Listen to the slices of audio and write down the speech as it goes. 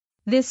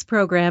This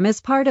program is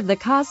part of the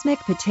Cosmic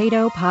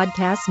Potato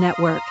Podcast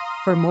Network.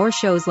 For more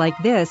shows like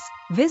this,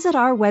 visit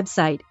our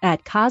website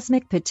at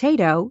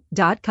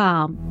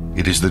cosmicpotato.com.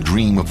 It is the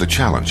dream of the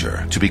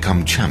challenger to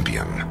become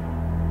champion.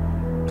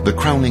 The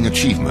crowning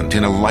achievement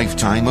in a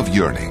lifetime of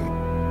yearning.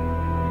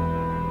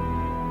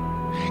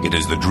 It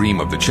is the dream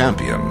of the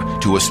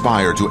champion to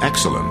aspire to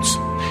excellence,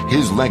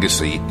 his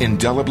legacy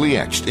indelibly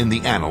etched in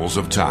the annals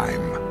of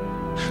time.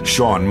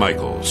 Shawn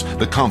Michaels,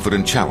 the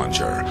confident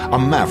challenger, a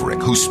maverick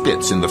who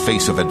spits in the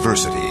face of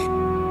adversity.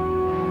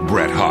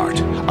 Bret Hart,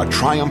 a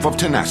triumph of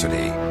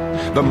tenacity,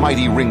 the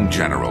mighty ring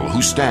general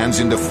who stands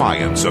in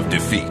defiance of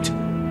defeat.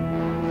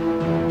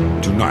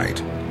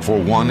 Tonight,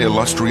 for one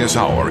illustrious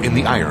hour in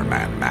the Iron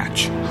Man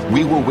match,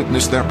 we will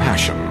witness their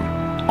passion,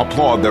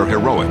 applaud their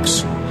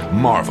heroics,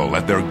 marvel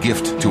at their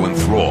gift to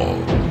enthrall.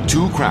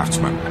 Two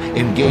craftsmen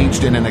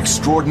engaged in an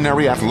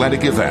extraordinary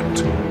athletic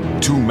event.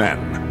 Two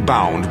men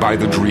bound by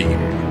the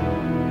dream.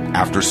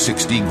 After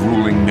 60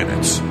 grueling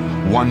minutes,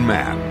 one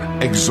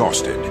man,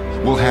 exhausted,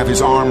 will have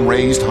his arm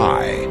raised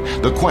high,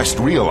 the quest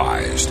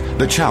realized,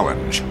 the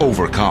challenge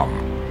overcome.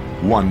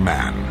 One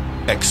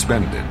man,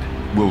 expended,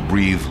 will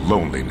breathe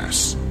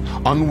loneliness.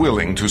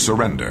 Unwilling to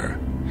surrender,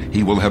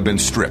 he will have been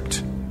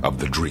stripped of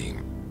the dream.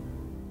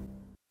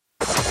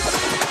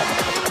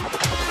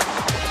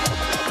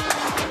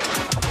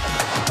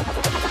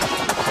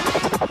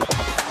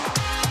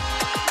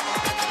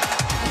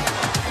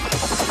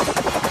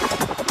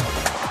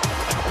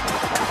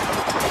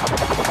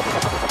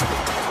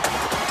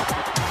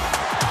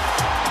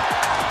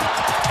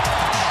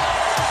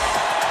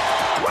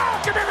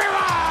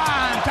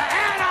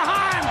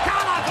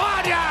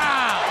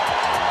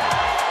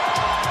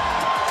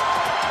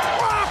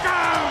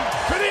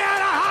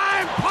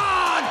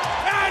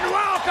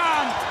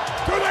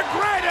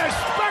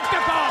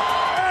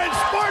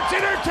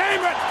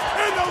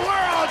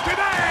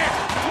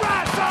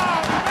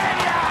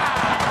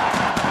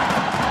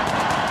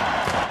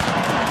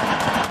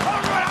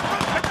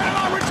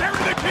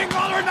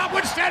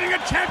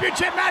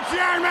 Championship match, the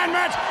Iron Man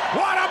match.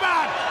 What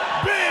about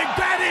Big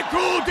Daddy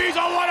Cool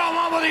Diesel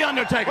one-on-one with The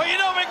Undertaker? Well, you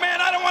know,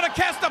 McMahon, I don't want to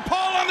cast a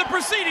pall on the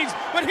proceedings,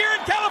 but here in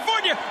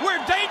California,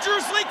 we're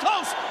dangerously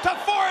close to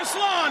Forest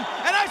Lawn,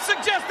 and I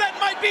suggest that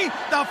might be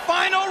the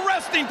final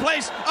resting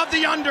place of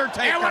The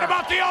Undertaker. And what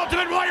about the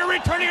Ultimate Warrior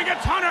returning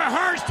against Hunter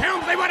Hearst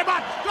Helmsley? What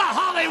about the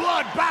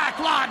Hollywood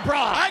Backlot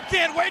Brawl? I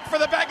can't wait for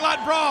the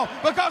Backlot Brawl,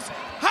 because,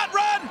 Hot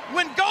Rod,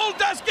 when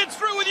Goldust gets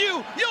through with you,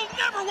 you'll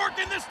never work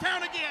in this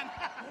town again.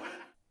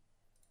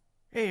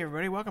 Hey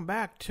everybody, welcome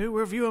back to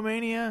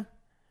Review-O-Mania.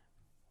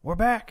 We're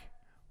back.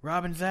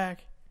 Rob and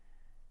Zach.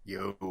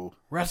 Yo.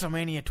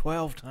 WrestleMania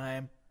 12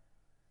 time.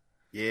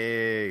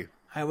 Yay.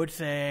 I would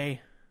say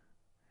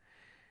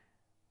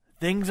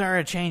things are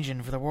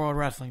a-changing for the World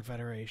Wrestling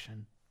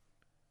Federation.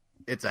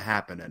 It's a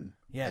happening,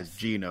 yes, as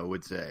Gino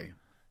would say.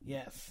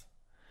 Yes.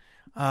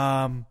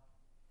 Hulk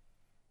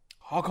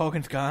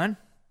Hogan's gone.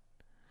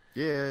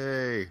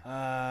 Yay.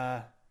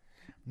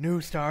 New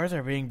stars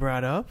are being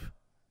brought up.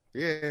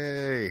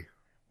 Yay.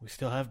 We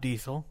still have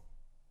Diesel.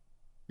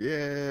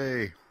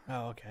 Yay.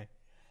 Oh, okay. I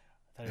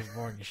thought he was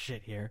boring as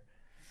shit here.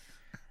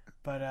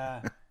 But,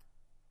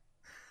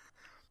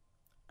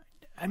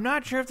 I'm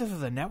not sure if this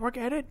is a network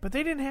edit, but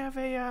they didn't have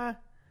they aren't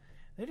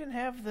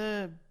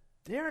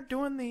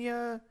doing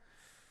the,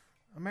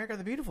 America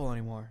the Beautiful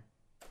anymore.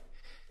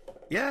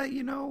 Yeah,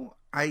 you know,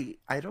 I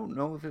don't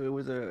know if it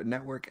was a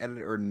network edit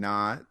or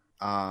not.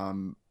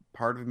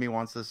 Part of me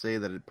wants to say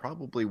that it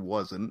probably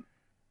wasn't,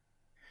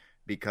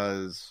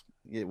 because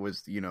it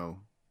was, you know,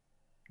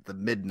 the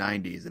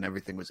mid-90s and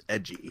everything was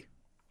edgy.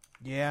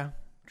 Yeah,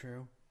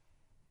 true.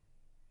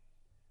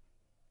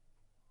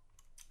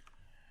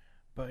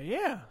 But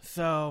yeah,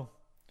 so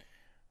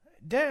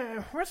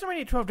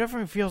WrestleMania 12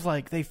 definitely feels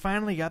like they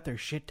finally got their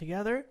shit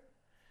together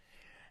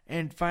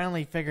and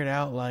finally figured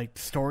out, like,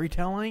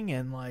 storytelling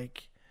and,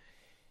 like,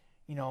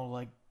 you know,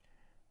 like,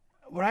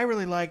 what I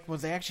really liked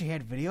was they actually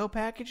had video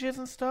packages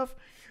and stuff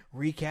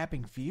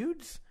recapping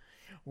feuds,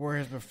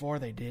 whereas before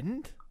they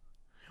didn't.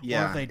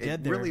 Yeah, or if they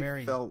did, they really were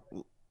very...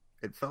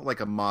 It felt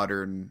like a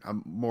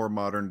more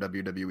modern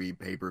WWE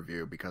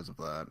pay-per-view because of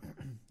that.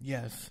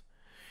 Yes,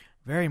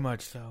 very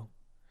much so.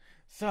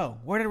 So,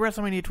 where did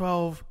WrestleMania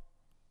 12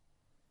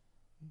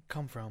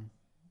 come from?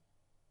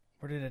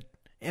 Where did it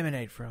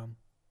emanate from?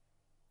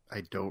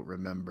 I don't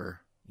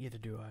remember. Neither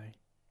do I.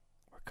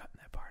 We're cutting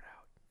that part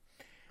out.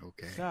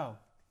 Okay. So,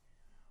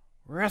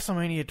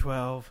 WrestleMania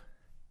 12.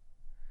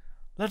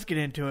 Let's get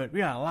into it. We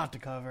got a lot to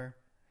cover.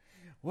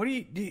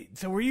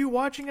 So were you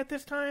watching at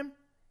this time?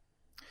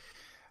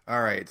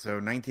 All right, so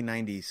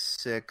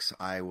 1996,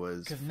 I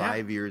was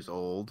 5 years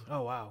old.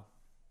 Oh, wow.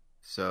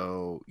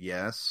 So,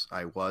 yes,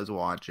 I was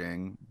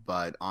watching,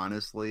 but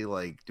honestly,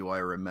 like, do I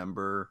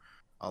remember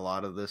a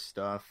lot of this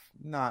stuff?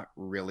 Not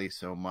really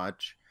so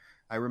much.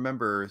 I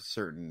remember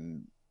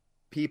certain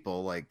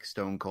people like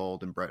Stone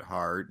Cold and Bret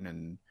Hart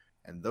and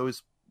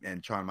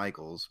Shawn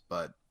Michaels,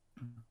 but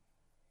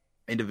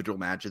individual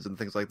matches and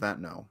things like that,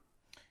 no.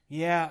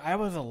 Yeah, I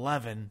was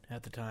 11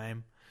 at the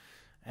time,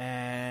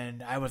 and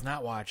I was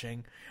not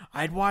watching.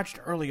 I'd watched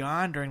early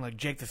on during like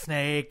Jake the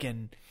Snake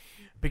and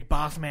Big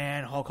Boss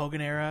Man, Hulk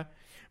Hogan era,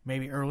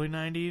 maybe early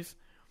 90s,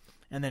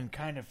 and then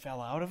kind of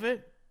fell out of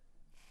it.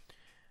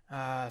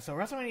 So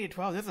WrestleMania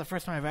 12, this is the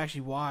first time I've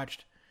actually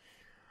watched.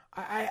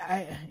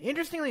 I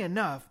interestingly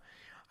enough,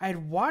 I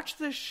had watched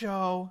this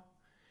show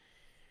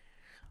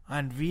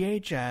on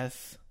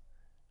VHS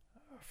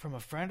from a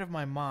friend of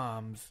my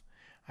mom's.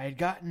 I had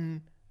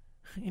gotten,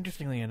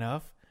 interestingly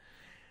enough,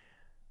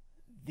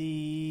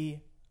 I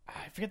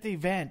forget the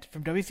event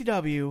from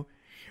WCW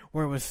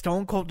where it was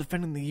Stone Cold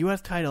defending the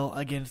U.S. title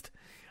against,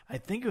 I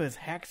think it was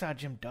Hacksaw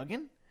Jim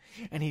Duggan,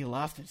 and he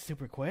lost it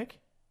super quick.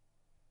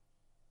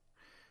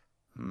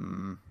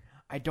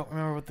 I don't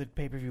remember what the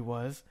pay-per-view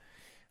was.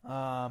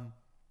 I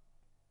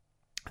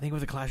think it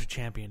was a Clash of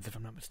Champions, if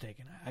I'm not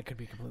mistaken. I could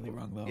be completely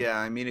wrong, though. Yeah,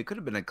 I mean, it could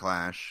have been a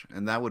Clash,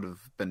 and that would have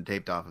been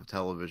taped off of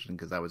television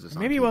because that was just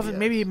maybe on it wasn't.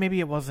 TBS. Maybe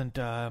it wasn't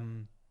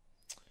Hacksaw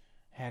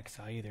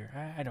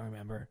either. I don't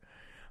remember.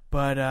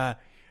 But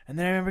and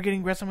then I remember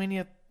getting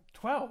WrestleMania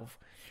 12,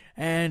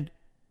 and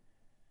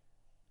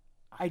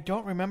I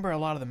don't remember a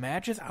lot of the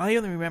matches. I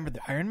only remember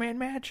the Iron Man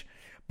match.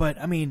 But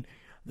I mean,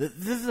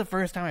 this is the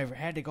first time I've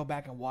had to go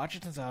back and watch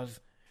it since I was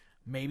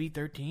maybe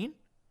 13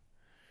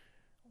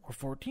 or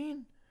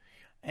 14.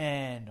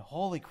 And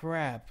holy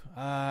crap.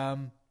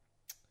 Wow.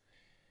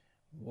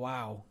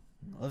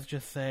 Let's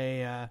just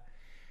say a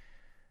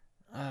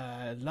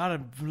lot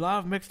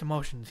of mixed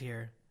emotions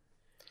here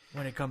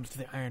when it comes to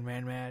the Iron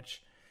Man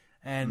match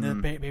and the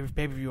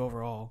pay-per-view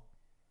overall.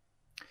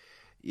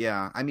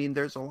 Yeah, I mean,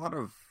 there's a lot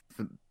of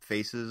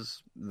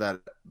faces that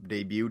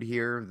debuted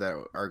here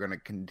that are going to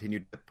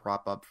continue to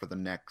prop up for the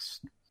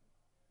next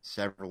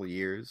several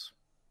years.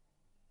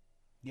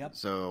 Yep.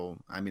 So,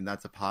 I mean,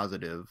 that's a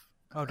positive.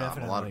 Oh,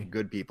 definitely. A lot of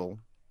good people,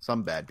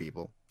 some bad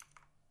people.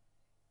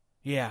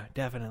 Yeah,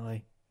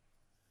 definitely.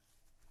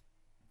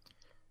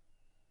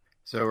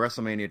 So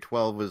WrestleMania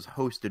 12 was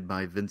hosted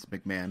by Vince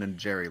McMahon and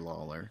Jerry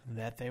Lawler.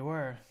 That they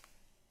were.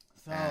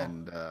 So,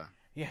 And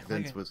yeah,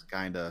 Vince was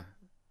kind of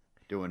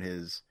doing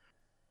his,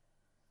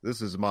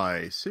 this is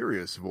my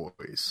serious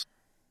voice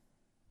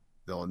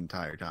the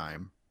entire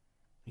time.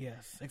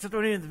 Yes, except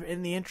when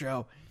in the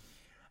intro,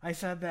 I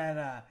said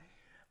that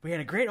we had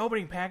a great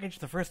opening package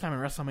the first time in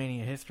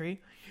WrestleMania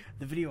history.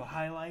 The video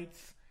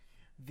highlights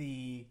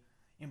the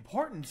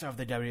importance of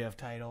the WWF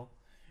title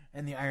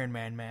and the Iron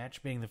Man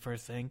match being the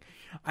first thing.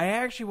 I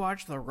actually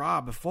watched the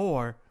Raw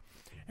before,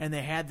 and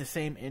they had the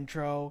same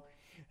intro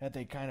that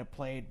they kind of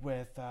played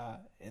with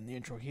in the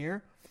intro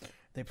here.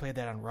 They played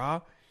that on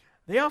Raw.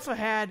 They also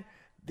had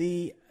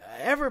the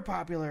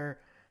ever-popular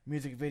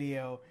music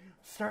video,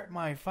 Start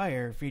My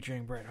Fire,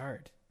 featuring Bret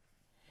Hart.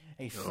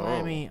 A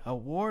Slammy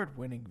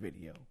award-winning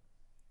video.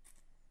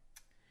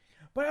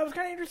 But it was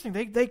kind of interesting.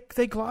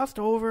 They glossed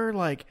over,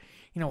 like,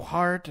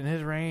 Hart and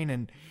his reign,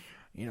 and,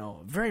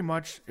 very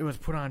much it was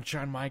put on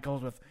Shawn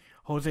Michaels with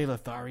Jose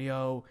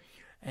Lothario,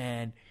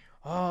 and,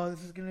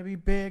 this is going to be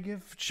big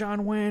if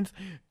Shawn wins.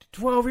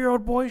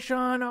 12-year-old boy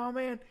Shawn, oh,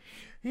 man,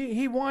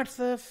 he wants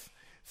this.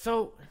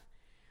 So,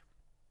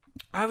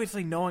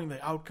 obviously knowing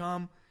the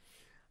outcome,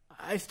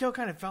 I still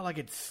kind of felt like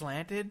it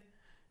slanted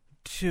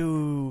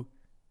to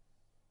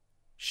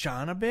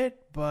Shawn a bit,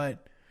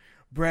 but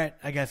Bret,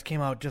 I guess, came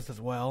out just as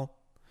well.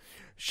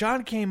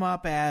 Shawn came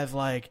up as,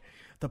 like,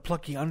 the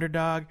plucky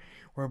underdog,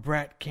 where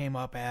Bret came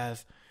up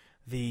as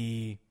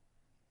the,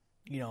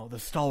 the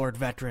stalwart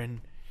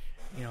veteran,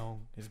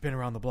 has been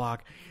around the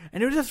block.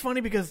 And it was just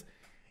funny because,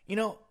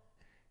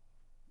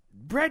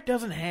 Bret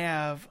doesn't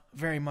have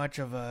very much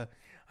of a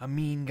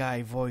mean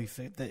guy voice,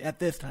 at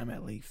this time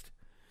at least.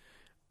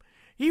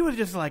 He was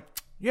just like,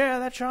 yeah,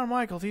 that's Shawn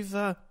Michaels. He's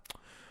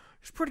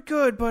pretty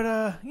good, but,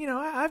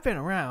 I've been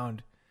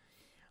around.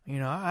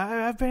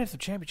 I've been in some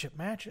championship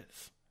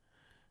matches.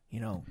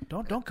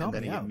 Don't call and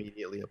then me he out.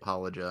 immediately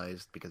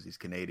apologized because he's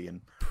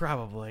Canadian.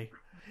 Probably.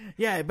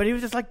 Yeah, but he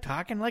was just like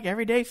talking like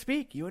everyday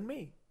speak, you and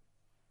me.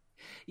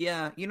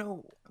 Yeah,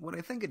 what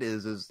I think it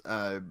is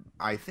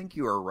I think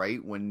you are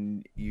right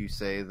when you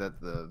say that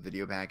the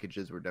video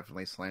packages were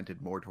definitely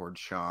slanted more towards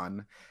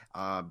Shawn,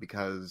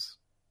 because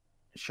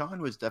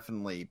Shawn was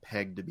definitely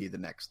pegged to be the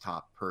next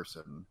top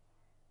person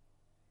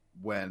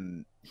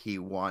when he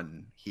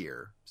won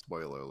here.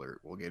 Spoiler alert,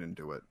 we'll get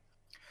into it.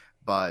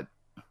 But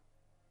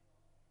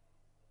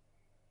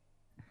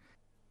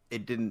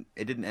it didn't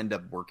end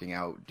up working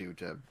out due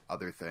to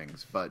other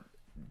things. But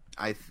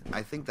I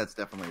think that's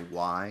definitely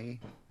why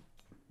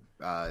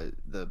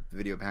the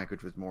video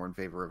package was more in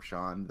favor of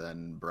Shawn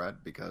than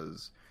Bret,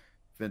 because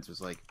Vince was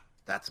like,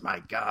 that's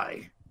my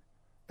guy.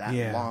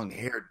 That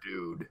long-haired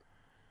dude.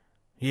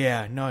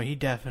 Yeah, no, he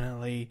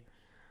definitely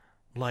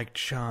liked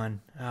Shawn.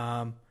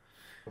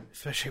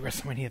 Especially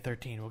WrestleMania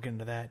 13. We'll get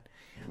into that.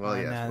 Well,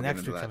 yes, we'll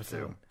next get into week's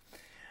that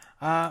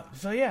episode.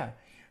 Too.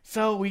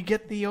 So we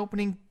get the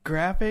opening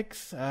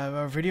graphics,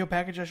 or video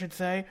package, I should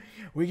say.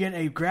 We get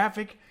a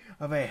graphic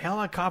of a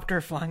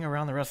helicopter flying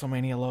around the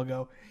WrestleMania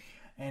logo.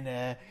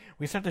 And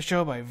we start the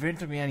show by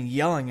Vince McMahon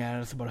yelling at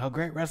us about how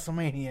great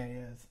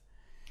WrestleMania is.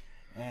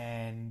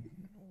 And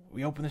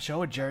we open the show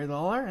with Jerry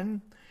Lawler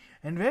and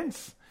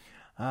Vince.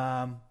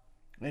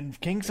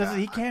 And King says that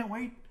he can't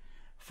wait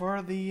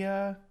for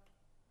the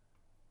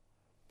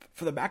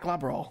backlot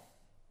brawl.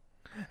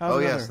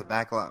 Yes, the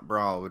backlot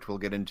brawl, which we'll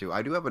get into.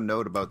 I do have a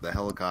note about the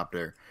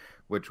helicopter,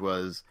 which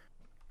was,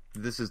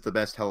 this is the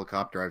best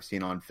helicopter I've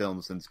seen on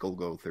film since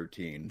Golgo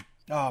 13.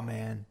 Oh,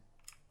 man.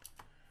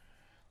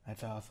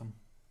 That's awesome.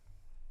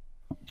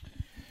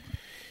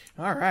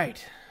 All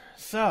right.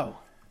 So,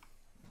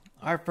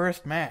 our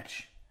first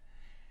match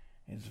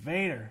is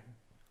Vader,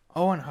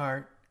 Owen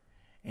Hart,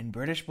 and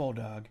British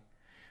Bulldog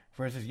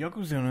versus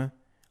Yokozuna,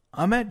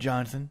 Ahmed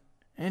Johnson,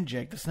 and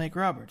Jake the Snake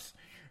Roberts.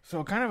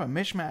 So kind of a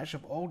mishmash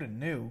of old and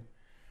new.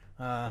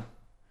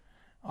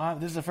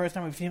 This is the first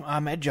time we've seen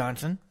Ahmed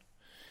Johnson.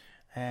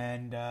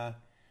 And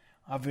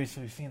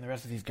obviously we've seen the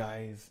rest of these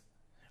guys.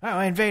 Oh,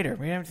 and Vader.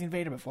 We haven't seen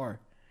Vader before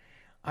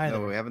either.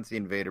 No, we haven't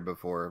seen Vader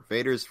before.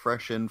 Vader's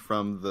fresh in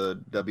from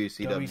the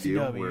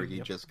WCW where he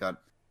just got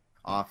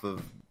off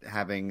of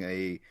having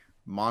a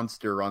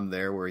monster run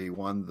there where he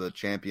won the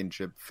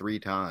championship 3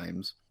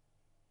 times.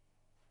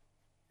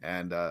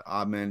 And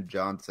Ahmed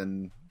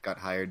Johnson got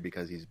hired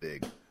because he's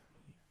big.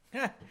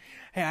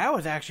 Hey, I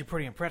was actually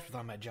pretty impressed with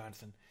Ahmed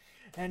Johnson.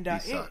 And he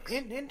sucks.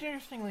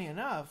 Interestingly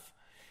enough,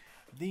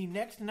 the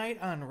next night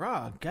on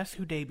Raw, guess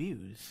who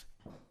debuts?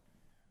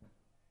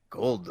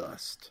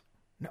 Goldust.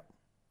 No,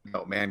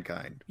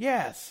 Mankind.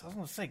 Yes, I was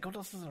going to say,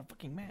 Goldust isn't a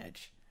fucking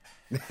match.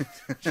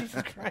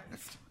 Jesus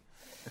Christ.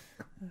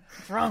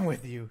 What's wrong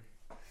with you?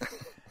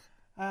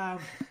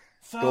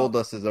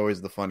 Goldust is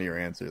always the funnier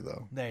answer,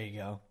 though. There you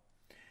go.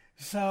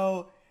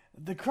 So,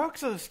 the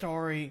crux of the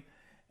story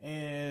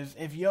is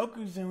if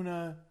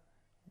Yokozuna's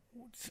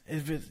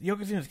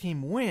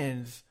team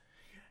wins,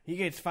 he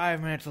gets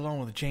 5 minutes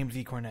alone with James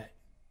E. Cornette.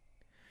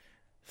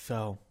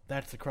 So,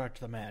 that's the crux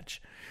of the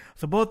match.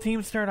 So, both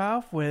teams start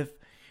off with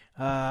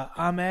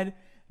Ahmed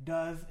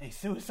does a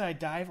suicide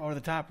dive over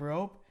the top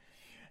rope,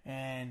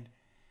 and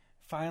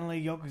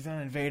finally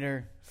Yokozuna and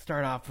Vader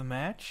start off the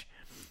match,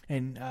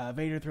 and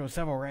Vader throws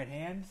several right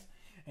hands,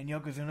 and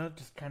Yokozuna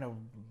just kind of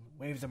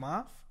waves him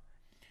off.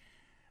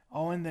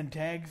 Owen is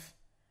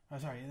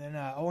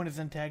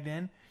then tagged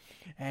in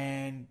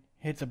and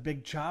hits a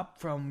big chop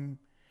from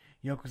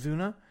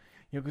Yokozuna.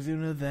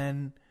 Yokozuna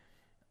then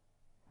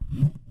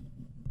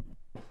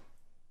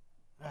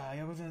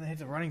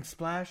hits a running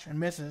splash and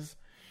misses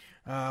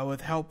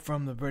with help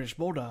from the British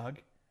Bulldog.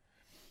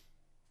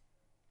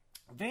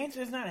 Vance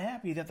is not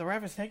happy that the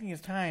ref is taking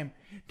his time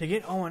to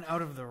get Owen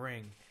out of the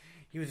ring.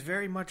 He was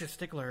very much a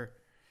stickler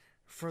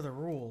for the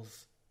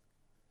rules,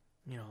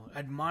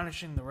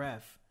 admonishing the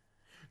ref.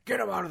 Get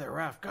him out of there,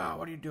 ref. God,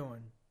 what are you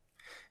doing?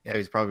 Yeah,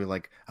 he's probably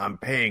like, I'm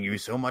paying you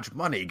so much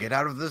money. Get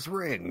out of this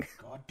ring.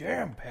 God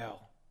damn,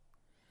 pal.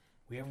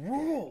 We have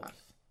rules.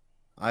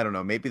 I don't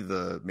know. Maybe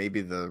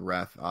the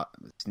ref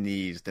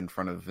sneezed in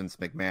front of Vince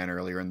McMahon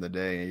earlier in the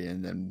day,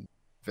 and then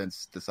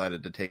Vince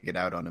decided to take it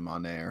out on him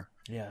on air.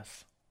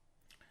 Yes.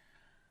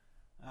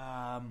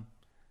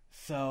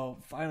 So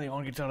finally,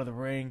 Owen gets out of the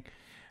ring.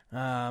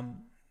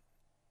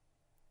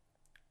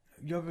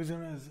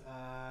 Yokozuna's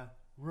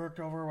worked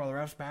over while the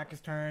ref's back is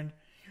turned.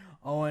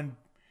 Owen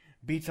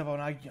beats up on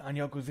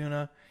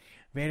Yokozuna.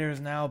 Vader is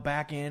now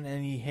back in,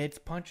 and he hits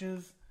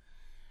punches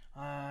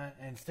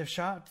and stiff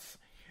shots.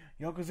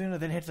 Yokozuna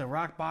then hits a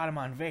rock bottom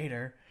on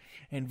Vader,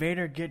 and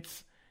Vader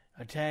gets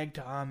a tag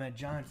to Ahmed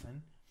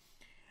Johnson,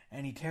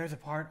 and he tears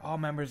apart all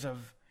members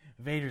of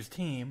Vader's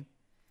team,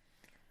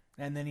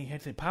 and then he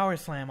hits a power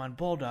slam on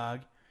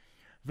Bulldog.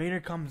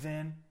 Vader comes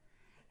in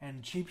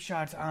and cheap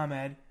shots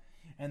Ahmed,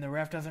 and the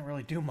ref doesn't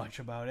really do much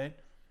about it.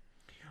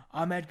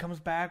 Ahmed comes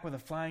back with a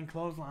flying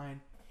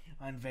clothesline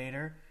on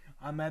Vader.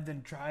 Ahmed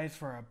then tries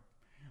for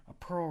a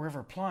Pearl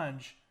River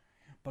plunge,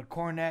 but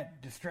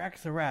Cornette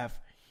distracts the ref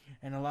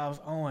and allows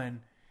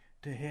Owen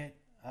to hit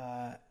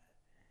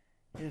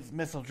his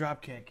missile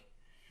dropkick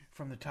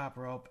from the top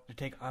rope to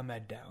take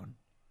Ahmed down.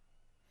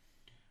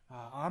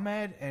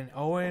 Ahmed and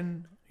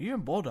Owen,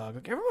 even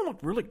Bulldog, everyone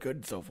looked really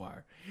good so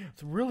far.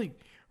 It's a really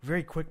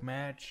very quick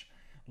match.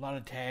 A lot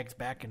of tags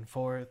back and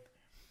forth.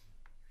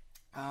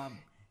 Go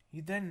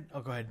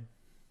ahead.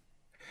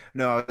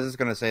 No, I was just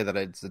going to say that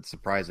it's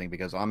surprising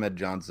because Ahmed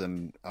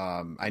Johnson,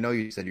 I know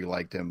you said you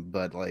liked him,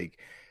 but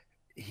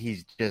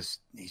he's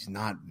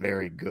not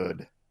very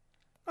good.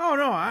 Oh,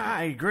 no,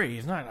 I agree.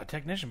 He's not a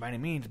technician by any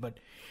means, but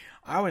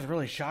I was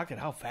really shocked at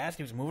how fast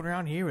he was moving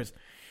around. He was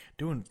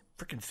doing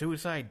freaking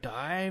suicide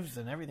dives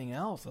and everything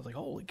else. I was like,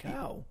 holy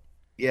cow.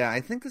 Yeah,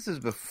 I think this is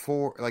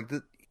before,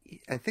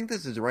 I think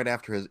this is right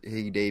after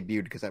he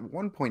debuted, because at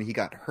one point he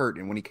got hurt,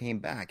 and when he came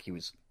back, he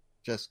was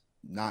just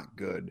not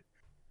good.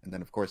 And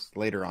then, of course,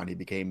 later on, he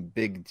became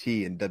Big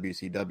T in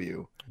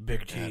WCW.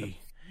 Big T.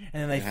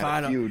 And then they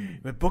fought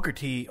with Booker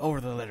T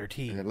over the letter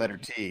T. The letter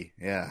T,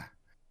 yeah.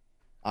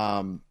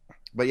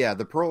 But yeah,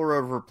 the Pearl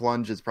River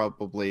plunge is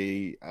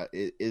probably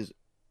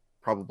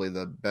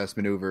the best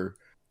maneuver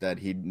that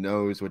he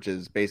knows, which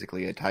is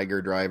basically a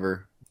tiger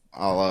driver,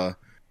 a la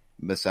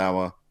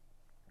Misawa.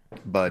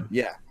 But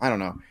yeah, I don't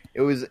know.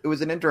 It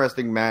was an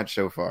interesting match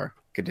so far.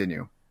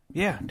 Continue.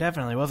 Yeah,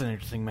 definitely. It was an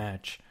interesting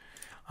match.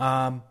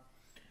 So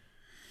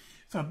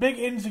big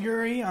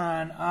insecurity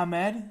on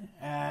Ahmed,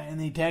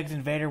 and he tags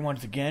Invader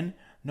once again.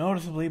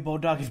 Noticeably,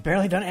 Bulldog has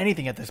barely done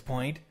anything at this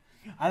point.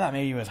 I thought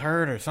maybe he was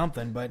hurt or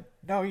something, but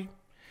no, he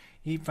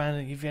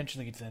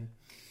eventually gets in.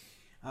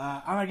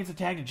 Ahmed gets a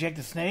tag to Jake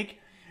the Snake,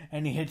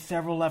 and he hits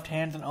several left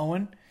hands on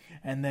Owen,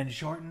 and then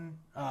short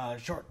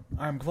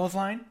arm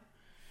clothesline.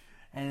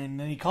 And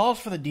then he calls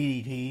for the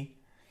DDT,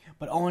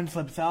 but Owen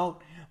slips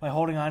out by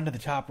holding on to the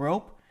top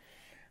rope.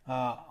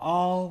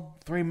 All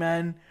three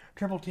men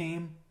triple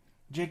team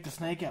Jake the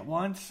Snake at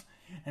once,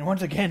 and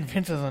once again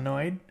Vince is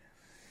annoyed.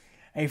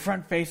 A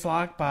front face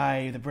lock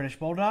by the British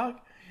Bulldog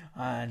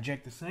on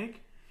Jake the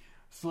Snake.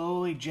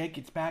 Slowly Jake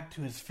gets back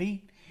to his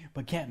feet,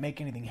 but can't make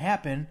anything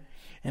happen,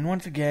 and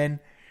once again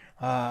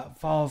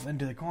falls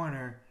into the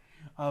corner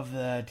of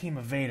the team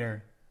of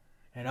Vader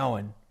and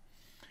Owen.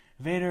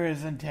 Vader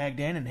is then tagged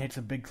in and hits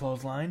a big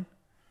clothesline.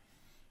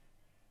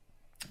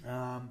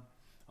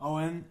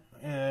 Owen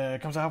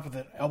comes out with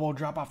an elbow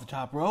drop off the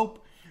top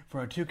rope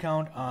for a 2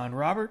 count on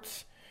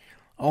Roberts.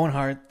 Owen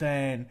Hart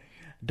then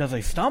does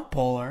a stump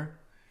puller,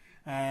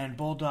 and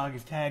Bulldog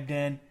is tagged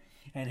in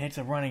and hits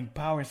a running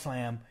power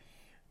slam,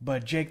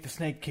 but Jake the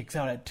Snake kicks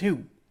out at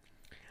 2.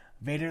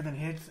 Vader then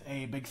hits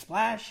a big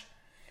splash,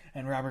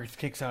 and Roberts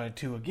kicks out at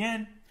 2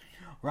 again.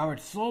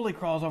 Roberts slowly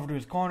crawls over to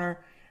his corner,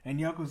 and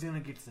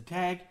Yokozuna gets the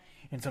tag,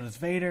 and so does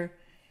Vader.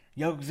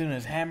 Yokozuna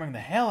is hammering the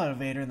hell out of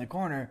Vader in the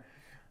corner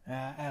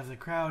as the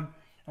crowd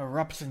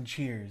erupts and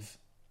cheers.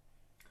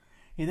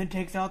 He then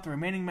takes out the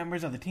remaining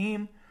members of the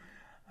team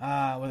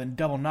with a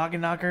double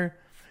noggin knocker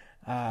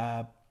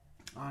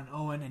on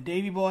Owen and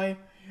Davey Boy,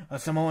 a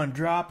Samoan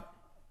drop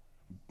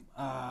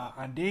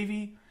on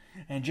Davey,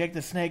 and Jake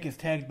the Snake is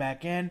tagged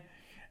back in,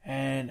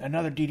 and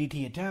another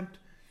DDT attempt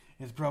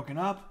is broken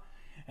up,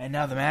 and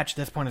now the match at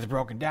this point is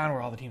broken down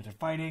where all the teams are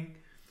fighting.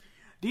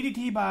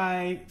 DDT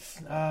by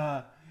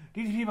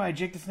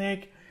Jake the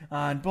Snake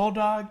on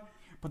Bulldog,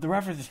 but the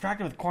ref is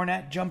distracted with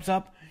Cornette, jumps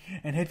up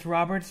and hits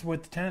Roberts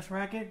with the tennis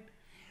racket,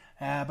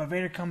 but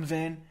Vader comes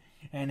in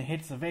and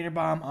hits the Vader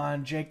bomb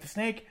on Jake the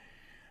Snake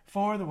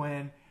for the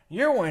win.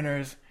 Your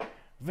winners,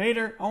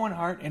 Vader, Owen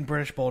Hart, and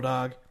British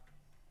Bulldog.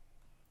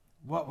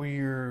 What'd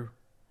you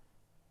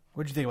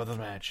think about this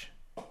match?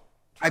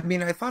 I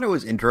mean, I thought it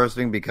was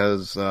interesting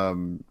because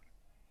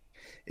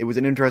it was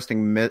an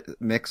interesting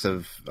mix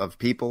of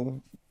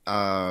people.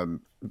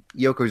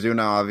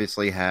 Yokozuna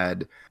obviously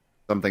had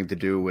something to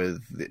do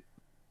with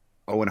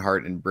Owen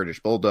Hart and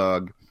British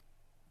Bulldog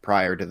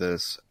prior to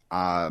this.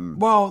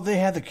 Well, they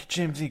had the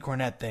Jimsy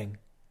Cornette thing.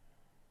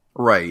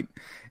 Right.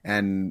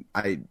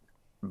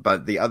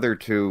 But the other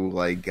two,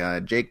 like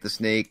Jake the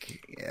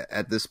Snake,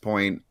 at this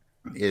point,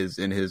 is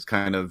in his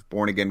kind of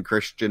born-again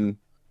Christian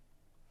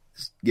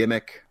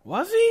gimmick.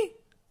 Was he?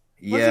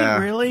 Yeah. Was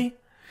he really?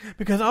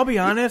 Because I'll be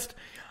honest,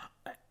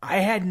 I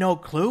had no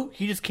clue.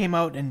 He just came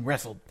out and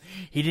wrestled.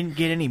 He didn't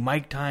get any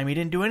mic time. He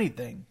didn't do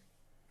anything.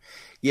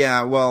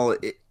 Yeah, well,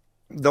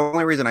 the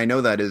only reason I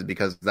know that is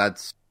because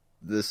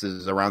this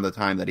is around the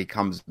time that he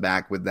comes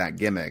back with that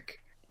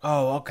gimmick.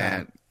 Oh,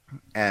 okay.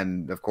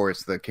 And of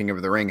course, the King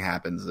of the Ring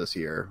happens this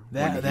year.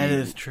 That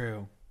is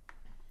true.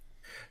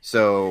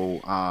 So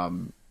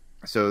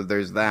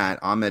there's that.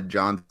 Ahmed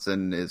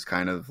Johnson is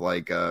kind of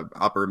like a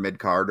upper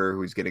mid-carder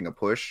who's getting a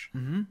push.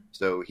 Mm-hmm.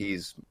 So he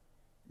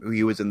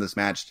was in this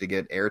match to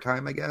get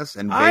airtime, I guess.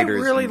 And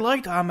Vader's I really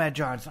liked Ahmed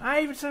Johnson.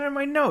 I even said in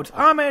my notes,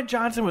 Ahmed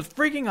Johnson was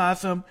freaking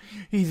awesome.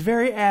 He's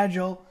very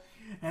agile.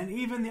 And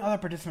even the other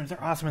participants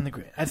are awesome in the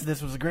grid.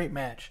 This was a great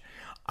match.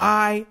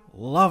 I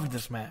loved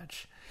this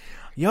match.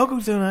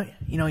 Yokozuna,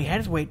 he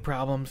had his weight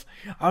problems.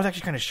 I was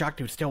actually kind of shocked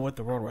he was still with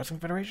the World Wrestling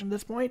Federation at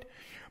this point.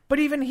 But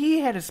even he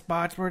had his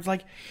spots where it's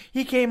like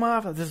he came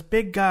off of this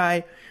big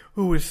guy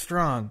who was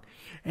strong.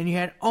 And you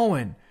had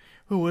Owen,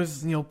 who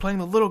was, playing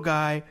the little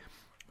guy,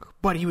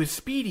 but he was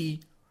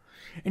speedy.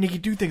 And he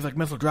could do things like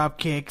missile drop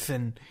kicks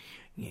and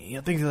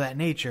things of that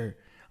nature.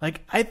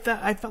 Like, I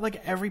felt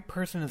like every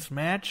person in this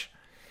match,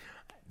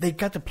 they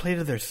got to play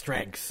to their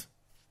strengths.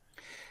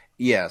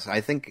 Yes, I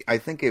think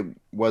it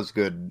was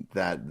good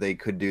that they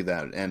could do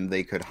that, and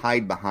they could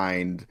hide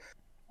behind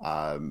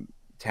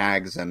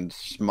tags and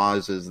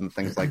schmozzes and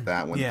things like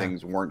that when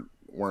things weren't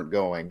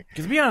going.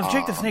 Because to be honest,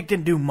 Jake the Snake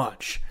didn't do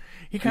much.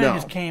 He kind of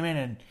just came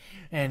in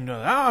and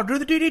I'll do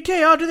the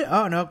DDT. I'll do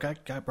the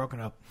got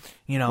broken up.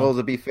 Well,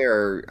 to be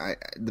fair,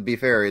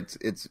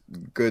 it's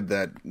good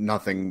that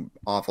nothing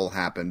awful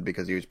happened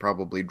because he was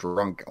probably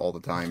drunk all the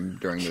time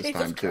during this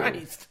time too.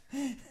 Christ.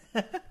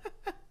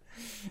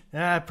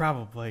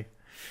 Probably.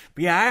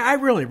 But yeah, I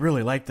really,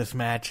 really liked this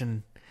match,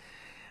 and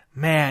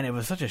man, it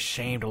was such a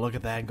shame to look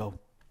at that and go,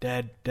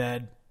 dead,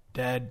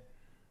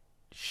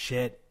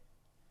 shit.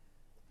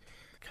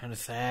 Kind of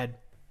sad.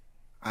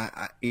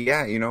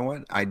 Yeah, you know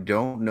what? I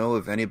don't know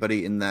if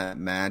anybody in that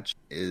match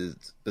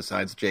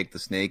besides Jake the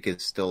Snake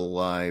is still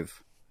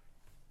alive.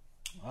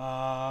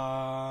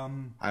 I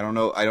don't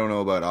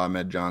know about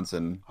Ahmed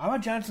Johnson.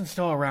 Ahmed Johnson's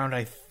still around,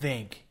 I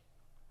think.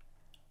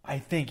 I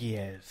think he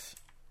is.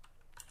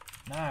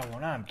 Now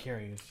I'm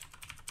curious.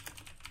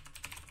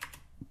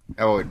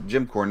 Oh,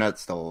 Jim Cornette's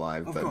still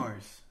alive. Of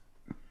course.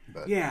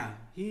 But, yeah,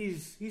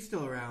 he's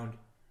still around.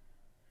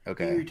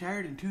 Okay. He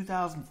retired in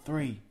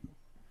 2003.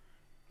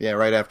 Yeah,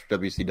 right after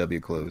WCW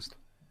closed.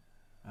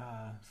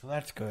 So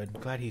that's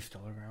good. Glad he's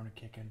still around and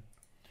kicking.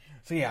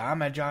 So yeah,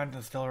 Ahmed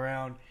Johnson's still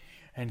around,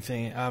 and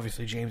saying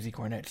obviously James E.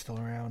 Cornette's still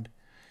around.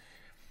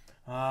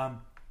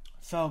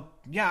 So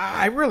yeah,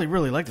 I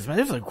really like this match.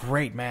 This was a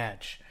great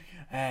match,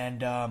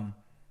 and it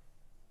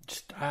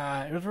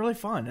was really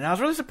fun. And I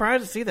was really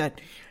surprised to see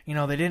that they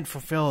didn't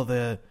fulfill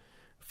the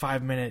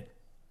 5-minute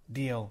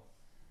deal.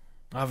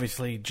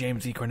 Obviously,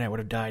 James E. Cornette would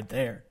have died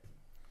there.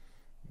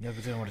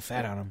 Because they would have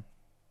sat on him.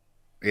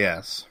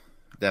 Yes,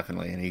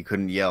 definitely. And he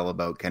couldn't yell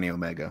about Kenny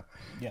Omega.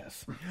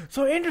 Yes.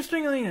 So,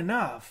 interestingly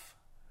enough,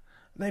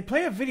 they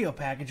play a video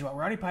package about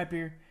Roddy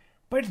Piper,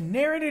 but it's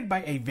narrated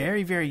by a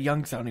very, very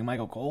young-sounding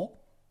Michael Cole.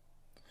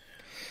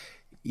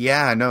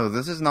 Yeah, no,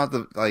 this is not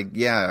the...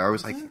 I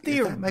was like,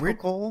 is that Michael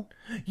Cole?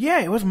 Yeah,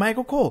 it was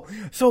Michael Cole.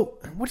 So,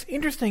 what's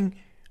interesting,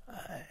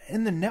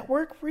 in the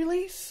network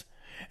release...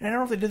 And I don't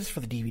know if they did this for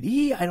the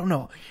DVD. I don't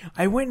know.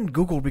 I went and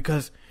Googled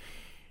because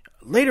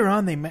later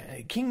on,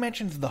 King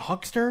mentions the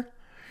Huckster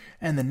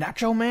and the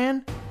Nacho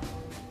Man.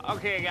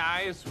 Okay,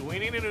 guys, we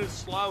need a new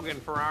slogan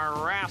for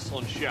our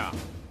wrestling show.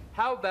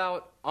 How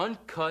about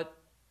uncut,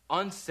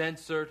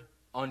 uncensored,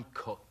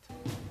 uncooked?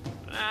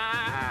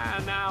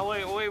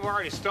 No, we've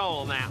already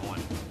stolen that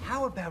one.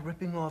 How about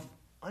ripping off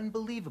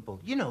unbelievable?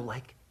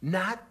 Like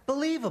not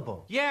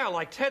believable. Yeah,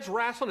 like Ted's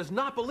wrestling is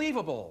not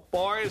believable.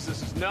 Boys,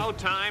 this is no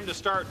time to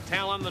start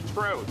telling the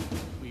truth.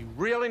 We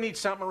really need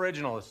something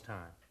original this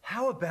time.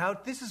 How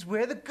about this is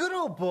where the good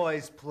old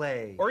boys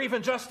play? Or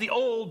even just the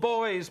old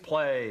boys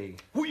play.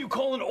 Who you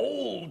calling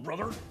old,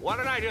 brother? What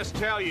did I just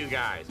tell you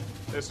guys?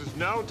 This is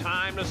no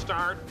time to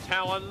start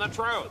telling the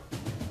truth.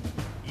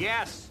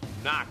 Yes,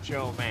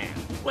 Nacho Man.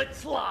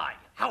 Let's lie.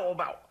 How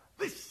about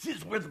this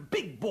is where the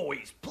big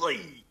boys play?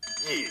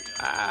 Yeah.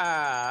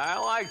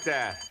 I like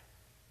that.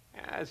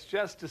 Yeah, it's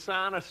just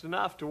dishonest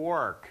enough to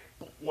work.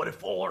 But what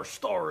if all our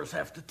stars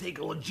have to take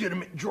a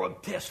legitimate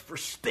drug test for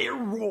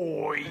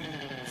steroids?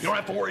 You don't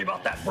have to worry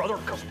about that, brother,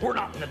 because we're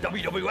not in the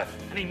WWF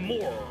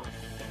anymore.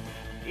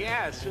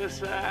 Yes,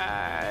 this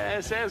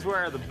is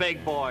where the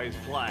big boys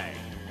play.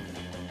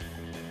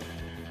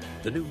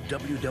 The new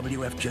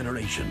WWF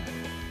generation.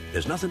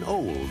 There's nothing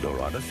old or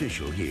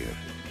artificial here.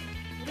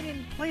 They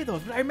didn't play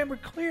those, but I remember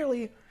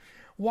clearly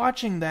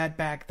watching that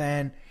back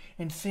then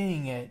and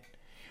seeing it.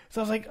 So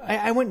I was like,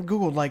 I went and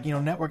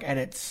Googled, network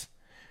edits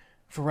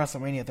for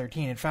WrestleMania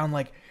 13 and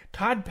found,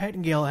 Todd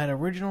Pettengill had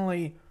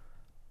originally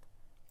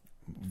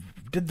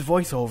did the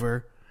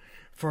voiceover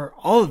for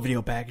all the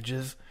video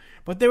packages,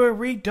 but they were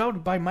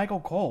redubbed by Michael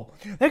Cole.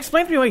 That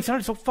explains to me why he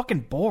sounded so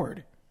fucking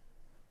bored.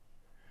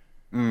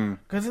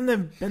 Because in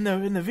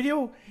the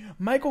video,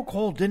 Michael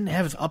Cole didn't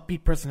have his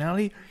upbeat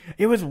personality.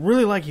 It was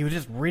really like he was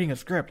just reading a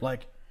script.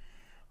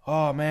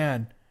 Oh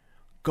man,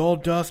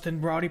 Goldust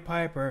and Roddy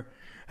Piper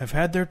have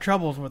had their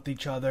troubles with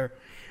each other,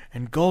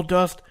 and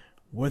Goldust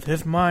with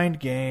his mind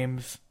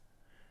games.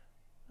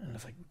 And I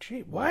was like,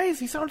 gee, why does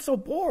he sound so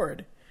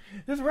bored?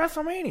 This is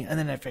WrestleMania. And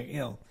then I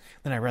figured,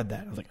 then I read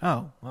that. I was like,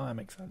 oh, well, that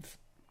makes sense.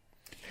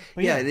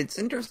 But yeah, it's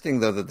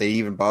interesting though that they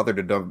even bothered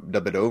to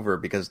dub it over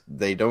because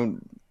they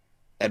don't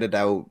edit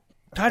out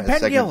Todd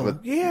Pettengill.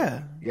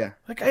 Yeah.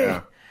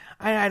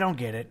 I don't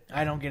get it.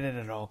 I don't get it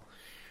at all.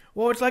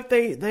 Well, it's like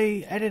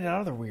they edited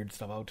other weird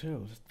stuff out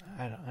too.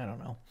 I don't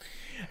know.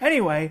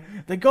 Anyway,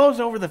 that goes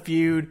over the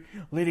feud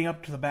leading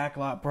up to the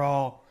Backlot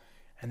Brawl,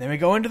 and then we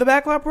go into the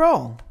Backlot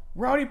Brawl.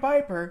 Roddy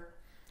Piper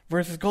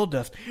versus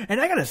Goldust,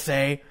 and I gotta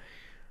say,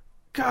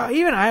 God,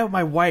 even I have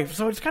my wife.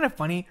 So it's kind of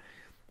funny.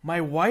 My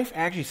wife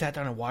actually sat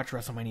down and watched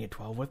WrestleMania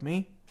 12 with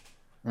me,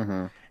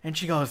 and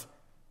she goes,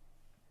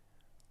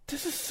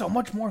 "This is so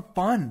much more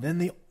fun than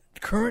the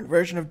current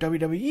version of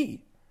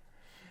WWE."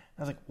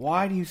 I was like,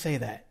 "Why do you say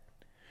that?"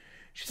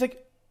 She's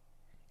like,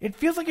 "It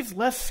feels like it's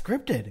less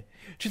scripted."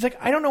 She's like,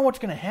 "I don't know what's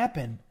going to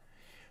happen,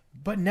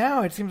 but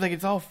now it seems like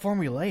it's all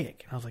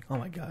formulaic." And I was like, "Oh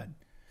my God."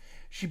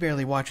 She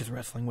barely watches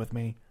wrestling with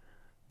me,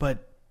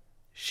 but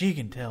she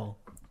can tell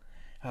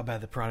how bad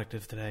the product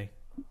is today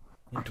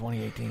in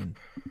 2018.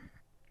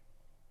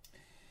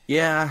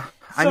 Yeah,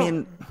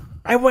 So,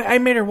 I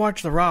made her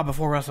watch the Raw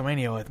before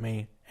WrestleMania with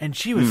me, and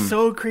she was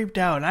so creeped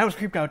out, and I was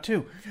creeped out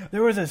too.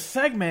 There was a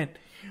segment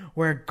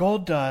where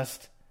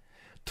Goldust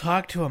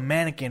talked to a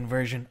mannequin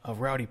version of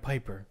Roddy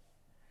Piper,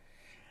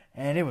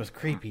 and it was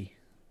creepy.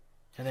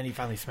 And then he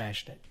finally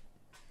smashed it.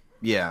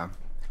 Yeah.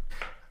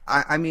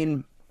 I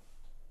mean,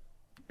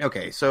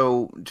 okay,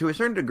 so to a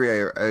certain degree,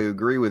 I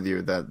agree with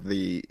you that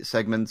the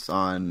segments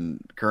on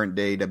current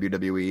day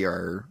WWE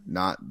are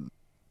not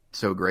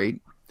so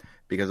great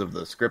because of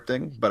the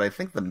scripting, but I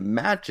think the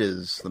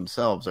matches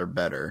themselves are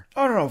better.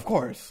 Oh, no, of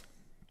course.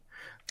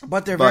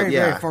 But they're very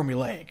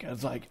formulaic.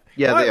 It's like,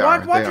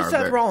 watch the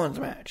Seth Rollins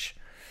match.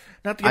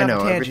 Not to get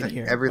on a tangent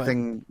here.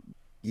 Everything,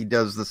 he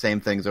does the same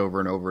things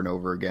over and over and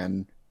over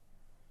again.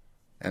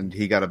 And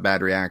he got a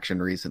bad reaction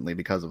recently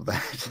because of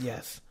that.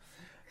 Yes.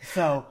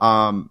 So,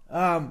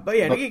 but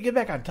yeah, to get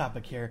back on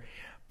topic here,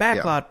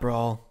 Backlot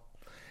Brawl.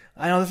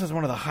 I know this is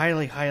one of the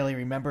highly, highly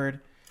remembered,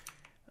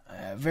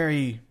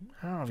 very,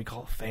 I don't know if you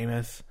call it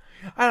famous.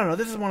 I don't know.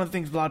 This is one of the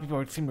things a lot of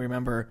people seem to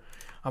remember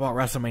about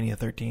WrestleMania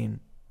 13.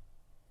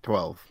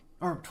 12.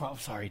 Or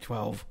 12, sorry,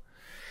 12.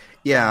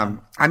 Yeah,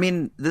 I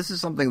mean, this is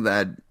something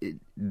that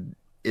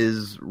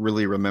is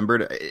really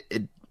remembered.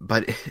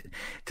 But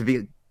to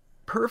be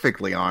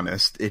perfectly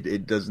honest,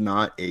 it does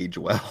not age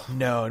well.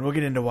 No, and we'll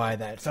get into why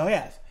that. So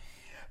yes,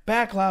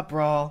 Backlot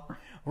Brawl,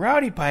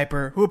 Rowdy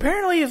Piper, who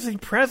apparently is the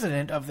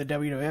president of the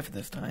WWF at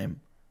this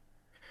time.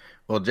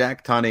 Well,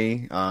 Jack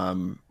Tunney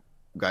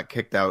got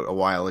kicked out a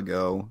while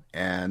ago,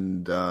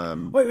 and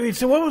wait.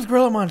 So what was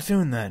Gorilla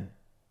Monsoon then?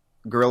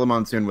 Gorilla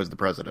Monsoon was the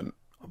president.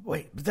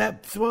 Wait, was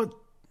that what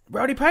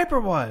Rowdy Piper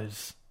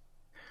was?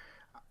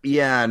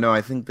 Yeah, no,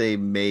 I think they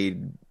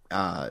made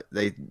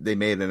they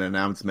made an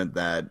announcement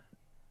that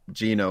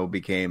Gino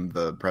became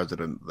the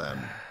president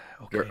then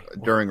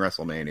during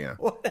WrestleMania.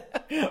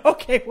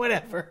 Okay,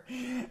 whatever.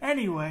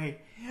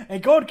 Anyway, a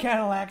gold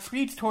Cadillac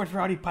speeds towards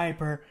Rowdy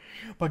Piper,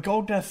 but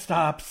Goldust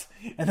stops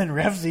and then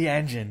revs the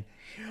engine.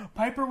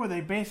 Piper, with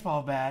a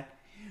baseball bat,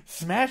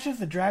 smashes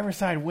the driver's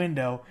side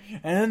window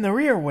and then the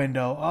rear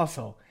window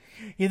also.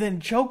 He then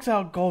chokes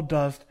out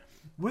Goldust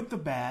with the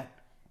bat,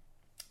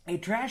 a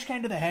trash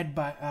can to the head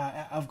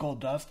of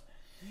Goldust,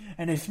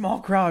 and a small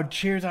crowd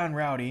cheers on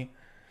Rowdy.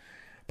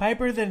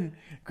 Piper then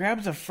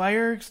grabs a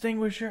fire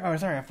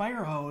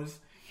hose,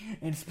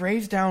 and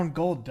sprays down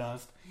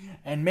Goldust,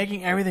 and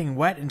making everything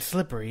wet and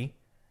slippery.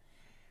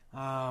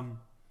 After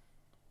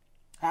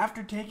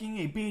taking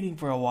a beating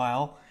for a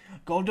while,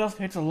 Goldust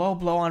hits a low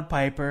blow on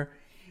Piper,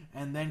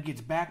 and then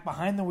gets back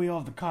behind the wheel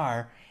of the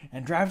car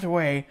and drives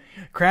away,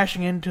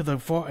 crashing into the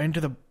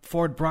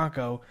Ford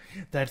Bronco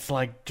that's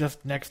like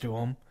just next to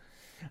him.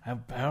 I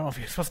don't know if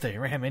you're supposed to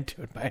ram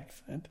into it by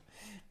accident,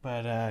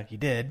 but he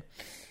did.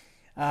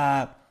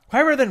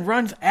 Piper then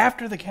runs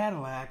after the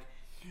Cadillac,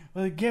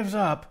 but it gives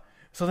up,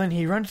 so then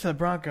he runs to the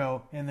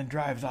Bronco and then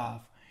drives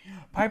off.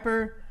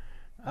 Piper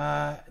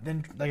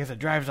then, like I said,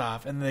 drives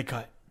off, and then they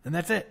cut. And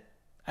that's it.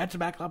 That's a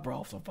Backlot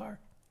Brawl so far.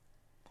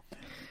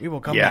 We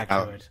will come back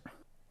to it.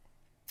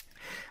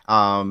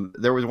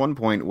 There was one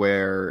point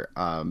where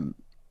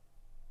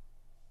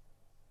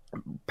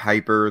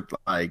Piper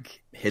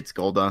hits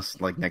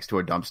Goldust next to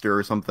a dumpster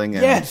or something.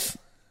 And, yes.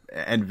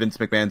 And Vince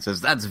McMahon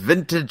says, "That's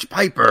vintage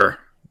Piper."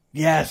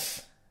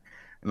 Yes.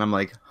 And I'm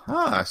like,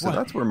 so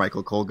that's where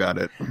Michael Cole got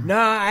it. No,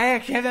 I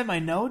actually have that in my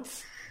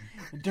notes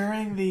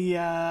during the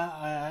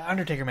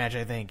Undertaker match,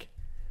 I think.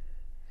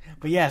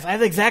 But yes, I have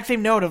the exact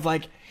same note of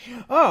Vince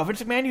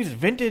McMahon uses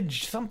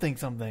vintage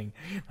something.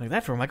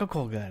 That's where Michael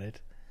Cole got it.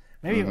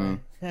 Maybe.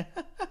 Mm-hmm.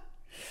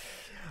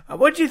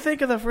 What'd you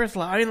think of the first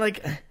line? I mean,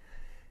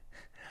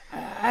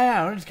 I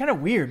don't know. It's kind of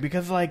weird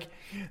because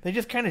they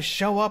just kind of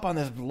show up on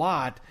this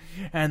lot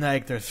and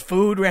there's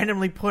food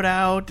randomly put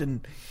out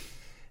and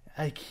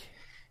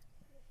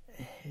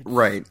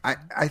right.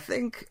 I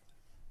think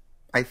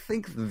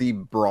the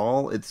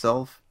brawl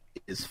itself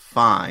is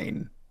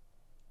fine.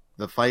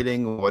 The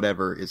fighting,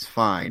 whatever, is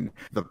fine.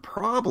 The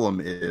problem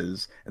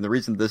is, and the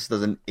reason this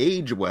doesn't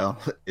age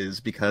well, is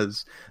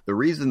because the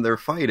reason they're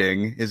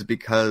fighting is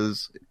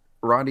because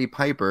Roddy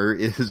Piper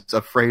is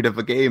afraid of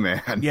a gay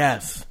man.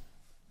 Yes.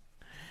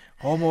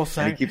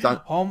 Homosexual. And he keeps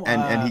on,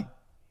 and he,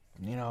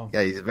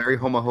 yeah, he's very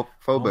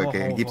homophobic,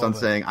 and he keeps on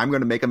saying, "I'm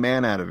going to make a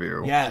man out of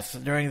you." Yes,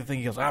 during the thing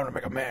he goes, "I'm going to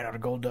make a man out of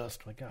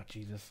Goldust." Like, oh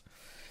Jesus.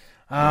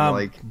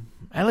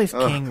 At least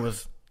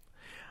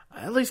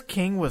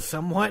King was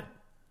somewhat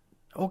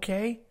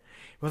okay. He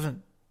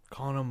wasn't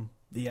calling him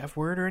the F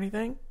word or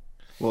anything.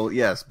 Well,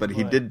 yes, but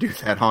he did do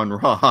that on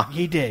Raw.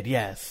 He did,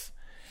 yes.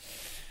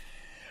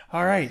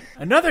 All right,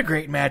 another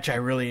great match I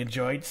really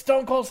enjoyed: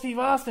 Stone Cold Steve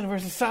Austin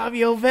versus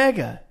Savio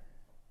Vega.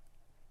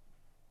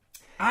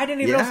 I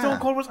didn't even know Stone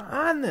Cold was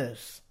on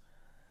this.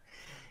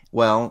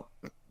 Well,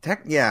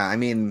 I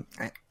mean,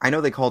 I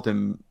know they called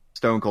him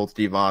Stone Cold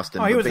Steve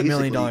Austin. Oh, he was a $1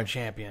 million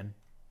champion.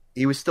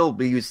 He was still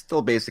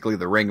basically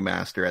the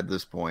ringmaster at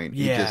this point.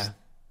 Yeah.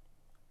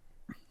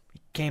 He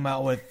came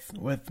out with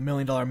 $1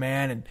 Million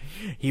Man, and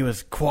he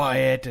was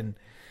quiet and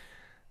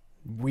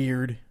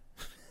weird.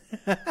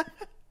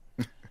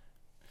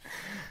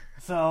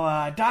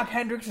 So Doc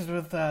Hendricks is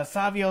with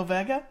Savio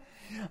Vega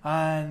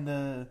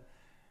on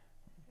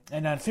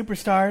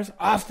Superstars.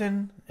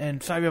 Austin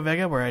and Savio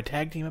Vega were a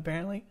tag team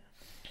apparently,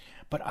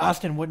 but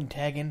Austin wouldn't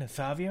tag into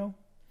Savio.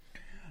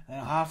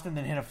 And Austin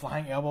then hit a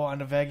flying elbow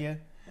onto Vega,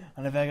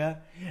 and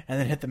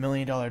then hit the $1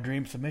 Million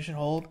Dream submission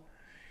hold.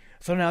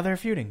 So now they're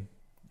feuding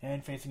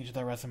and facing each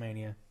other at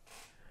WrestleMania.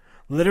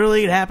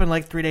 Literally, it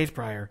happened 3 days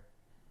prior.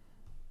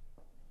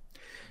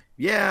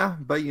 Yeah,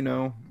 but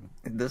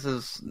this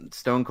is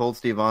Stone Cold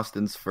Steve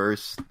Austin's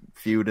first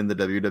feud in the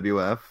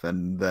WWF,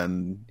 and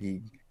then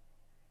he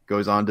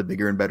goes on to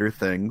bigger and better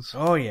things.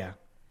 Oh, yeah.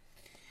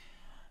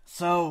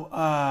 So,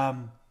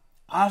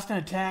 Austin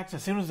attacks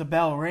as soon as the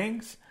bell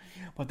rings,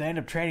 but they end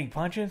up trading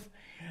punches,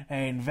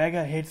 and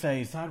Vega hits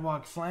a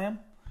sidewalk slam,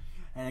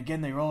 And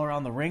again, they roll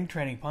around the ring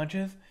trading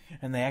punches,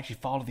 and they actually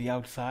fall to the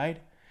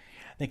outside.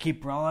 They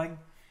keep brawling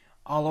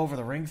all over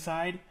the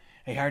ringside.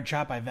 A hard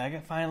shot by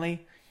Vega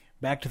finally.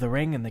 Back to the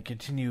ring, and they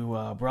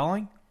continue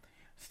brawling.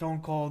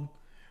 Stone Cold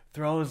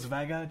throws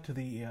Vega to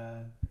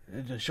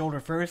the shoulder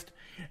first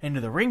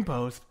into the ring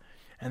post,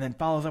 and then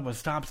follows up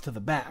with stomps to the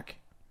back.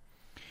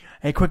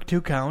 A quick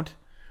 2 count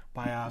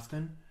by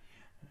Austin.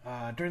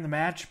 During the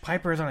match,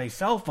 Piper is on a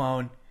cell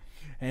phone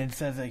and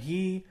says that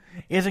he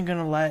isn't going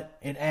to let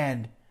it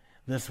end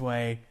this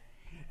way.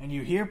 And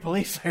you hear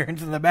police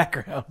sirens in the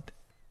background.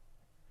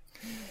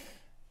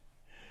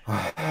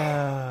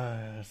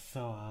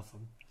 So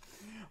awesome.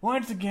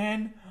 Once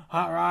again,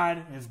 Hot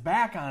Rod is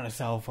back on a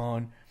cell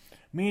phone.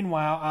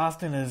 Meanwhile,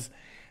 Austin hits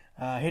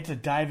a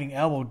diving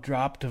elbow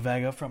drop to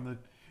Vega from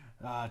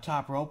the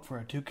top rope for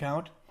a 2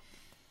 count.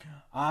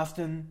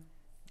 Austin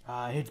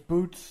hits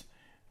boots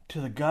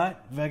to the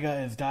gut.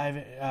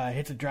 Vega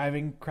hits a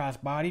driving cross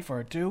body for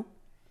a 2.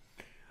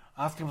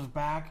 Austin was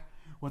back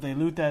with a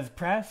Luthez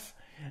press,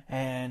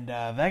 and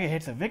Vega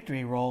hits a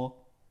victory roll,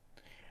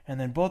 and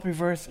then both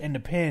reverse into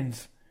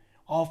pins,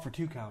 all for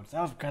 2 counts.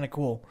 That was kind of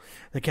cool.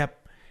 They kept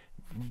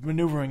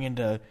maneuvering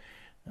into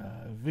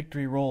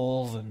victory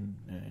rolls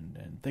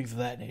and things of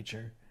that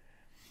nature.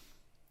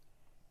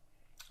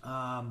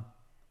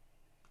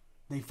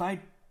 They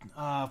fight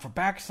for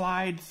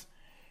backslides,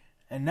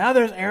 and now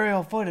there's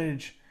aerial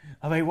footage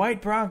of a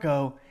white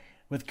Bronco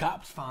with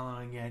cops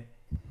following it,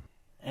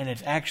 and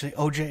it's actually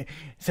O.J.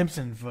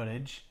 Simpson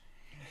footage.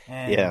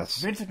 And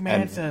yes. Vince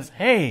McMahon says,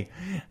 "Hey,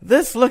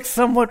 this looks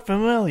somewhat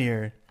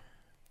familiar."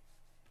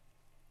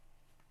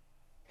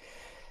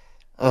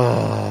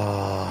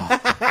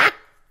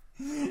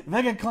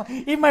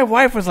 Even my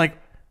wife was like,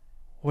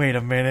 "Wait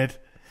a minute."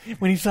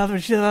 When he saw the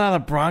shit out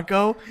of the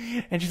Bronco,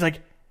 and she's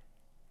like,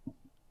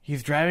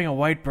 "He's driving a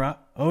white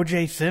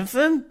O.J.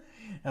 Simpson?"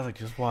 I was like,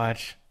 "Just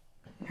watch."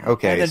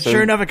 Okay. And then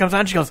sure enough, it comes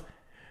on. She goes,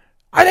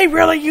 "Are they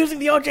really using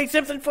the O.J.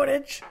 Simpson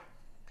footage?"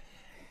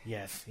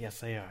 Yes,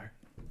 they are.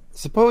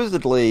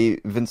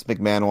 Supposedly, Vince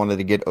McMahon wanted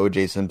to get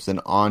O.J.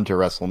 Simpson onto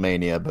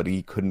WrestleMania, but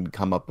he couldn't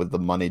come up with the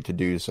money to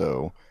do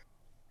so.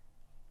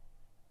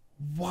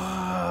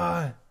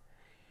 What?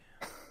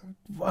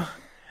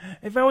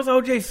 If I was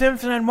O.J.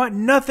 Simpson, I'd want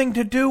nothing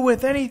to do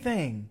with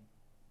anything.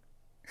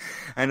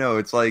 I know,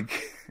 it's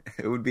like,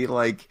 it would be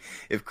like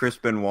if Chris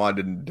Benoit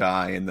didn't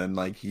die and then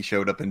like he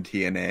showed up in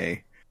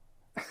TNA.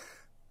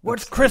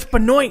 What's Chris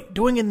Benoit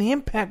doing in the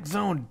Impact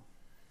Zone?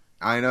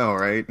 I know,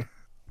 right?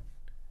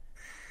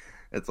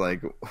 It's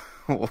like,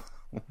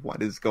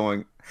 what is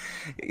going...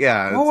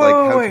 Yeah,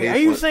 it's wait. Are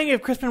you saying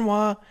if Chris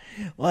Benoit,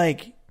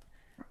 like,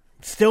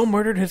 still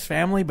murdered his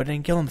family but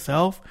didn't kill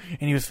himself,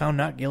 and he was found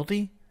not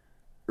guilty?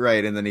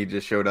 Right, and then he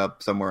just showed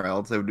up somewhere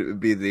else, it would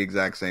be the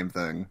exact same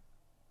thing.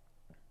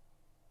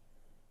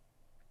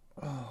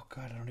 Oh,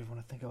 God, I don't even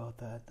want to think about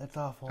that. That's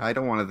awful. I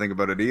don't want to think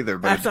about it either,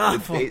 but that's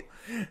awful.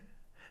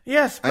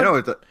 Yes, but I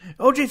know.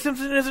 O.J.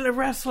 Simpson isn't a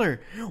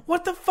wrestler.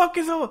 What the fuck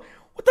would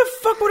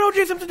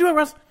O.J. Simpson do at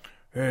wrestling?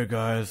 Hey,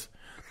 guys,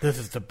 this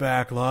is the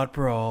Backlot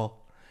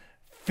Brawl,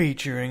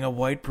 featuring a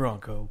white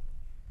Bronco.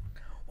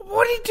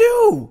 What'd he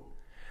do?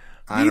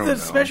 I don't know.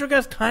 Special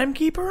guest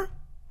timekeeper?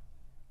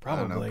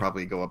 Probably. I don't know.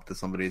 Probably go up to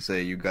somebody and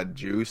say, "You got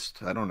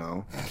juiced." I don't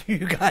know. You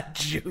got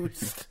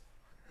juiced.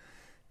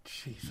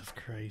 Jesus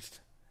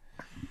Christ.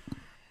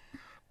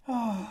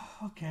 Oh,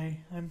 okay.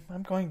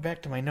 I'm going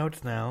back to my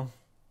notes now.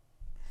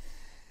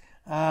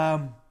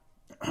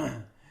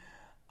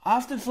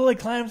 Austin slowly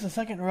climbs the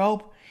second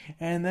rope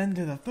and then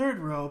to the third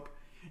rope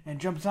and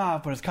jumps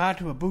off, but is caught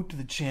to a boot to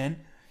the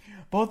chin.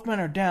 Both men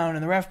are down,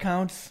 and the ref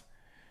counts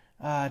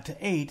to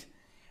 8,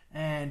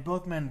 and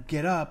both men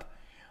get up.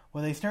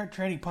 Well, they start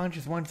trading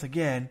punches once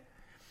again.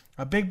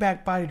 A big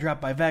back body drop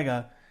by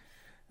Vega,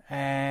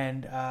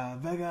 and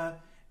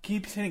Vega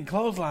keeps hitting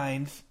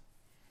clotheslines,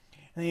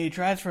 and he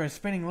tries for a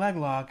spinning leg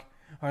lock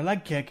or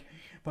leg kick,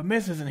 but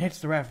misses and hits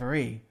the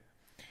referee.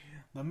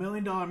 The $1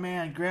 Million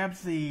Man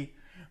grabs the $1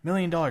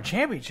 Million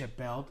Championship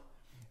belt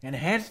and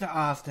hands to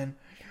Austin,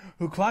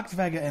 who clocks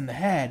Vega in the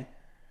head.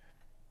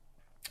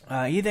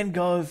 He then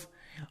goes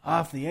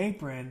off the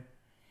apron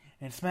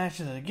and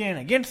smashes it again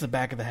against the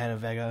back of the head of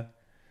Vega.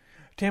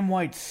 Tim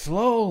White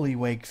slowly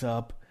wakes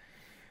up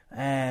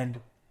and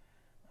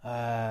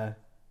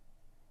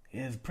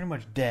is pretty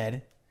much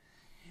dead,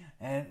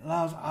 and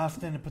allows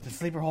Austin to put the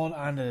sleeper hold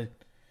onto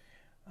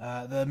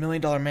the $1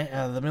 Million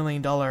Man, the $1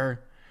 Million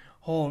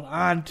hold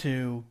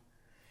onto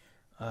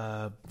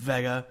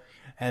Vega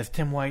as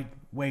Tim White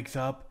wakes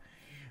up.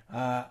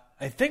 I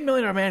think $1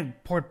 Million Man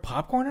poured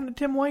popcorn onto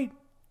Tim White.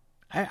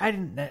 I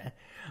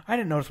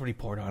didn't notice what he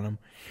poured on him,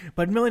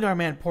 but $1 Million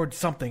Man poured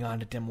something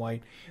onto Tim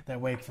White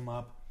that wakes him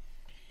up.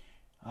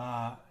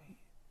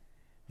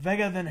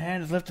 Vega then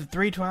hands lifted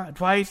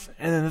twice,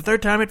 and then the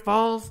third time it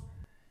falls.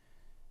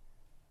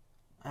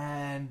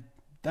 And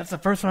that's the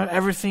first time I've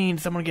ever seen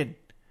someone get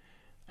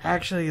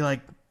actually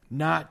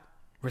not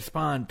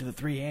respond to the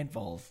 3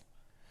 handfalls.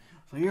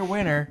 So your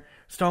winner,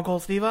 Stone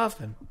Cold Steve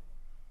Austin.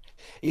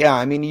 Yeah,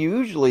 I mean,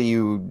 usually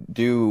you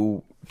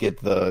do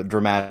get the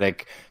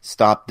dramatic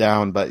stop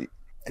down, but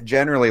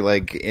generally,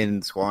 like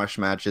in squash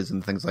matches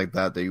and things like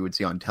that you would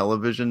see on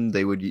television,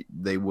 they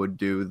would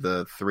do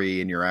the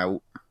 3 and you're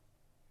out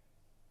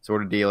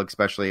sort of deal,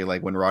 especially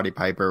like when Roddy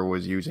Piper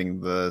was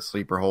using the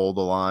sleeper hold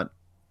a lot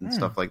and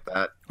stuff like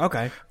that.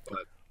 Okay. But,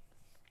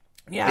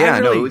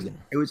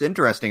 it was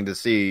interesting to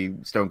see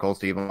Stone Cold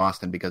Steve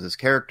Austin because his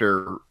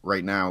character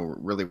right now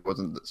really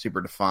wasn't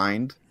super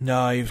defined.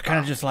 No, he was kind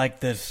of just like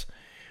this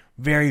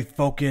very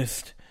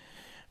focused,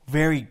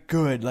 very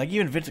good. Like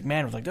even Vince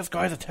McMahon was like, this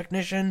guy's a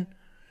technician.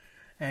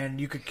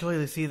 And you could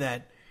clearly see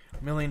that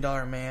 $1 Million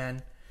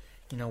Man,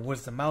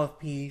 was the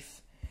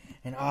mouthpiece.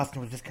 And Austin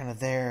was just kind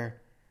of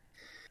there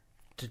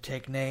to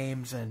take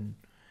names and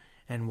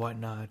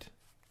whatnot.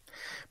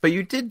 But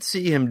you did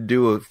see him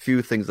do a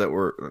few things that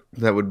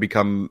would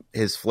become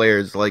his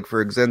flares. Like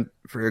for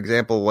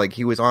example, like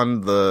he was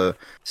on the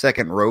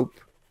second rope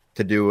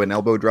to do an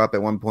elbow drop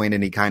at one point,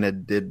 and he kind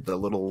of did the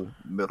little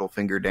middle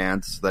finger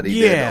dance that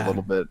he did a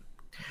little bit.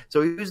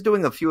 So he was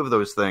doing a few of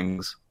those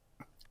things.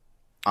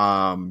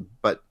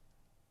 But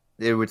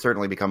it would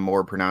certainly become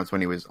more pronounced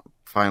when he was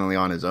finally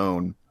on his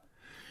own.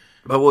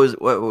 But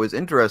what was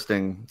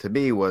interesting to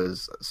me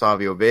was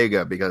Savio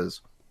Vega,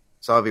 because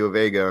Savio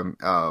Vega,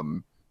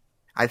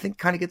 I think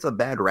kind of gets a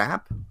bad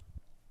rap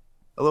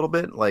a little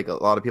bit. Like a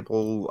lot of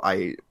people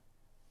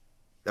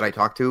that I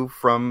talk to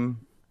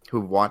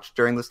who've watched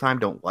during this time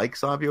don't like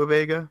Savio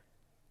Vega.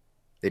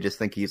 They just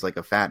think he's like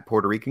a fat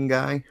Puerto Rican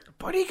guy.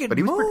 But he can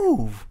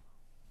move.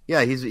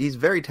 Yeah, he's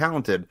very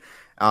talented.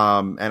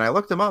 And I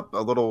looked him up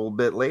a little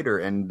bit later,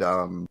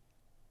 and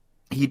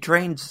he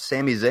trained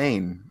Sami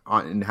Zayn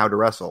in how to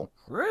wrestle.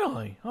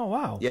 Really? Oh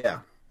wow. Yeah.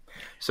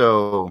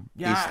 So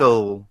he's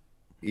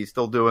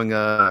still doing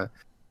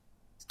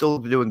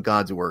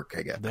God's work,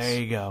 I guess. There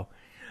you go.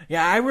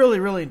 Yeah, I really,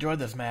 really enjoyed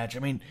this match. I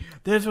mean,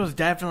 this was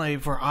definitely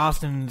for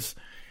Austin's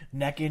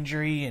neck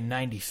injury in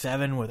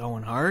 '97 with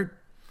Owen Hart.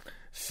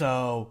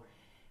 So,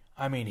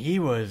 I mean, he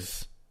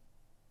was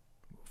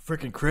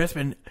freaking crisp,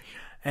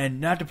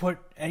 and not to put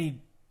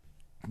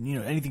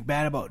anything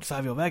bad about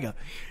Savio Vega,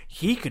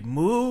 he could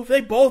move.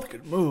 They both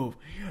could move.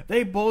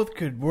 They both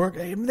could work.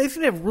 I mean, they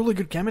seem to have really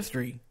good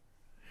chemistry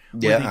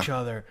with each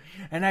other.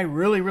 And I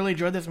really, really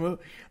enjoyed this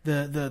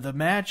the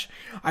match.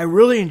 I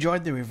really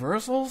enjoyed the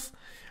reversals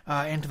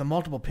into the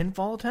multiple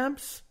pinfall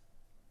attempts.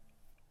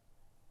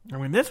 I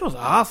mean, this was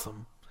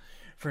awesome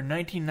for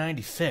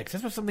 1996.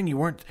 This was something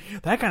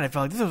that kind of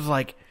felt like this was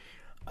like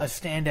a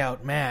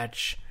standout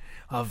match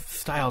of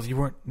styles you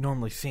weren't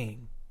normally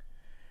seeing.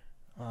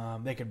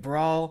 They could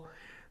brawl.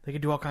 They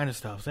could do all kinds of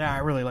stuff. So, yeah, I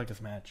really liked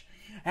this match.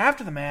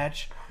 After the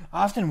match,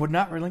 Austin would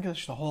not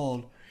relinquish the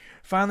hold.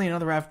 Finally,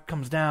 another ref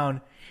comes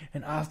down,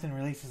 and Austin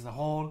releases the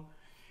hold,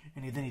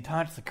 and then he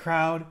taunts the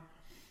crowd.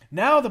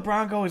 Now the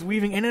Bronco is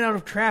weaving in and out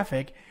of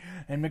traffic,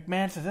 and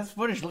McMahon says, this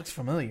footage looks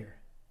familiar.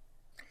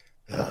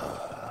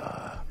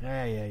 Yeah.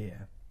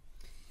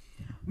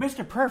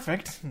 Mr.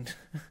 Perfect,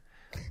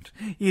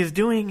 he is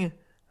doing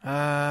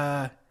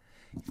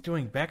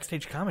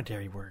backstage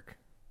commentary work.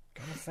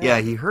 Yeah,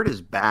 he hurt his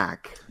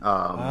back. He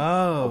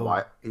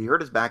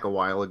hurt his back a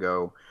while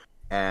ago,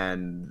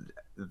 and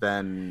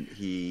then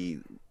he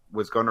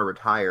was going to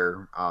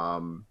retire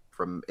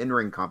from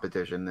in-ring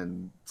competition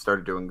and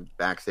started doing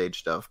backstage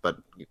stuff. But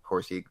of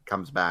course, he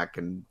comes back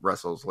and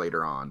wrestles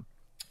later on.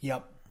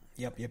 Yep.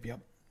 So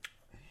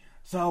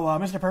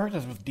Mr. Perfect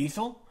is with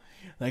Diesel.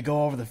 They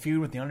go over the feud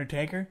with the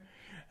Undertaker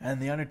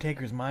and the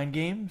Undertaker's mind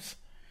games.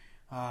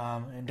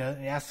 And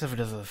he asks if it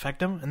does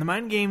affect him. And the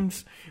mind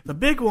games, the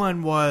big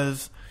one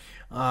was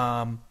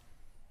the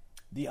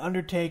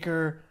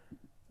Undertaker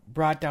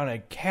brought down a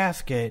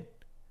casket,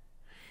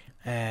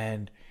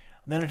 and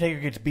the Undertaker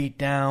gets beat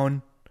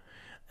down,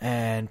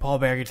 and Paul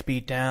Bearer gets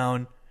beat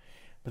down,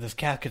 but this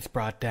casket's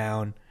brought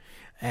down,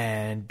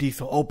 and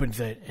Diesel opens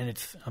it, and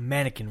it's a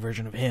mannequin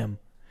version of him,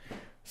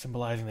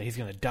 symbolizing that he's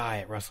going to die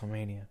at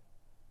WrestleMania.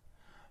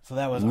 So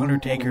that was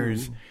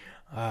Undertaker's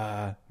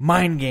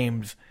mind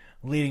games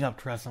leading up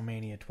to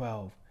WrestleMania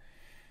 12.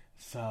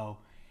 So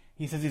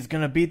he says he's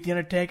going to beat The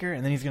Undertaker,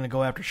 and then he's going to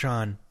go after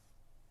Shawn.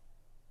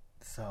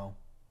 So,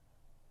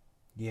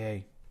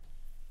 yay.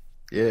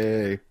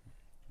 Yay.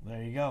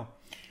 There you go.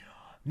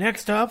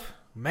 Next up,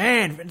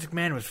 man, Vince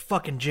McMahon was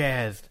fucking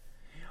jazzed.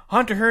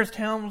 Hunter Hearst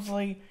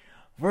Helmsley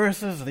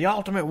versus The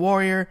Ultimate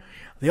Warrior.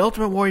 The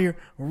Ultimate Warrior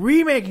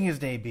remaking his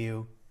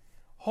debut.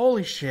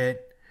 Holy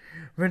shit.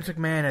 Vince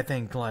McMahon, I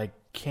think,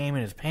 came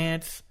in his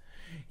pants.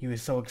 He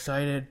was so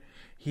excited.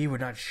 He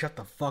would not shut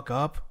the fuck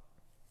up.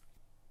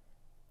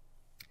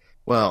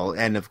 Well,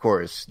 and of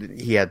course,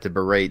 he had to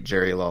berate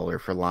Jerry Lawler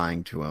for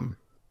lying to him.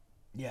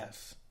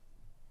 Yes.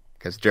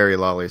 Because Jerry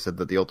Lawler said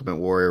that the Ultimate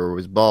Warrior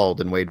was bald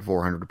and weighed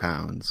 400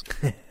 pounds.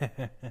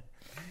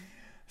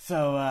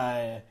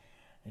 So,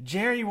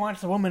 Jerry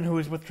wants the woman who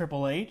is with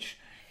Triple H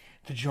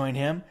to join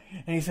him,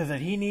 and he says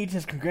that he needs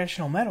his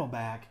Congressional Medal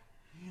back,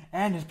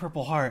 and his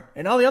Purple Heart,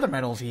 and all the other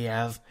medals he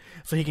has,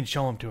 so he can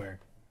show them to her.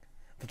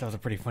 I thought that was a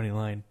pretty funny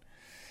line.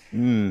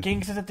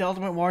 King says that the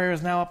Ultimate Warrior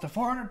is now up to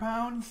 400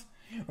 pounds,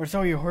 or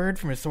so you heard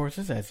from his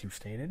sources, as you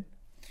stated.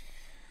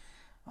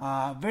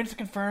 Vince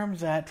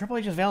confirms that Triple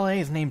H's valet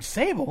is named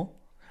Sable.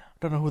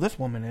 Don't know who this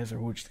woman is or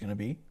who she's going to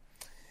be.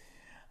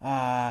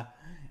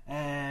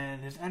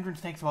 And his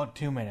entrance takes about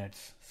 2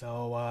 minutes.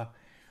 So,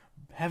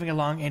 having a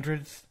long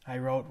entrance, I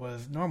wrote,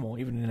 was normal,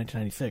 even in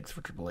 1996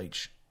 for Triple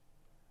H.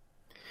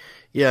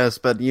 Yes,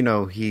 but,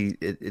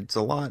 it's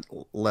a lot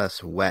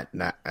less wet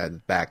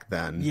back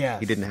then. Yes.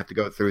 He didn't have to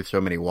go through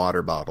so many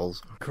water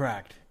bottles.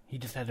 Correct. He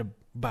just had to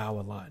bow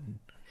a lot.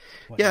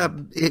 Yeah,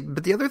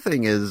 but the other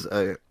thing is,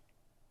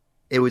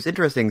 it was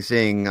interesting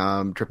seeing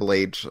Triple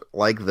H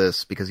like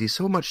this because he's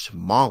so much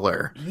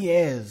smaller. He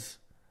is.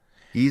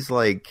 He's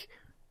like,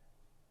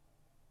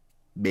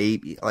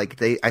 maybe, I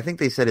think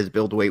they said his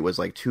build weight was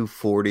like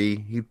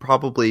 240. He'd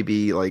probably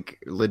be like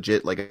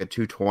legit like a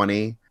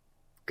 220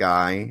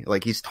 guy.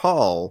 Like, he's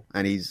tall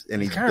and he's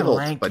built,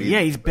 lanky. but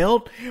he's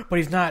built, but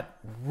he's not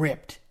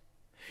ripped.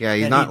 Yeah,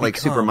 he's not like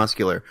super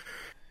muscular.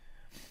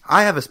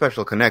 I have a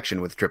special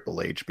connection with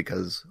Triple H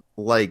because,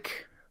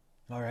 like,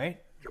 all right,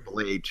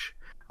 Triple H,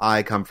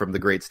 I come from the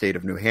great state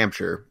of New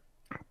Hampshire,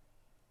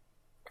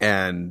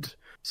 and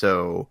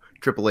so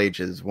Triple H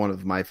is one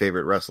of my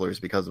favorite wrestlers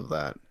because of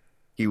that.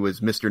 He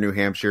was Mr. New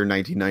Hampshire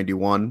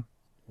 1991.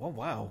 Oh,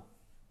 wow.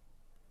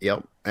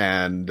 Yep,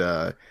 and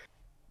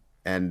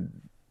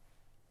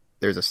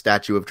there's a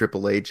statue of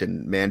Triple H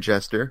in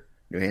Manchester,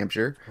 New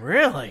Hampshire.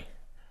 Really?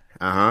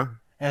 Uh-huh.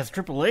 As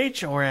Triple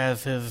H or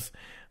as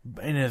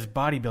in his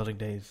bodybuilding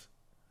days?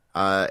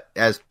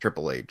 As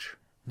Triple H.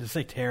 Did it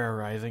say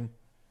terrorizing?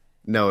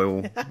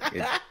 No.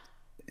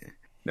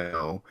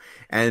 No.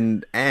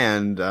 And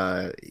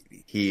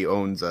he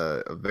owns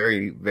a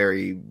very,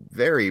 very,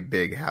 very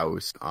big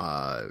house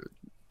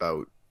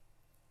about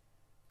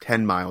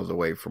 10 miles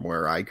away from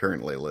where I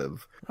currently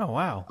live. Oh,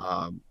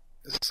 wow.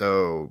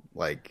 So,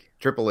 like,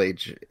 Triple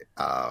H...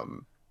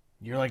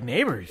 You're like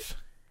neighbors.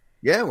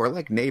 Yeah, we're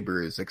like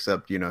neighbors,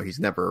 except, he's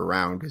never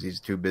around because he's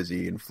too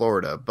busy in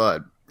Florida.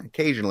 But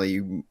occasionally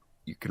you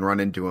can run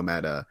into him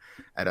at a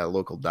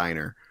local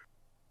diner.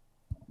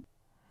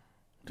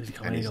 Does he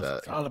come in and he goes,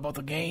 it's all about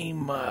the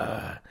game.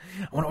 I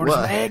want to order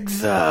some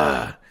eggs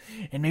and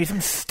maybe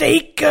some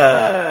steak.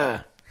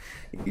 Yes,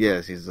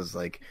 he's just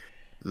like,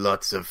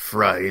 lots of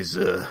fries,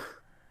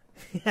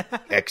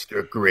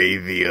 extra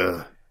gravy.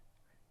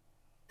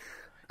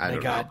 I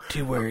got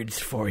 2 words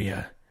for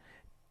you.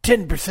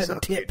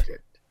 10% tip.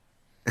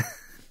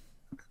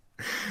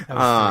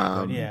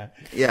 Yeah.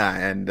 Yeah,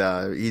 and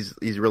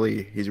he's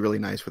really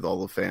nice with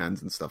all the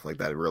fans and stuff like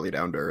that. A really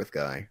down to earth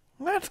guy.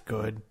 That's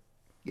good.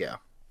 Yeah.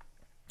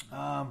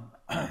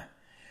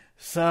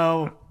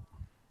 So,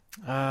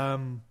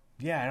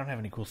 yeah, I don't have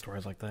any cool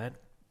stories like that.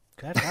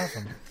 That's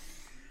awesome.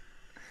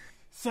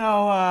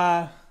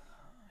 So,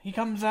 he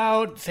comes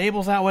out,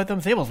 Sable's out with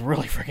him. Sable's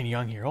really freaking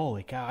young here.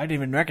 Holy cow. I didn't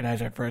even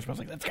recognize her at first, but I was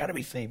like, that's gotta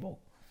be Sable.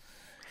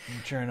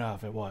 And sure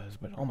enough, it was.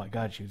 But, oh my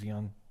god, she was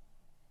young.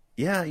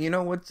 Yeah,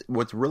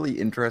 what's really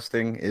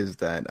interesting is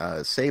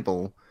that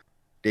Sable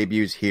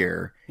debuts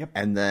here,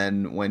 and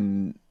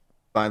then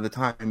by the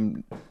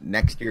time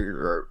next year,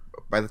 or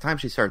by the time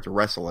she starts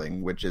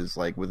wrestling, which is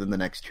like within the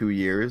next 2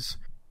 years,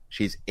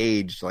 she's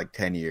aged like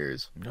 10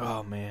 years.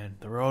 Oh man,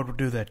 the road will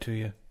do that to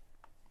you.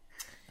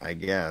 I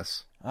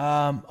guess.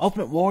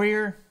 Ultimate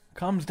Warrior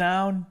comes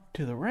down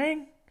to the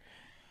ring.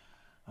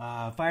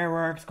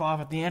 Fireworks go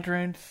off at the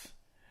entrance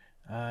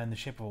in the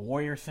shape of a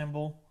warrior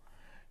symbol.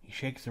 He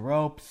shakes the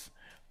ropes.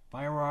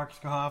 Fireworks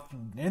go off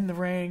in the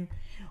ring.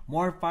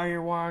 More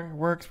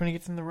fireworks when he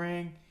gets in the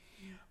ring.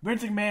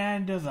 Vince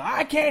McMahon does a,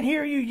 I can't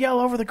hear you yell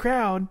over the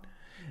crowd.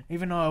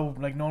 Even though,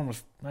 like, no one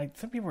was, like,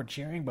 some people were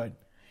cheering, but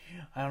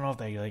I don't know if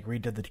they, like,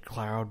 redid the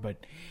crowd,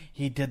 but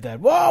he did that.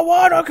 Whoa,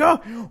 what? Okay,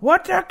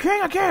 what the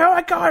king? I can't hear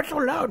my God, it's so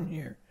loud in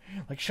here.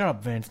 Like, shut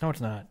up, Vince. No,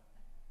 it's not.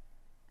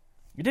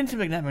 It didn't seem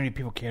like that many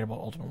people cared about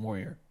Ultimate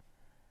Warrior.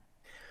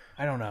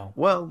 I don't know.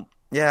 Well,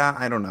 yeah,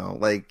 I don't know.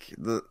 Like,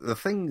 the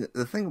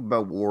thing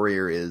about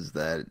Warrior is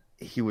that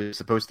he was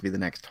supposed to be the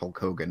next Hulk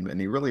Hogan,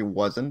 and he really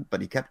wasn't,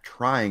 but he kept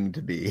trying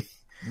to be.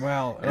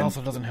 Well, it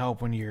also doesn't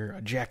help when you're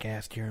a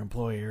jackass to your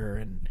employer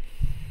and,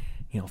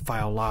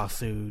 file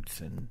lawsuits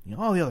and,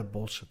 all the other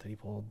bullshit that he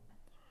pulled.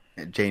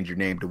 And change your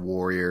name to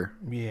Warrior.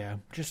 Yeah,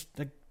 just,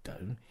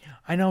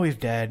 I know he's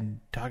dead,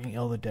 talking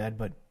ill of the dead,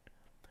 but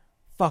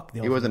fuck the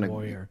Ultimate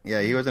Warrior.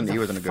 Yeah, he wasn't a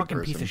good person.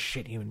 Fucking piece of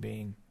shit human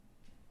being.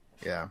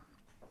 Yeah.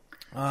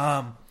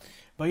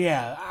 But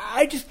yeah,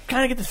 I just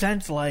kind of get the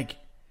sense, like,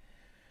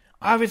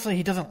 obviously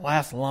he doesn't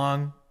last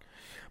long,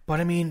 but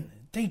I mean,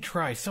 they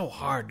try so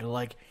hard to,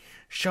 like,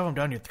 shove him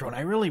down your throat. I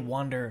really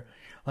wonder,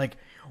 like,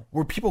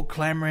 were people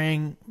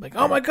clamoring, like,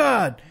 oh my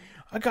god,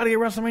 I gotta get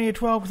WrestleMania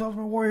 12 because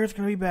Ultimate Warrior's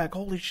gonna be back,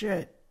 holy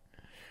shit.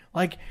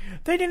 Like,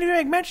 they didn't even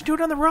make mention to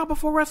it on the Raw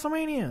before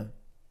WrestleMania.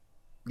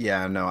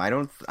 Yeah, no,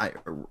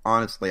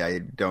 honestly, I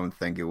don't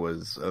think it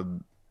was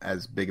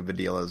as big of a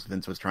deal as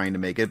Vince was trying to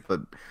make it,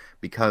 but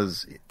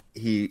because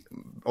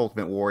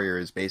Ultimate Warrior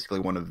is basically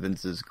one of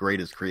Vince's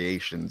greatest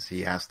creations,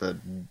 he has to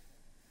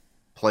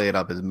play it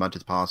up as much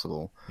as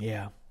possible.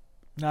 Yeah.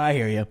 No, I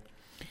hear you.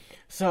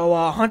 So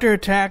Hunter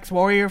attacks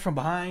Warrior from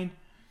behind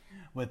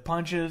with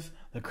punches.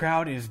 The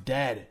crowd is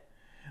dead.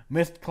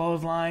 Missed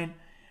clothesline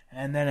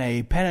and then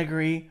a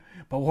pedigree,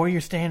 but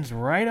Warrior stands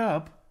right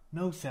up,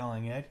 no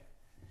selling it.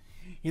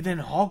 He then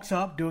hulks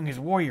up doing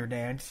his Warrior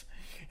dance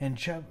and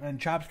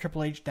chops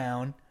Triple H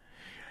down,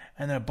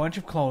 and then a bunch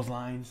of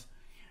clotheslines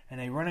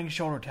and a running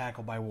shoulder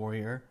tackle by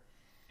Warrior.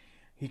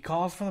 He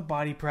calls for the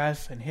body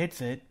press and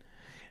hits it,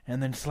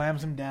 and then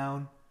slams him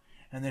down,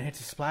 and then hits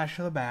a splash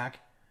to the back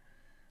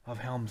of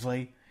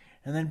Helmsley,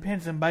 and then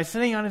pins him by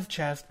sitting on his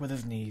chest with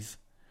his knees.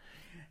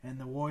 And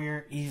the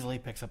Warrior easily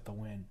picks up the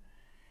win.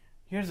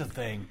 Here's the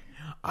thing.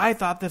 I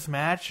thought this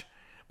match,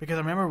 because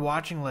I remember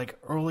watching like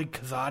early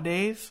Kazaa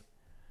days,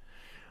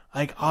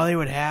 like all they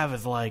would have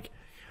is like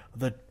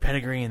the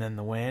pedigree and then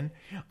the win.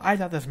 I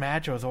thought this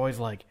match was always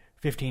like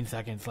 15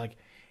 seconds. Like,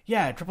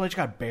 yeah, Triple H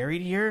got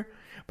buried here,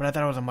 but I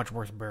thought it was a much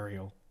worse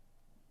burial.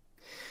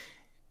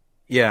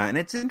 Yeah, and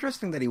it's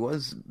interesting that he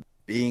was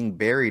being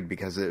buried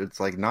because it's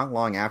like not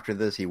long after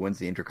this he wins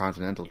the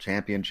Intercontinental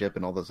Championship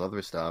and all this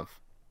other stuff.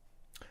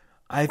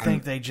 I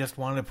think they just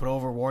wanted to put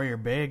over Warrior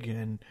big,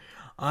 and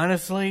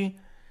honestly,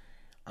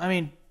 I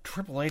mean,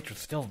 Triple H was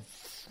still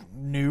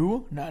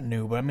new. Not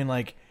new, but I mean,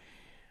 like,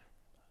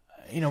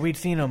 you know, we'd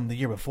seen him the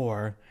year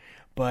before,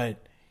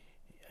 but,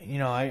 you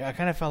know, I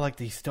kind of felt like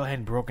they still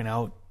hadn't broken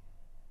out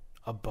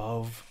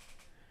above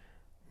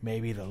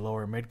maybe the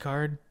lower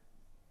mid-card.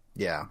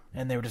 Yeah.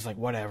 And they were just like,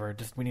 whatever,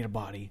 just we need a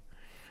body.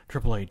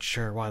 Triple H,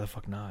 sure, why the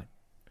fuck not?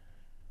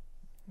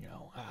 You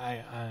know,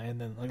 and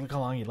then, like, look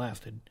how long he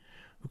lasted.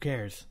 Who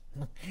cares?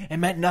 It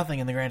meant nothing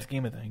in the grand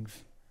scheme of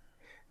things.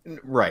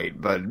 Right,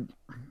 but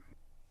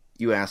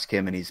you ask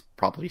him and he's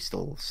probably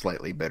still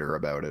slightly bitter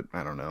about it.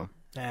 I don't know.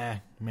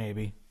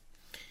 Maybe.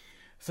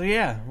 So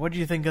yeah, what do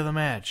you think of the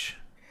match?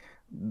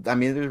 I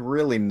mean, there's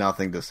really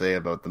nothing to say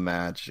about the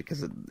match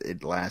because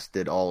it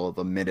lasted all of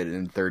a minute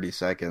and 30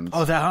 seconds.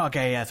 Oh, is that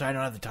okay? Yeah, so I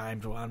don't have the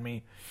time on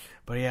me,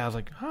 but yeah, I was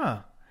like,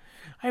 I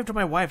have to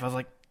my wife. I was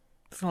like,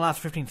 it's gonna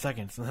last 15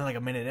 seconds, and then like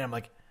a minute in, I'm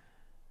like,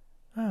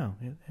 oh,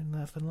 it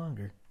lasted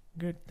longer.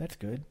 Good, that's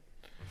good.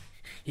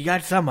 He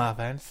got some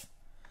offense.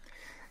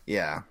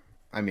 Yeah,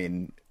 I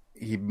mean,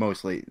 it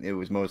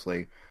was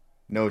mostly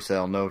no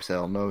sell, no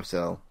sell, no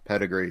sell,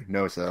 pedigree,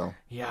 no sell.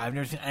 Yeah, I've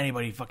never seen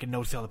anybody fucking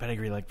no sell the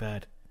pedigree like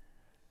that.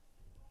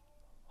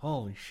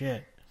 Holy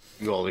shit.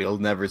 Well, you'll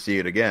never see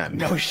it again.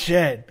 No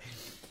shit.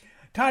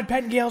 Todd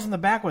Pettingale's in the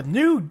back with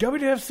new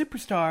WWF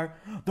superstar,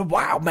 the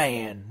Wild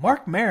Man,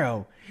 Mark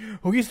Marrow,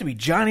 who used to be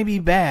Johnny B.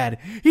 Bad.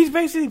 He's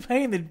basically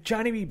playing the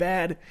Johnny B.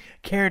 Bad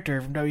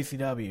character from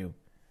WCW.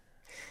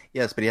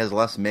 Yes, but he has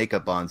less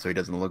makeup on, so he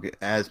doesn't look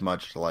as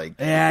much like.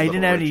 Yeah, he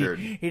didn't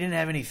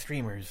have any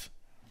streamers.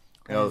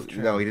 No,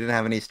 he didn't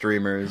have any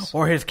streamers.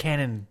 Or his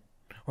cannon,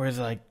 or his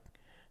what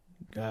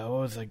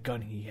was the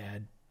gun he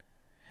had?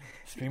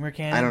 Streamer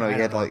cannon? I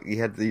don't know. He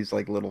had these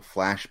like little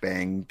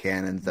flashbang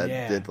cannons that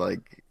did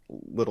like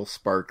little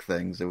spark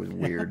things. It was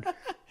weird.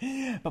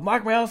 But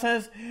Mark Marrow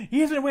says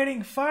he's been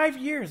waiting 5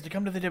 years to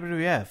come to the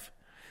WWF,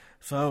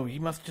 so he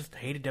must just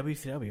hated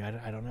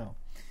WCW. I don't know.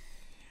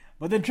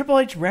 But then Triple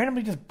H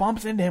randomly just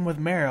bumps into him with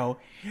Marrow,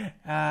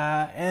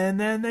 and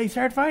then they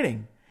start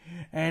fighting.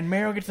 And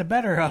Marrow gets the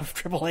better of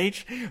Triple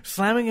H,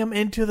 slamming him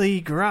into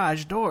the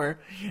garage door,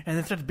 and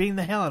then starts beating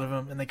the hell out of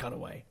him, and they cut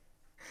away.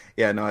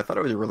 Yeah, no, I thought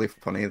it was really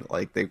funny.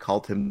 Like, they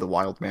called him the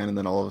Wild Man, and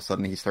then all of a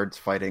sudden he starts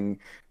fighting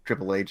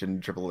Triple H,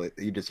 and Triple H,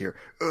 you just hear,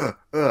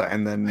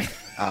 and then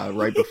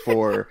right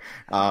before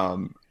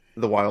the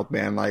Wild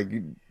Man, like,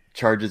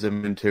 charges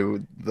him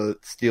into the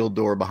steel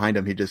door behind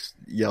him, he just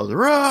yells,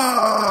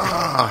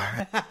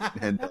 "Rah!"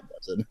 and does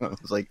it. I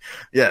was like,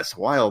 yes,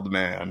 Wild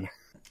Man.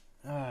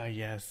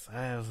 Yes.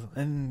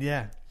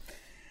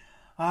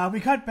 We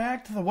cut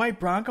back to the White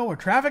Bronco where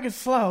traffic is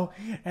slow,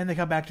 and they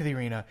come back to the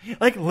arena.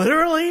 Like,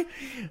 literally,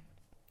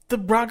 the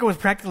Bronco was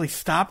practically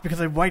stopped because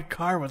a white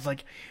car was,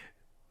 like,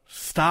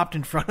 stopped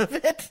in front of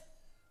it.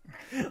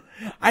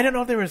 I don't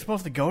know if they were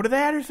supposed to go to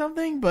that or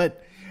something,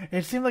 but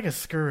it seemed like a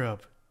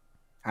screw-up.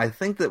 I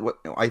think they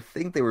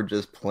were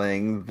just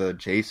playing the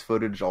chase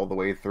footage all the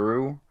way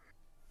through.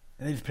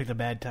 And they just picked a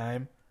bad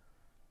time.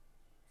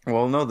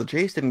 Well, no, the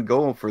chase didn't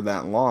go for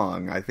that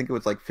long. I think it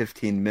was like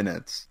 15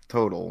 minutes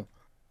total.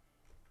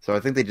 So I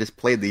think they just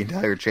played the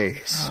entire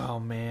chase. Oh,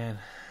 man.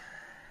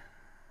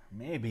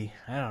 Maybe.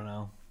 I don't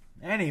know.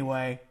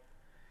 Anyway.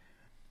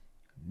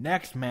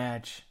 Next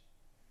match.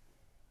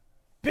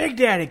 Big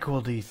Daddy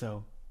Cool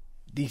Diesel,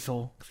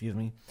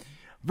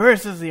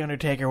 versus The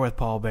Undertaker with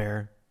Paul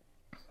Bearer.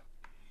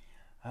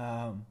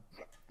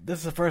 This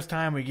is the first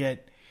time we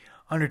get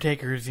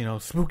Undertaker's,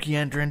 spooky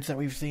entrance that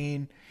we've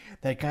seen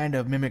that kind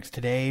of mimics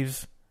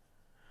today's.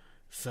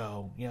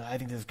 So, I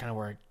think this is kind of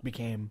where it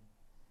became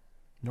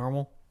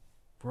normal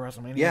for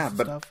WrestleMania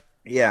stuff.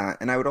 Yeah,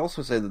 and I would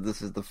also say that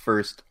this is the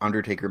first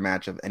Undertaker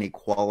match of any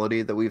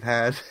quality that we've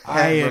had.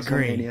 I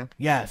agree.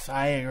 Yes,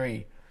 I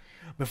agree.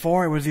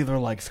 Before, it was either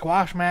like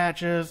squash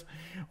matches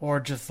or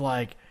just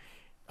like,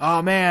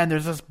 oh man,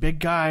 there's this big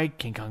guy,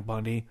 King Kong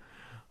Bundy.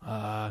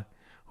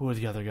 Who was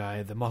the other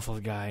guy? The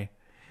muscles guy.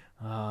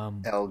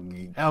 El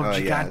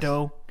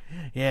Giganto.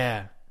 Yes.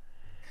 Yeah.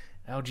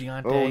 El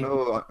Gigante. Oh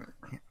no,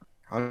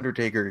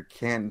 Undertaker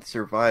can't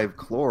survive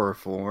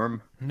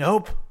chloroform.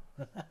 Nope.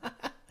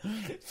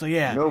 So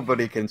yeah.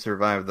 Nobody can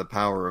survive the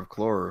power of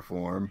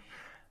chloroform.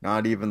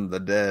 Not even the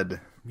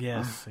dead.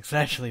 Yes,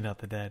 especially not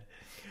the dead.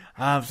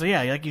 So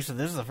yeah, like you said,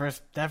 this is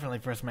the definitely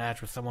first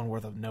match with someone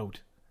worth of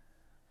note.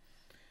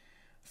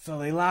 So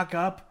they lock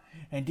up,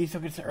 and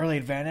Diesel gets the early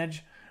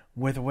advantage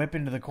with a whip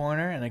into the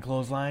corner and a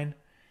clothesline.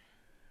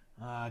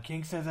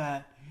 King says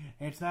that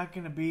it's not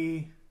going to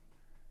be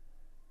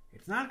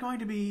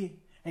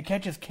a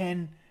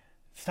catch-as-Ken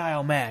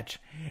style match.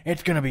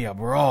 It's going to be a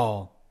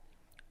brawl.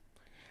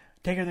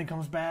 Taker then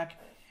comes back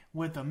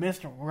with a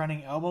missed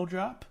running elbow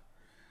drop.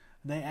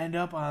 They end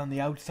up on the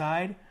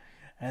outside,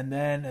 and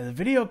then the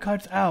video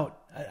cuts out.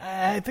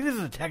 I think this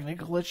is a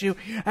technical issue.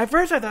 At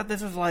first I thought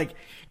this was like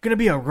going to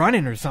be a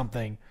run-in or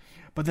something,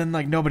 but then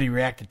like nobody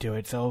reacted to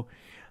it, so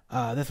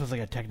this was like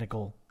a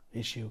technical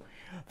issue.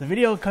 The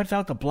video cuts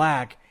out to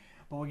black,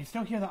 but we can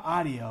still hear the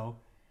audio.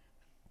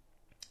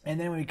 And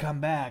then when we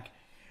come back,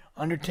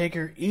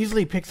 Undertaker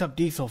easily picks up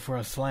Diesel for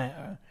a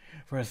slam.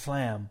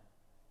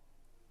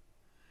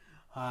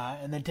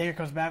 And then Taker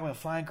comes back with a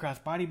flying cross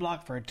body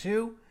block for a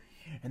 2.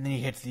 And then he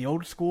hits the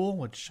old school,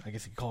 which I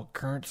guess you could call it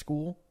current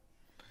school.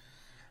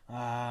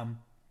 A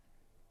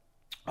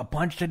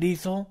punch to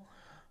Diesel.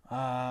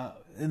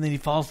 And then he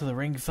falls to the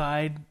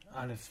ringside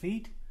on his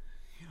feet.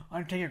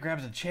 Undertaker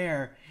grabs a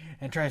chair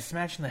and tries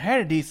smashing the head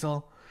of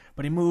Diesel,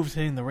 but he moves,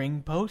 hitting the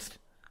ring post.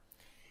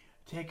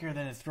 Taker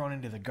then is thrown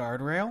into the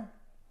guardrail.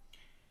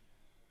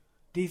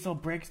 Diesel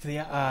breaks to the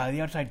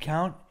outside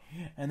count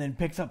and then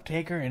picks up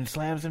Taker and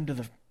slams him to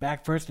the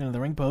back first into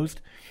the ring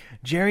post.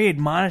 Jerry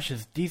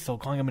admonishes Diesel,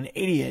 calling him an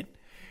idiot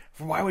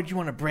for why would you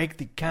want to break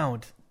the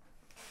count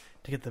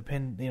to get the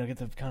pin, get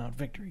the count out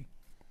victory.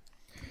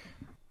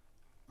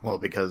 Well,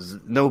 because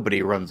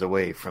nobody runs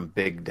away from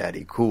Big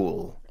Daddy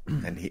Cool,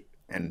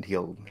 and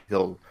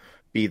he'll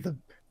be the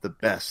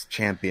best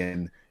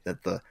champion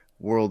that the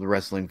World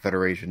Wrestling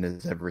Federation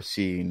has ever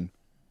seen.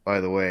 By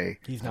the way,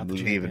 he's not I'm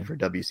leaving for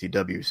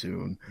WCW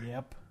soon.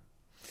 Yep.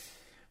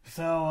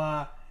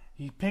 So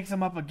he picks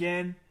him up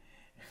again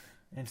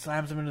and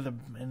slams him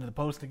into the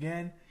post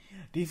again.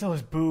 Diesel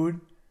is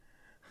booed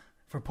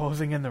for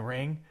posing in the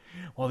ring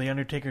while the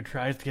Undertaker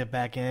tries to get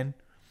back in.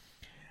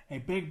 A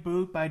big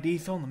boot by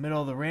Diesel in the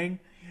middle of the ring,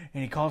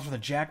 and he calls for the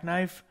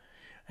jackknife.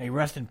 A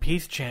rest in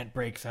peace chant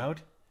breaks out.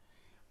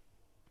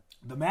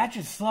 The match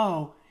is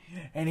slow,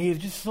 and he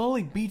just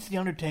slowly beats the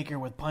Undertaker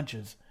with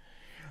punches.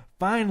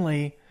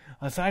 Finally,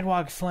 a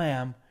sidewalk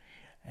slam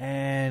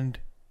and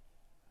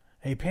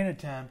a pin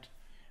attempt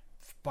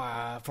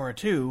for a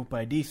 2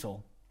 by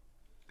Diesel.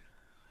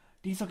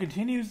 Diesel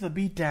continues the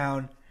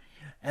beatdown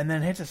and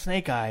then hits a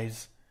snake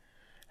eyes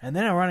and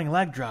then a running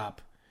leg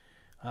drop.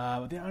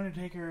 With the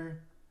Undertaker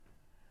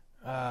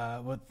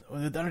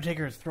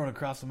is thrown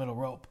across the middle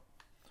rope.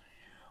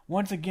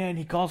 Once again,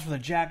 he calls for the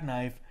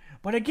jackknife,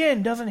 but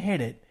again doesn't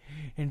hit it.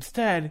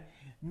 Instead,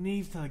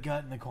 knees to the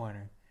gut in the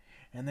corner,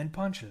 and then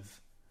punches.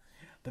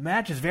 The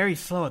match is very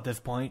slow at this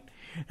point,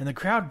 and the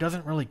crowd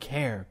doesn't really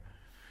care.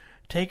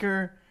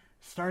 Taker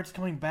starts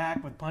coming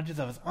back with punches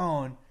of his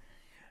own,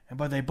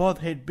 but they both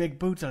hit big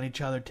boots on each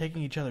other,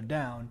 taking each other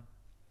down.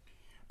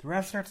 The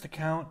ref starts to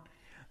count.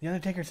 The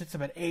Undertaker sits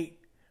up at 8,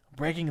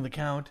 breaking the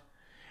count,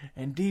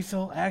 and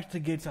Diesel actually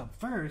gets up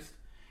first,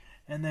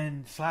 and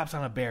then slaps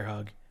on a bear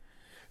hug.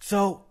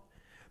 So,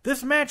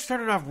 this match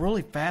started off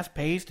really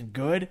fast-paced and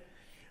good,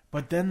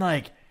 but then,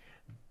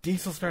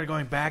 Diesel started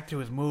going back to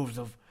his moves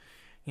of,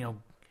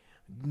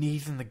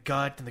 knees in the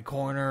gut, in the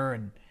corner,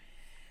 and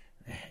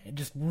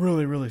just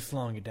really, really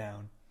slowing it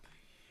down.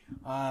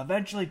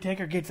 Eventually,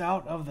 Taker gets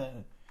out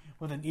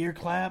with an ear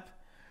clap.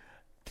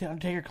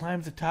 Taker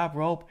climbs the top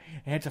rope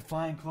and hits a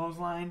flying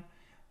clothesline.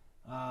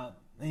 And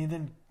he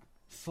then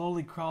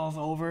slowly crawls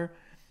over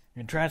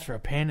and tries for a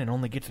pin and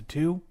only gets a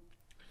 2.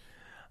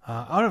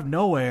 Out of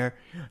nowhere,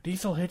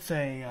 Diesel hits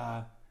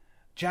a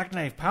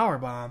jackknife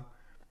powerbomb,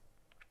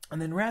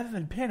 and then rather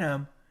than pin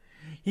him,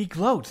 he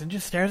gloats and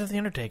just stares at the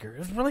Undertaker. It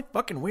was really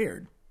fucking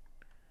weird.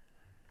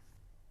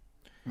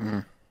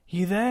 Mm.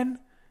 He then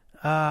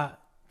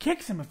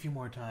kicks him a few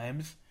more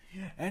times,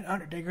 and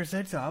Undertaker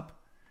sits up,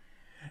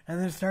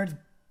 and then starts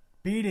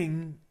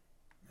beating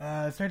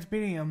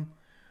him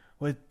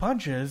with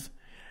punches,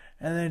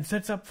 and then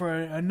sits up for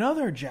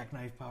another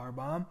jackknife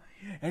powerbomb,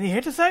 and he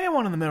hits a second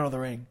one in the middle of the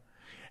ring.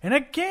 And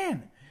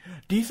again,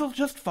 Diesel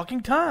just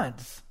fucking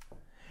taunts.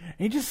 And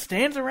he just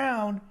stands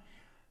around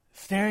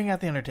staring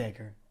at the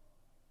Undertaker.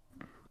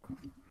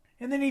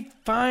 And then he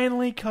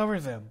finally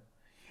covers him.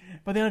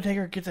 But the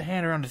Undertaker gets a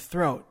hand around his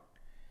throat.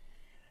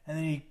 And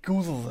then he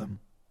goozles him.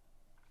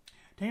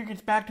 Taker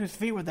gets back to his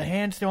feet with the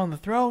hand still on the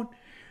throat.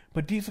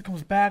 But Diesel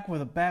comes back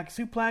with a back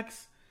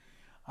suplex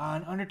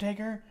on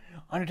Undertaker.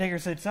 Undertaker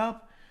sits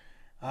up.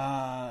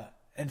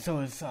 And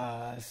so is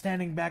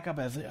standing back up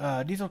as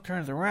Diesel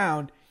turns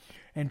around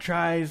and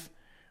tries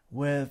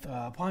with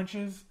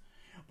punches.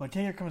 But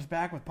Taker comes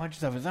back with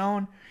punches of his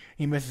own.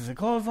 He misses a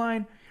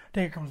clothesline.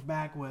 Taker comes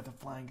back with a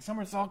flying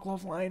somersault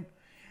clothesline,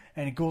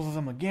 and he goes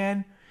him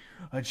again.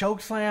 A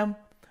choke slam,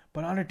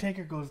 but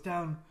Undertaker goes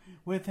down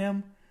with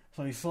him,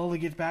 so he slowly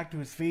gets back to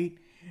his feet,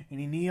 and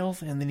he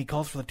kneels, and then he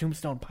calls for the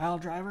Tombstone Pile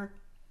Driver.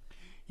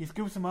 He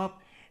scoops him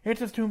up, hits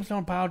his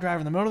Tombstone Pile Driver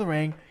in the middle of the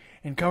ring,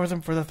 and covers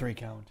him for the 3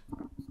 count.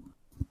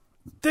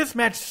 This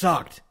match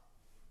sucked.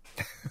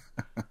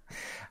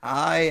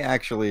 I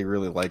actually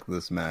really like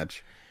this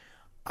match.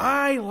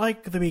 I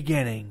like the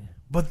beginning,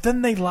 but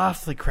then they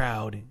lost the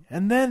crowd,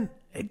 and then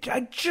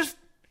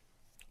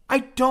I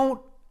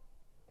don't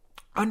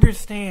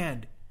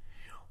understand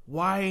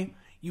why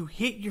you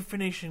hit your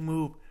finishing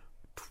move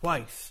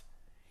twice,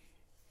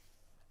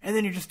 and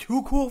then you're just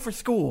too cool for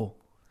school.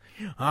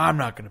 I'm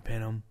not going to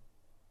pin him.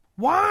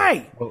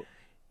 Why? Well,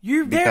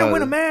 you're there to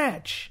win a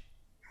match.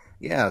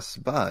 Yes,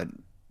 but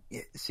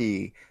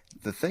see,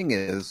 the thing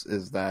is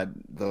that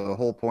the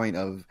whole point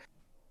of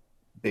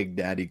Big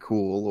Daddy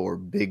Cool, or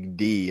Big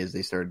D as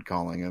they started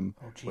calling him,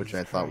 which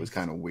I thought was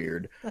kind of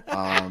weird,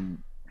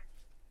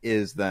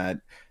 is that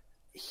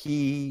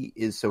he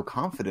is so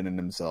confident in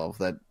himself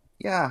that,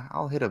 yeah,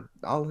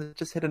 I'll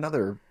just hit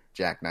another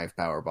jackknife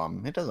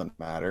powerbomb. It doesn't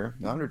matter.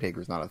 The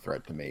Undertaker's not a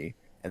threat to me.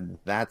 And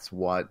that's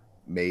what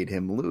made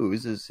him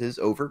lose, is his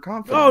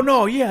overconfidence. Oh,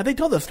 no, yeah, they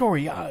told the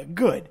story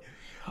good.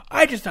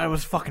 I just thought it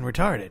was fucking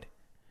retarded.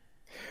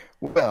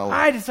 Well,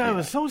 I just thought it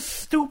was so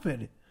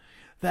stupid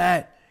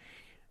that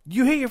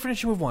you hit your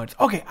finishing move once.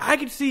 Okay, I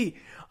can see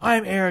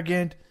I'm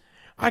arrogant.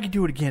 I can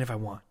do it again if I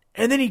want.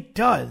 And then he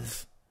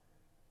does.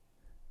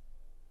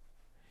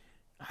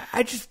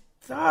 I just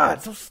thought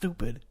it's so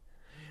stupid.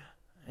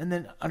 And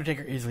then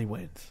Undertaker easily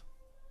wins.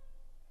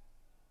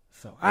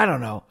 So, I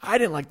don't know. I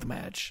didn't like the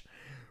match.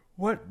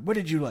 What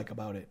did you like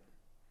about it?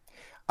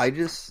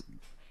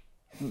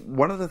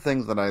 One of the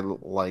things that I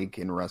like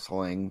in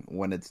wrestling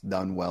when it's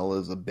done well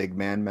is a big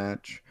man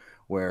match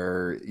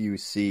where you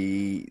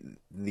see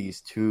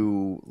these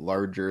two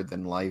larger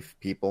than life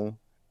people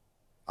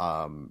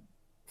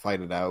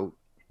fight it out.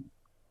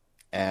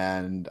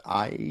 And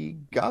I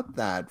got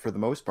that for the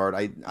most part.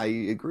 I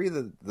agree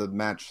that the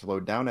match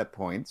slowed down at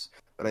points,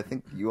 but I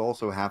think you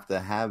also have to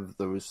have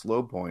those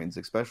slow points,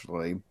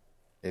 especially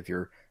if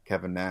you're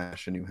Kevin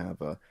Nash and you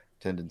have a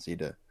tendency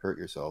to hurt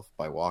yourself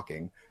by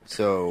walking.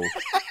 So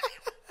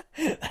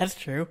that's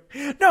true.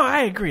 No,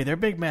 I agree. They're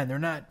big men. They're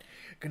not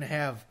going to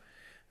have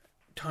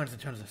tons and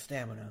tons of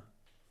stamina.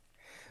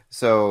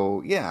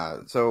 So, yeah.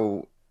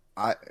 So,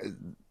 I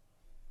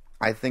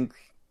think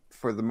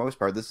for the most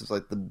part, this is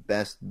like the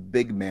best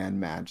big man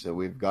match that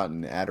we've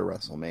gotten at a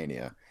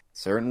WrestleMania.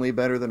 Certainly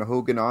better than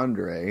Hogan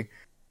Andre.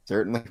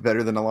 Certainly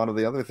better than a lot of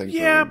the other things.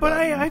 Yeah, but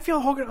I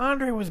feel Hogan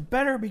Andre was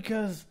better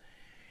because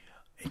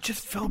it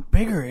just felt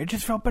bigger. It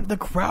just felt better. The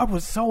crowd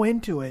was so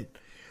into it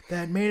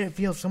that made it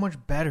feel so much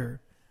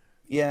better.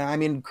 Yeah, I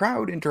mean,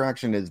 crowd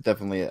interaction is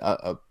definitely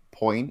a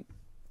point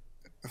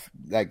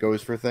that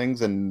goes for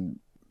things, and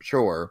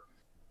sure,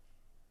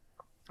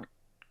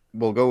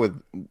 we'll go with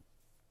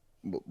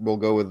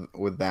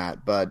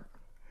that. But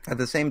at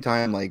the same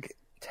time, like,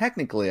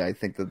 technically, I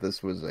think that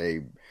this was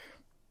a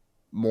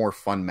more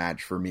fun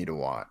match for me to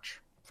watch.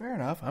 Fair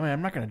enough. I mean,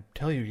 I'm not going to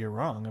tell you you're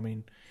wrong. I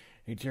mean,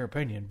 it's your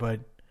opinion, but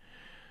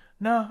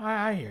no,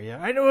 I hear you.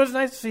 I know it was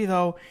nice to see,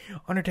 though,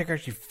 Undertaker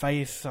actually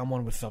face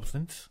someone with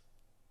substance.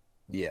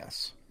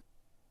 Yes.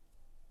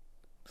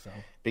 So.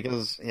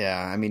 Because, yeah,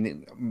 I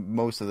mean,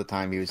 most of the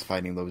time he was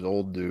fighting those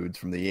old dudes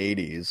from the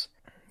 80s.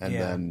 And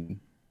then,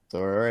 so,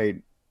 all right,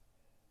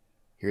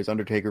 here's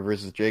Undertaker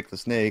versus Jake the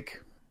Snake.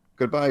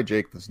 Goodbye,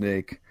 Jake the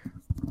Snake.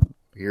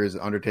 Here's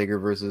Undertaker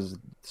versus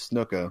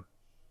Snuka.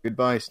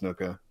 Goodbye,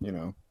 Snuka. You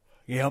know.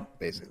 Yep.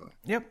 Basically.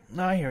 Yep.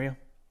 No, I hear you.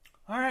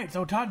 All right,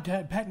 so Todd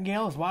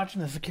Pettengill is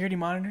watching the security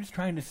monitors,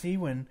 trying to see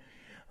when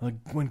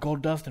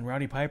Goldust and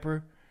Rowdy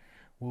Piper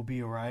will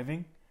be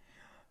arriving.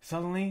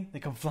 Suddenly, they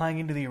come flying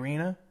into the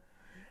arena,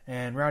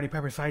 and Rowdy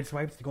Piper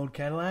sideswipes the gold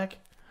Cadillac.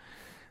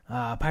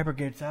 Piper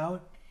gets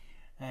out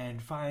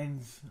and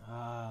finds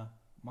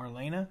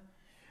Marlena,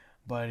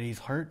 but he's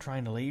hurt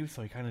trying to leave,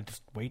 so he kind of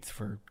just waits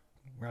for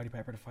Rowdy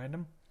Piper to find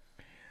him.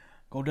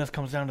 Goldust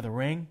comes down to the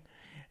ring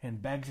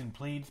and begs and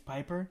pleads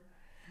Piper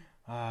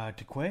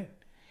to quit.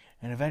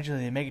 And eventually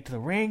they make it to the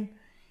ring.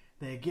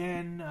 They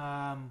again,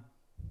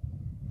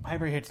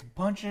 Piper hits some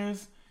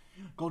punches.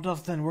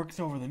 Goldust then works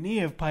over the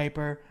knee of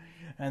Piper,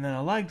 and then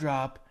a leg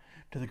drop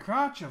to the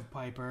crotch of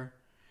Piper.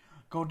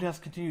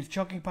 Goldust continues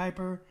choking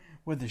Piper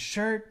with his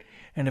shirt,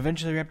 and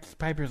eventually wraps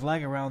Piper's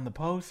leg around the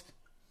post.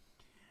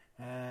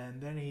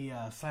 And then he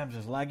slams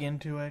his leg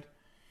into it.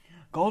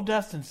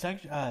 Goldust and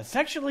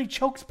sexually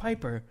chokes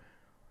Piper.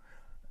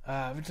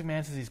 Vince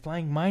McMahon says he's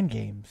playing mind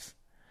games.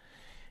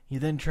 He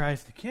then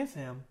tries to kiss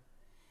him,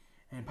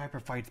 and Piper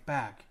fights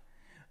back.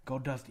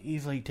 Goldust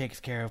easily takes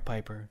care of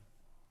Piper.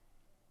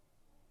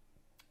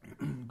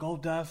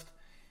 Goldust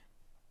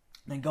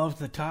then goes to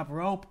the top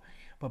rope,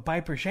 but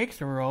Piper shakes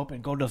the rope,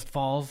 and Goldust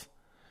falls,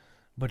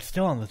 but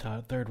still on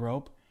the third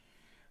rope.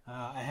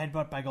 A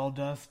headbutt by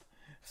Goldust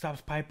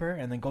stops Piper,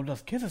 and then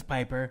Goldust kisses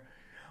Piper,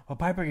 but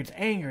Piper gets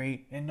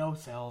angry and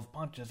no-sells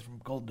punches from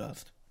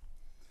Goldust.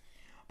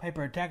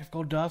 Piper attacks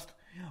Goldust.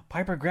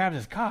 Piper grabs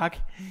his cock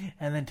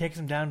and then takes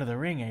him down to the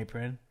ring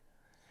apron.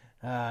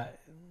 It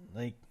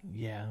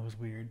was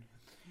weird.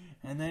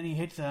 And then he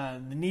hits the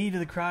knee to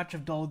the crotch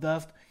of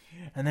Goldust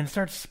and then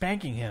starts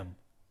spanking him.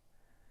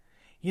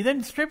 He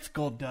then strips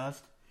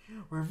Goldust,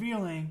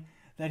 revealing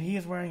that he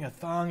is wearing a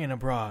thong and a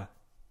bra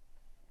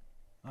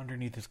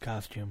underneath his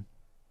costume.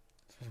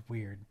 This is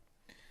weird.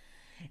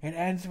 It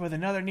ends with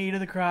another knee to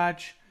the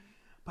crotch.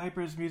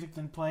 Piper's music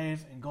then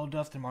plays, and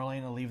Goldust and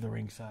Marlena leave the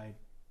ringside.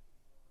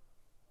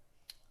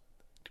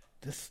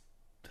 This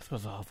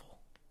was awful.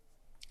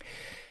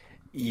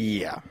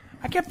 Yeah.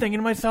 I kept thinking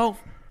to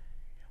myself,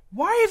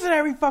 why is it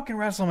every fucking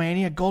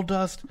WrestleMania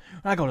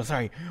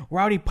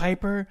Roddy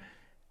Piper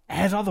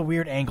has all the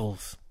weird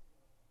angles?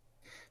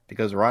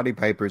 Because Roddy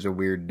Piper's a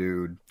weird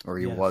dude, or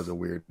he was a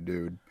weird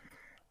dude.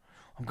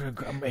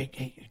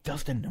 Hey,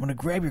 Dustin, I'm gonna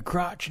grab your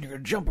crotch and you're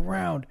gonna jump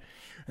around,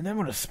 and then I'm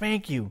gonna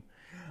spank you.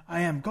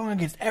 I am going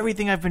against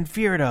everything I've been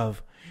feared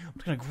of.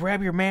 I'm gonna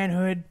grab your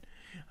manhood.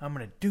 I'm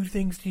gonna do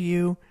things to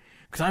you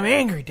because I'm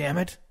angry. Damn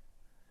it!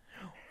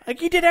 Like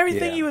he did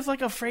everything he was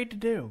like afraid to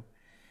do.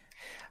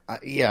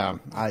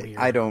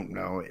 I don't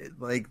know.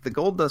 Like the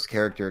Goldust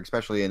character,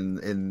 especially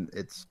in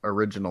its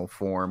original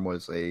form,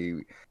 was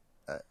a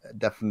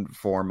definite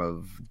form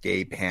of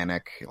gay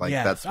panic. Like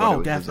that's what it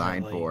was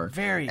designed for.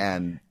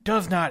 And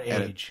does not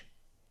age.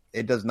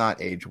 It does not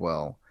age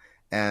well.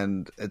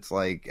 And it's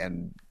like,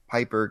 and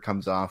Piper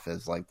comes off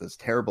as like this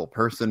terrible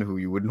person who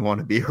you wouldn't want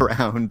to be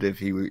around if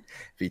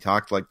he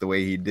talked like the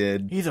way he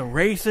did. He's a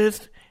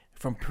racist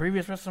from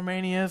previous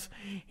WrestleManias.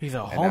 He's a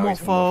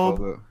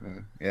homophobe.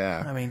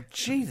 Yeah. I mean,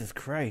 Jesus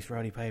Christ,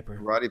 Roddy Piper.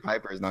 Roddy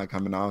Piper is not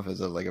coming off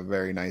as a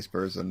very nice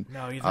person.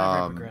 No, he's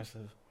not very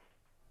progressive.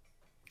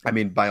 I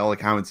mean, by all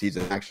accounts, he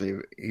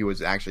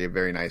was actually a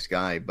very nice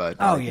guy, but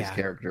his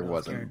character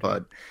wasn't.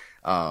 But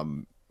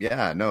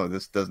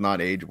this does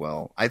not age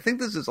well. I think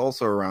this is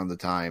also around the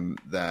time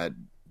that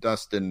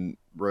Dustin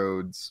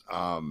Rhodes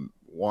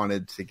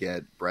wanted to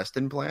get breast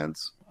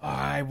implants.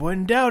 I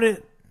wouldn't doubt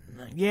it.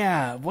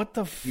 Yeah, what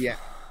the Yeah,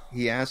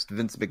 he asked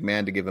Vince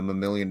McMahon to give him $1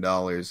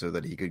 million so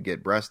that he could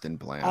get breast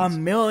implants. $1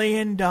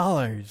 million?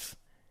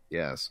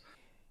 Yes.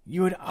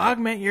 You would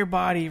augment your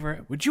body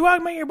for... Would you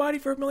augment your body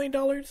for $1 million?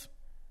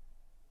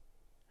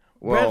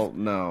 Well,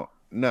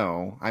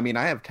 no. I mean,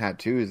 I have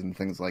tattoos and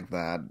things like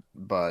that,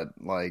 but,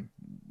 like,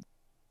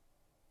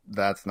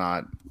 that's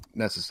not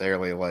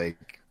necessarily,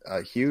 like,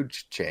 a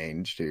huge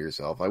change to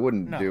yourself. I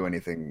wouldn't do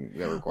anything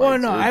that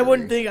requires surgery. I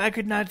wouldn't think I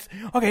could not...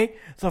 Okay,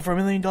 so for $1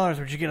 million,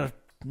 would you get a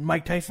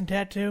Mike Tyson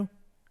tattoo?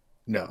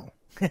 No.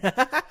 Do you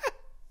have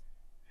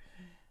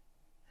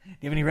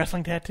any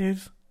wrestling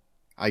tattoos?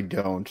 I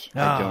don't.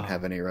 Oh. I don't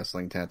have any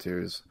wrestling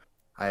tattoos.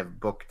 I have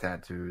book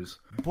tattoos.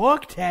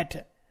 Book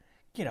tattoo?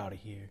 Get out of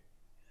here.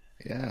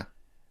 Yeah.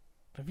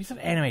 But if you said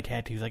anime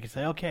tattoos, I could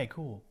say, okay,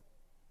 cool.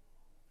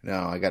 No,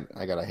 I got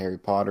a Harry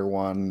Potter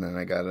one, and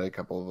I got a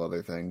couple of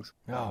other things.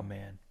 Oh,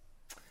 man.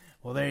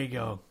 Well, there you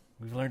go.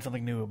 We've learned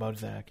something new about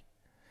Zach.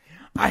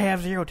 I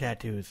have 0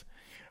 tattoos.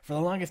 For the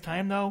longest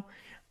time, though,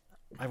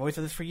 I've always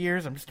said this for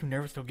years, I'm just too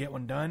nervous to get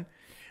one done.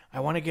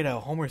 I want to get a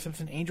Homer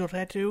Simpson angel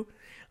tattoo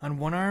on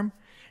one arm,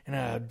 and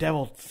a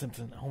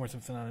Homer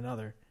Simpson on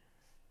another.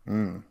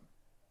 Mm.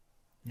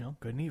 You know,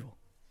 good and evil.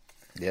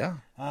 Yeah.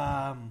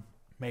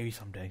 Maybe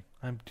someday.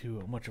 I'm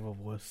too much of a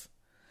wuss.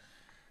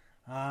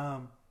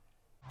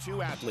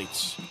 2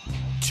 athletes,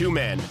 2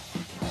 men,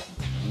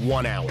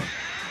 1 hour.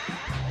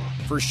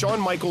 For Shawn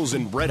Michaels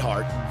and Bret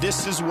Hart,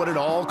 this is what it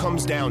all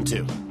comes down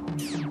to.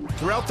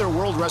 Throughout their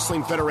World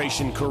Wrestling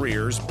Federation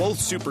careers, both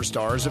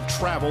superstars have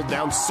traveled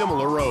down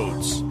similar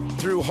roads.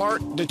 Through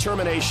heart,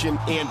 determination,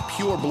 and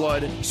pure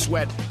blood,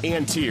 sweat,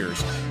 and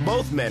tears,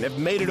 both men have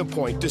made it a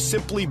point to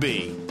simply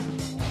be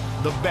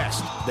the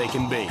best they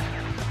can be.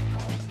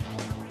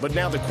 But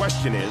now the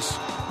question is,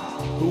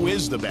 who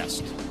is the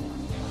best?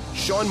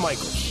 Shawn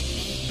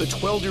Michaels, the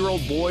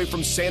 12-year-old boy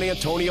from San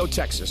Antonio,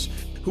 Texas,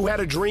 who had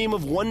a dream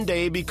of one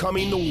day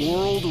becoming the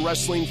World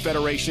Wrestling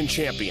Federation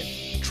champion,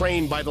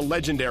 trained by the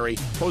legendary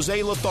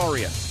Jose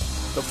Lothario.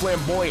 The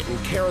flamboyant and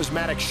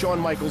charismatic Shawn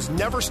Michaels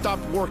never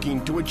stopped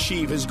working to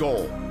achieve his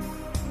goal.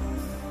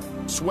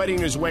 Sweating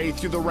his way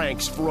through the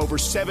ranks for over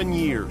 7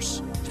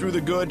 years, through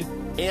the good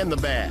and the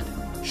bad,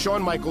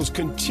 Shawn Michaels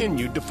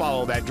continued to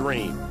follow that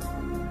dream.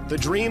 The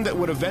dream that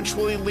would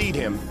eventually lead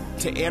him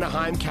to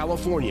Anaheim,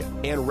 California,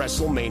 and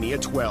WrestleMania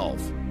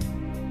 12.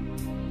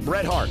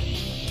 Bret Hart,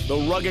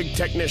 the rugged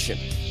technician,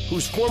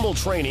 whose formal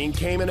training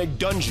came in a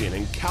dungeon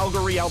in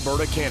Calgary,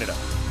 Alberta, Canada.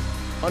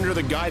 Under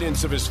the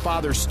guidance of his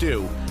father,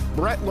 Stu,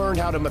 Bret learned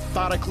how to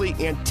methodically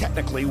and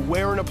technically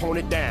wear an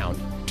opponent down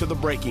to the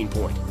breaking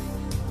point.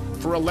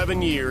 For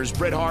 11 years,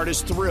 Bret Hart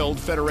has thrilled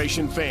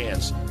Federation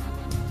fans,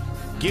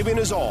 giving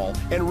his all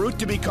en route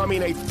to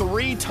becoming a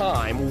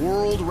 3-time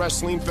World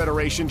Wrestling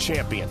Federation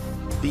champion.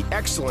 The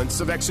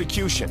excellence of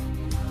execution,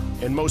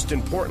 and most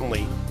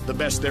importantly, the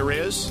best there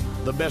is,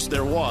 the best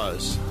there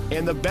was,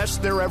 and the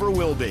best there ever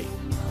will be.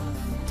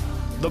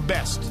 The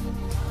best.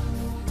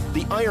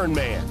 The Iron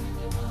Man.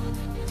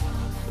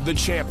 The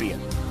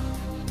champion.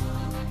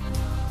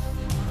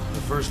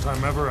 first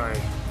time ever, I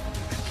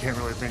can't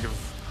really think of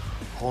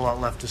a whole lot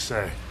left to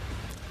say.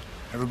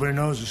 Everybody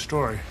knows the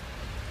story.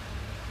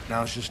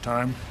 Now it's just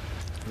time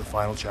for the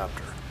final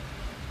chapter.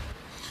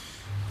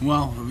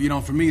 Well,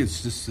 for me,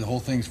 it's just the whole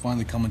thing's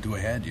finally coming to a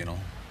head,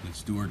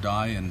 It's do or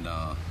die, and,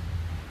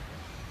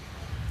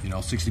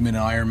 60-minute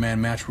Iron Man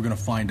match, we're going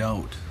to find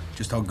out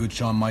just how good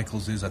Shawn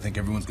Michaels is. I think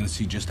everyone's going to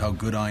see just how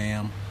good I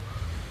am.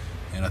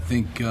 And I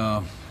think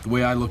the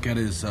way I look at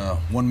it is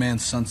one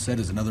man's sunset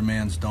is another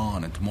man's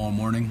dawn. And tomorrow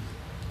morning,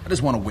 I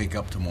just want to wake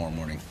up tomorrow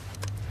morning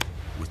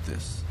with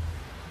this.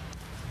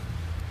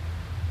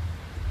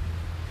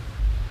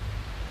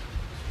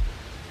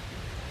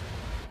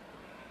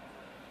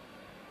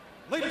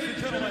 Ladies and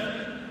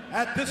gentlemen,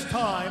 at this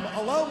time,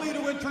 allow me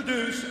to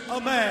introduce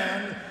a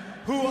man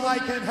who I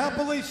can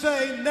happily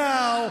say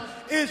now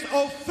is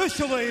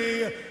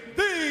officially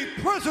the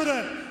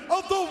president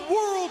of the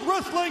World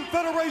Wrestling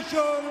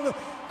Federation,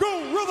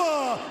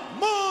 Gorilla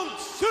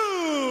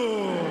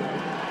Monsoon.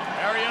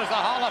 There he is, the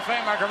Hall of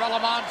Famer, Gorilla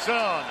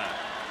Monsoon.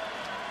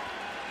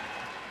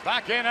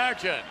 Back in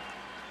action.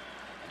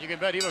 You can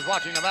bet he was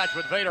watching the match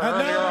with Vader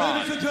earlier on.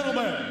 Ladies and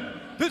gentlemen,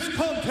 this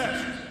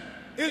contest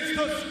is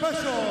the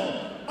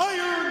special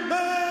Iron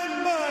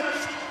Man match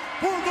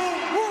for the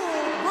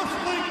World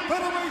Wrestling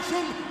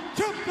Federation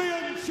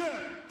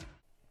Championship.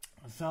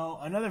 So,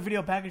 another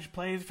video package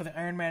plays for the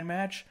Iron Man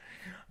match.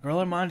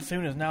 Gorilla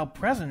Monsoon is now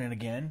president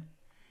again,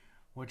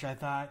 which I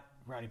thought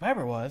Roddy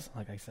Piper was,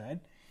 like I said.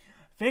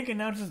 Fink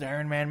announces the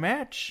Iron Man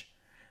match.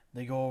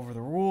 They go over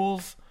the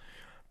rules.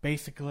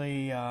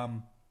 Basically,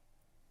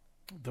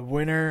 the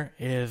winner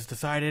is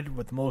decided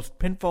with the most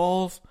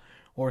pinfalls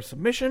or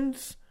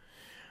submissions.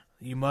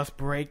 You must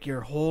break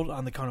your hold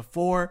on the count of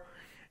 4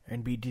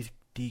 and be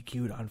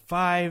DQ'd on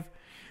 5.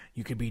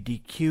 You can be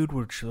DQ'd,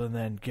 which will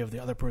then give the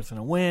other person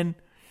a win.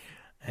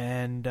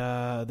 And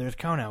there's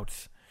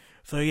countouts.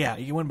 So yeah,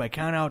 you can win by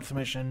countout,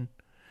 submission,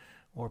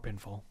 or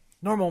pinfall.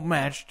 Normal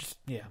match, just,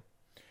 yeah.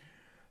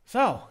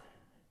 So,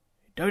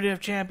 WWF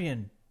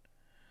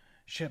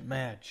Championship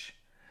match.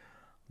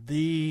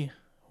 The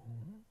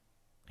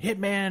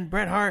Hitman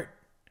Bret Hart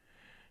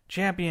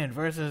champion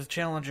versus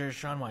challenger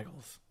Shawn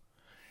Michaels.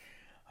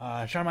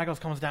 Shawn Michaels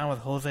comes down with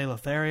Jose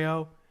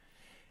Lothario,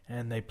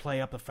 and they play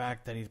up the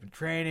fact that he's been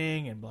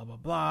training and blah, blah,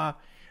 blah.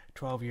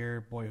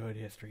 12-year boyhood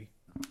history.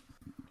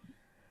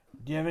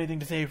 Do you have anything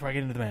to say before I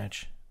get into the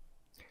match?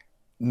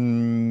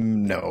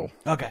 No.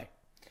 Okay.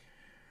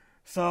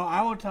 So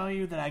I will tell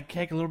you that I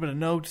take a little bit of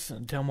notes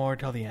until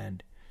the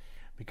end.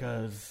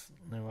 Because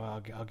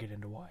I'll get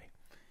into why.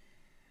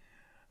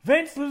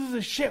 Vince loses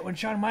his shit when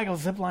Shawn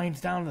Michaels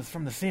ziplines down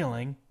from the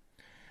ceiling.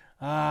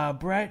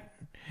 Bret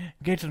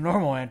gets a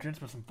normal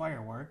entrance with some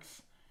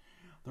fireworks.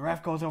 The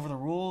ref goes over the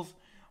rules.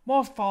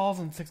 Most falls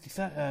in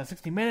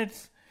 60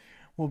 minutes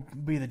will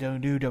be the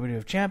new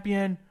WWF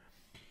champion.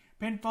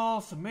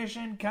 Pinfall,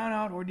 submission,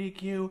 countout, or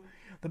DQ.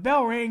 The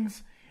bell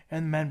rings,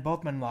 and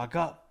both men lock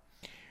up.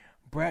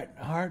 Bret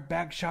Hart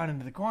backs Shawn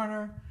into the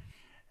corner.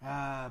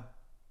 A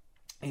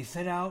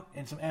sit out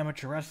and some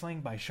amateur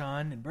wrestling by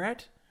Shawn and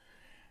Bret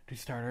to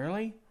start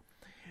early.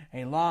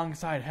 A long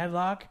side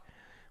headlock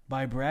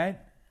by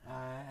Bret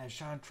as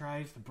Shawn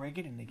tries to break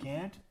it and they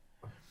can't.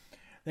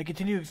 They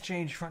continue to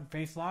exchange front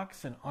face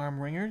locks and arm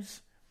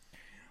ringers.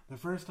 The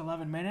first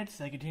 11 minutes,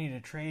 they continue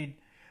to trade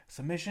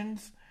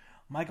submissions.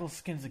 Michael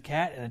skins the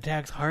cat and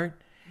attacks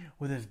Hart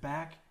with his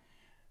back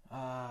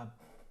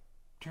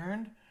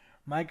turned.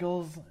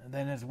 Michaels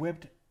then is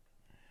whipped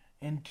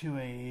in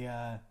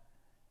a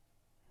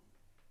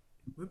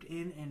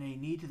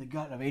knee to the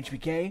gut of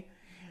HBK,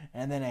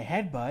 and then a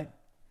headbutt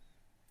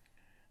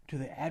to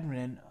the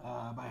abdomen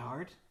by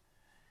Hart.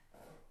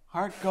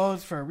 Hart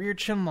goes for a rear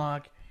chin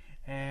lock,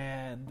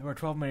 and we're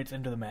 12 minutes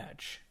into the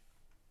match.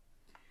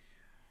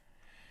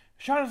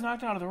 Shawn is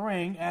knocked out of the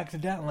ring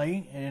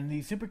accidentally, and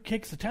he super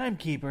kicks the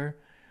timekeeper,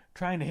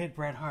 trying to hit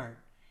Bret Hart.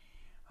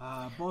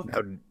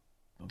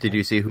 Did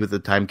you see who the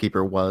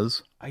timekeeper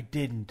was? I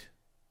didn't.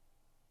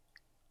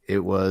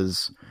 It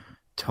was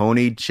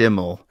Tony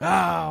Chimmel.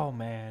 Oh,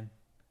 man.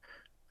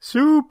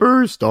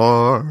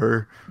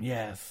 Superstar.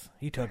 Yes,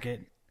 he took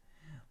it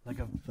like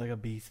a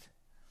beast.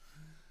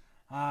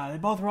 They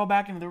both roll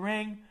back into the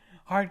ring.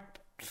 Hart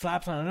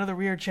slaps on another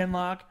rear chin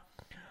lock.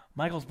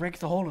 Michaels breaks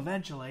the hold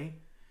eventually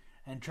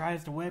and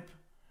tries to whip,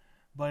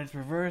 but it's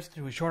reversed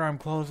to a short arm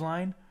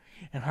clothesline,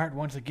 and Hart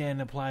once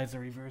again applies the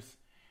reverse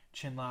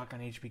chin lock on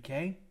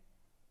HBK.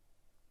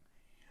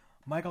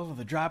 Michaels with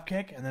a drop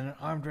kick and then an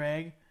arm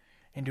drag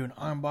into an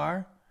arm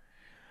bar.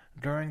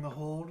 During the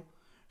hold,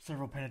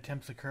 several pin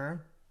attempts occur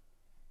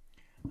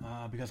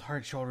because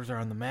Hart's shoulders are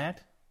on the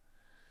mat.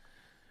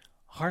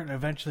 Hart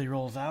eventually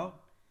rolls out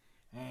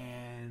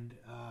and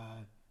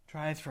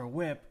tries for a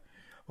whip,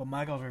 but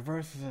Michaels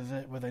reverses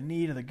it with a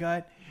knee to the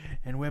gut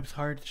and whips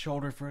Hart's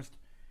shoulder first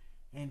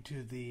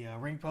into the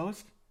ring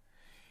post.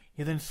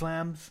 He then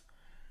slams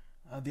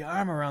the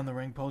arm around the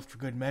ring post for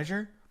good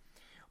measure.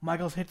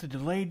 Michaels hits a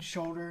delayed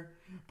shoulder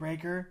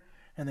breaker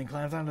and then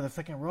climbs onto the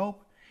second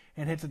rope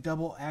and hits a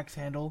double axe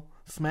handle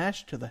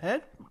smash to the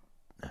head.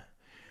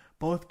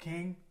 both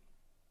King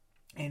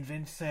and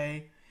Vince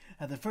say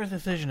that the first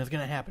decision is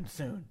going to happen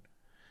soon.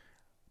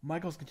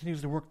 Michaels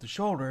continues to work the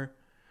shoulder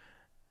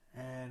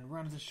and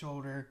runs the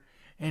shoulder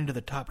into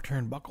the top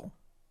turnbuckle.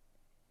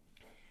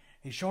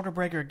 A shoulder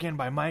breaker again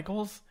by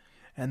Michaels,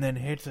 and then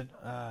hits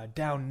a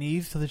down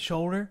knees to the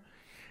shoulder,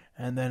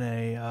 and then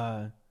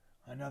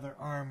another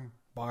arm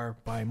bar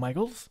by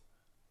Michaels.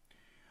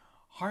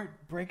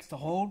 Hart breaks the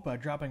hold by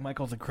dropping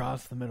Michaels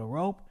across the middle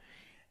rope,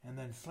 and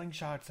then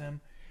slingshots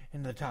him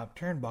into the top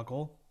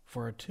turnbuckle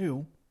for a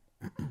 2.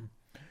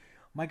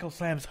 Michaels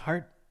slams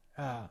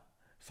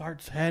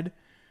Hart's head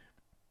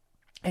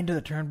into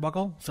the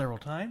turnbuckle several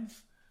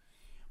times,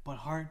 but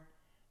Hart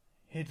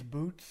hits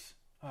boot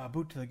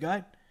to the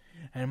gut,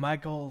 and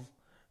Michaels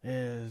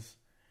is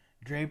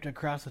draped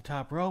across the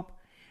top rope,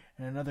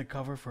 and another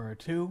cover for a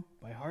 2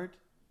 by Hart.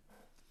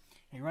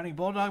 A running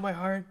bulldog by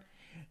Hart,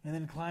 and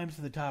then climbs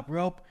to the top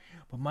rope,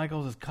 but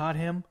Michaels has caught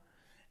him,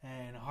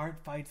 and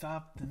Hart fights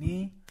off the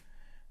knee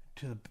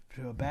to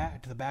the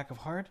back of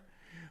Hart,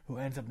 who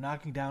ends up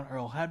knocking down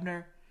Earl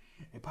Hebner.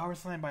 A power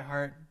slam by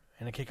Hart,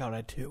 and a kick out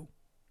at 2.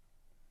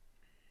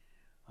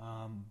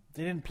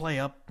 They didn't play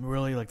up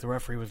really like the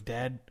referee was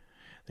dead.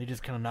 They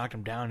just kind of knocked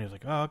him down. He was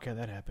like, "Oh, okay,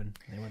 that happened."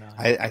 They went on.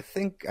 I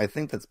think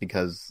that's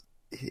because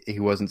he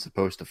wasn't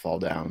supposed to fall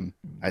down.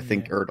 I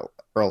think Earl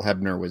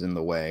Hebner was in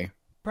the way.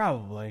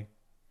 Probably.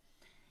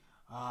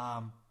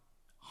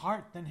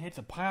 Hart then hits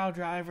a pile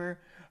driver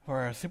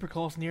for a super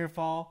close near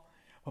fall,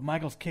 but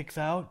Michaels kicks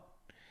out.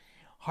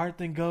 Hart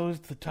then goes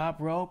to the top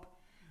rope,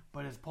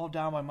 but is pulled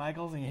down by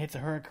Michaels, and he hits a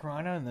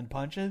hurricanrana and then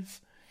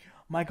punches.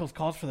 Michaels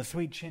calls for the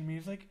sweet chin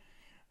music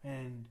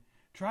and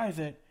tries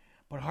it,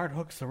 but Hart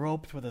hooks the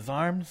ropes with his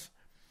arms.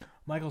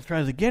 Michaels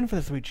tries again for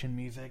the sweet chin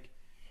music,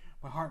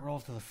 but Hart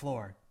rolls to the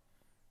floor.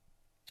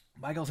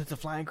 Michaels hits a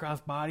flying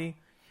crossbody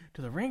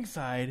to the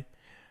ringside,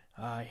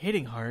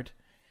 hitting Hart.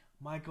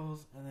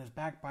 Michaels and his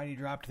back body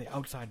drop to the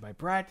outside by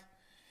Brett.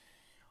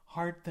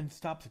 Hart then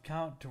stops the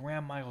count to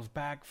ram Michaels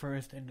back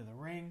first into the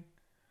ring.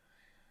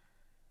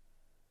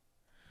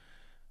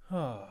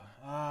 Hart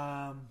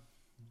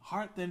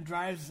then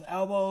drives his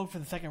elbow for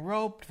the second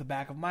rope to the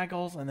back of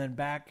Michaels, and then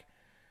back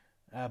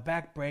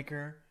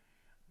breaker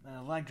and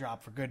a leg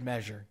drop for good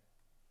measure.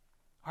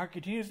 Hart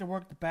continues to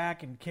work the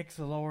back and kicks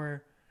the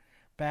lower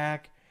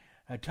back.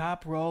 A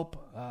top rope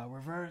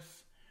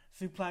reverse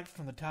suplex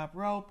from the top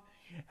rope.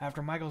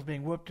 After Michaels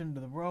being whipped into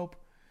the rope,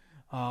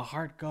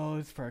 Hart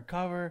goes for a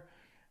cover,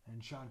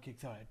 and Shawn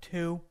kicks out at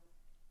 2.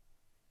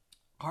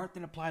 Hart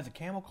then applies a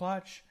camel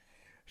clutch.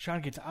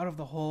 Shawn gets out of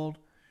the hold,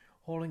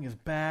 holding his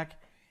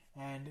back,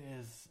 and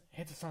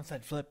hits a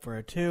sunset flip for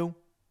a 2.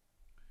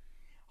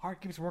 Hart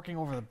keeps working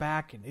over the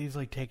back and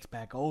easily takes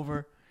back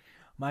over.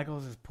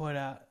 Michaels is put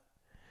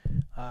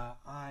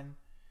on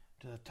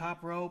to the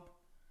top rope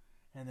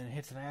and then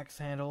hits an axe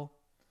handle.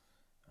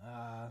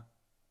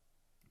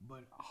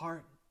 But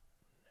Hart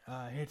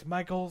hits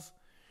Michaels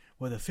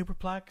with a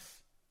superplex.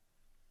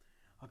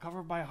 A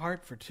cover by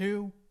Hart for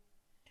 2.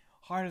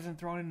 Hart is then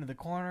thrown into the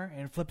corner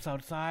and flips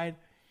outside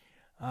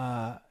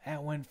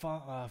when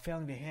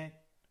failing to hit.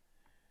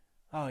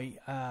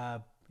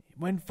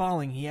 When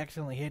falling, he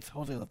accidentally hits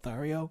Jose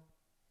Lothario.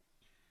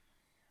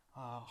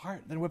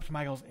 Hart then whips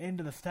Michaels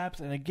into the steps,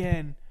 and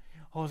again,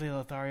 Jose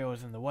Lothario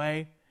is in the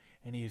way,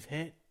 and he's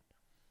hit.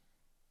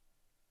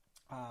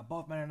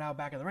 Both men are now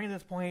back in the ring at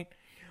this point,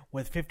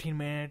 with 15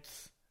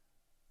 minutes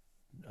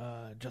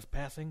just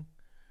passing.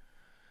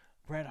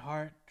 Bret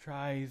Hart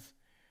tries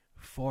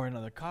for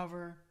another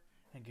cover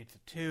and gets a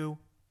 2.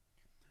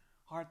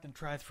 Hart then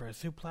tries for a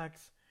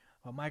suplex,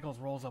 but Michaels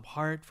rolls up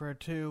Hart for a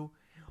 2.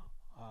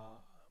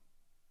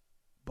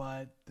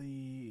 But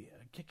the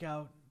kick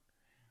out,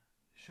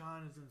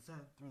 Shawn is then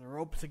sent through the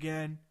ropes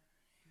again.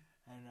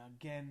 And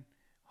again,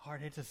 Hart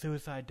hits a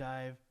suicide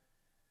dive.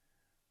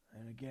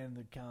 And again,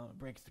 the count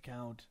breaks the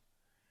count.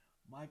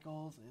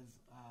 Michaels is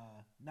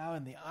now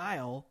in the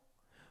aisle.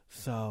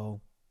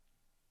 So,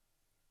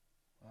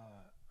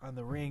 on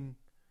the ring,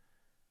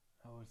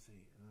 let's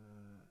see.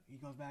 He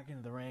goes back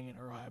into the ring, and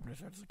Earl Hebner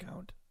starts the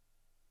count.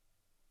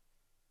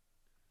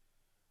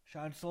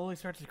 Shawn slowly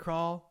starts to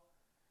crawl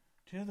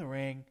to the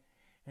ring,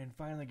 and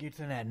finally gets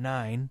in at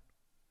 9.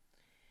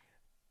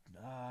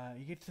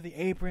 He gets to the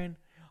apron.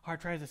 Hart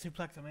tries to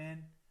suplex him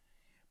in,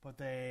 but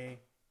he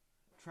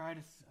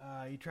tries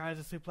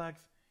a suplex,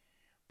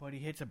 but he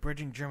hits a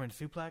bridging German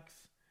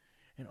suplex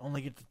and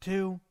only gets a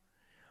 2.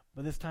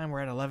 But this time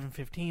we're at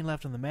 11:15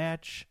 left in the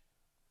match.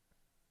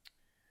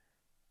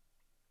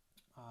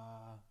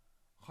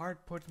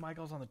 Hart puts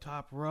Michaels on the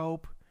top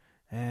rope,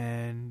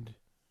 and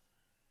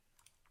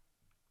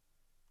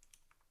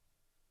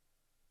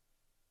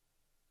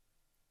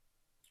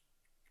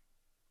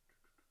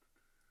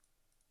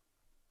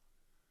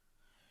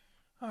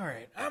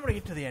alright, I'm going to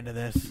get to the end of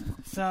this.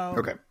 So,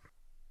 okay.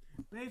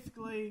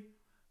 Basically,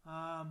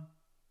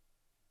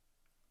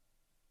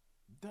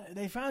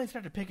 they finally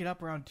start to pick it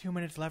up around 2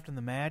 minutes left in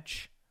the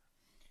match.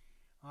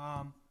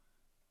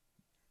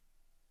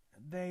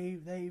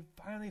 They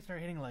finally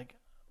start hitting,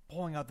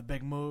 pulling out the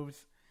big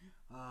moves.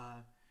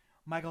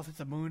 Michaels hits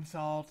a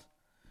moonsault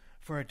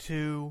for a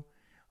 2.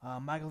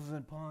 Michaels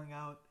is pulling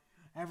out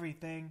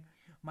everything.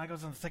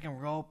 Michaels on the second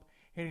rope,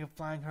 hitting a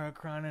flying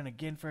hurricane and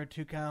again for a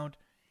 2 count.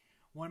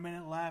 1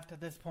 minute left at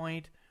this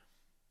point.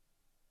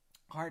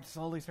 Hart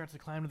slowly starts to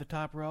climb to the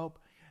top rope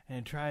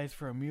and tries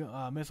for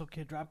a missile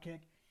kick, drop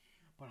kick,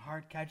 but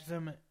Hart catches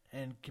him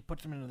and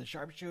puts him into the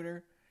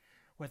sharpshooter.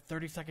 With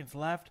 30 seconds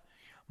left,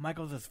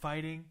 Michaels is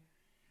fighting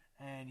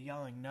and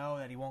yelling no,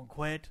 that he won't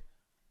quit.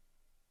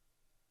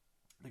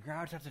 The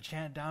crowd starts to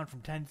chant down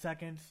from 10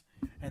 seconds,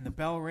 and the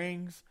bell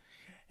rings,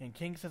 and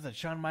King says that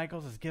Shawn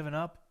Michaels has given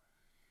up.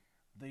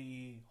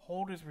 The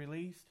hold is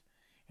released,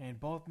 and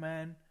both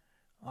men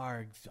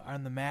are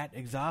on the mat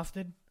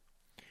exhausted.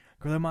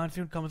 Gorilla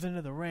Monsoon comes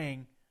into the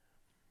ring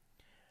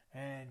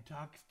and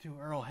talks to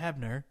Earl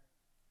Hebner.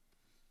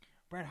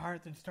 Bret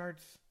Hart then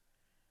starts...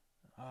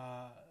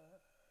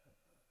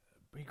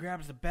 he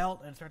grabs the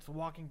belt and starts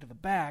walking to the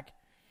back.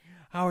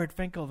 Howard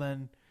Finkel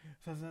then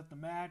says that the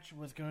match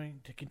was going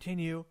to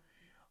continue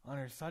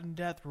under sudden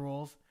death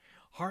rules.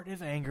 Hart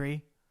is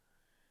angry,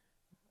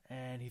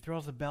 and he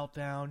throws the belt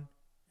down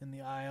in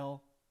the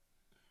aisle.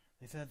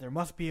 They said there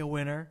must be a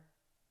winner.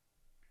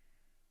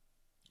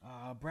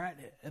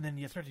 Bret, and then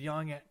he starts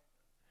yelling at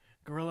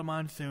Gorilla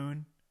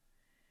Monsoon,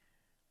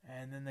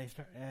 and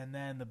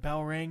then the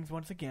bell rings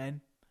once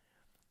again.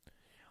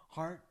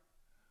 Hart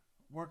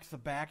works the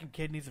back and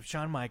kidneys of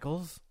Shawn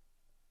Michaels.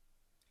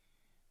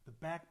 The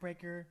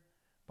backbreaker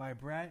by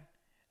Bret,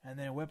 and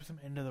then whips him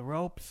into the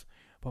ropes,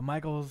 but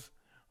Michaels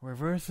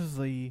reverses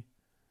the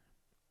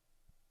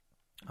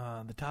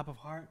top of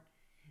Hart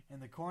in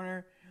the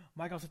corner.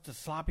 Michaels hits a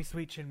sloppy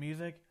sweet chin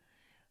music,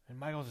 and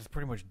Michaels is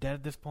pretty much dead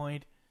at this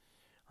point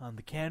on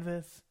the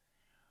canvas.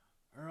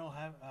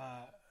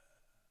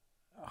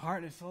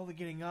 Hart is slowly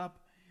getting up.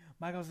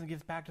 Michaels then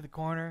gets back to the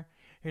corner.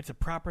 Hits a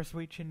proper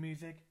sweet chin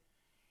music,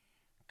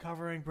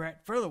 covering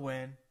Bret for the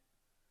win.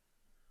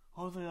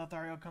 Jose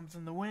Lothario comes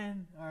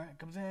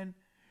in.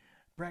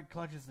 Bret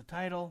clutches the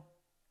title.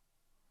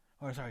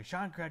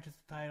 Shawn clutches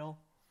the title.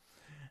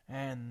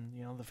 And,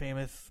 the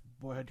famous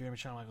boyhood dream of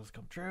Shawn Michaels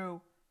come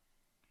true.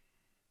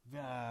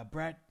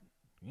 Bret,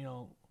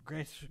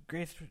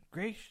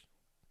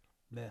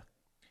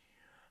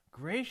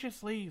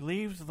 graciously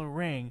leaves the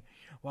ring.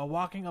 While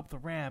walking up the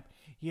ramp,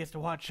 he has to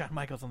watch Shawn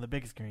Michaels on the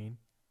big screen.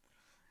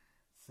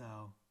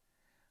 So...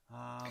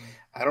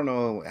 I don't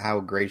know how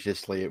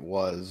graciously it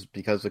was,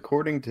 because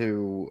according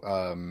to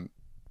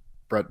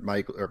Bret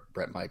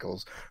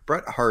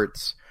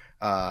Hart's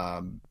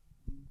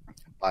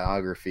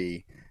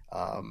biography,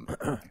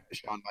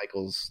 Shawn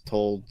Michaels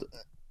told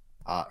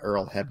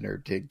Earl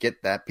Hebner to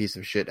get that piece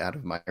of shit out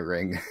of my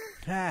ring.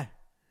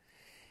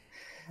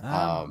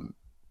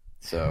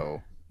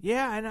 So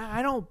yeah, and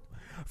I don't,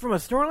 from a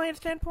storyline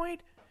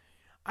standpoint,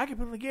 I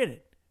completely get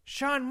it.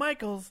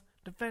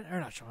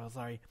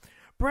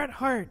 Bret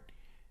Hart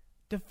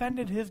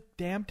defended his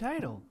damn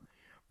title.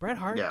 Bret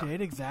Hart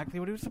did exactly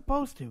what he was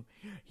supposed to.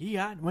 He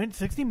went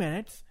 60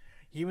 minutes.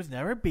 He was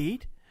never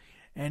beat,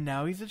 and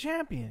now he's the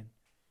champion.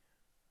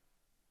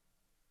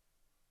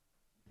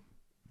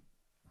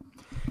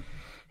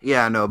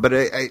 Yeah, no, but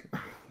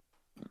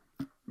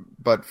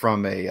but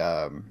from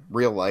a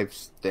real life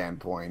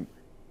standpoint,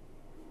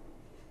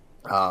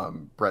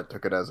 Bret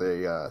took it as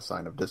a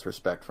sign of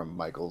disrespect from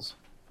Michaels.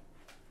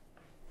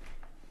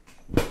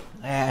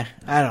 I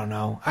don't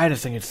know. I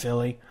just think it's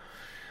silly.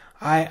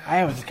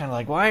 I was just kind of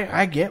like, why?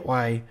 I get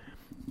why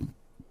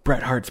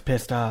Bret Hart's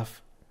pissed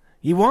off.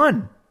 He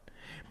won.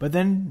 But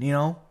then,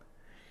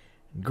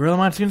 Gorilla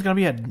Monsoon's going to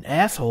be an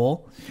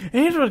asshole. And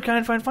here's what I kind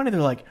of find funny. They're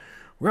like,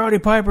 Rowdy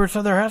Piper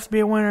said there has to be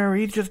a winner.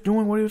 He's just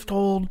doing what he was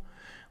told.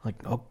 Like,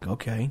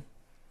 okay.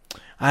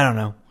 I don't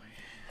know.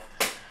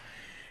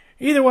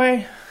 Either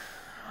way,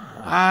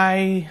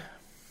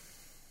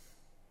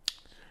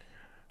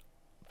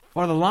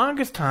 for the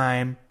longest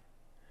time,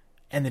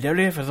 and the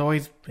WWF has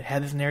always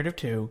had this narrative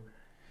too,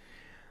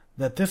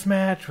 that this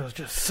match was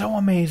just so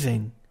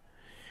amazing.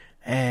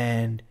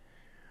 And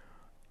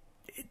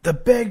the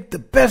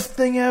best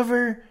thing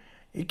ever.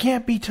 It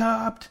can't be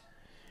topped.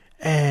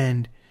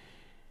 And,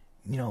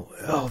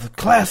 the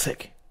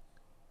classic.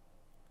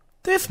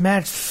 This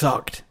match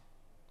sucked.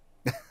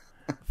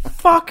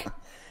 Fuck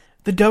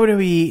the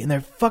WWE and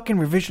their fucking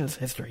revisionist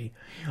history.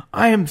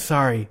 I am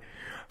sorry.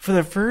 For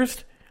the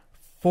first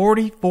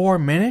 44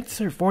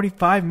 minutes or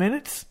 45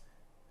 minutes,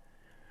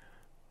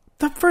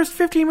 the first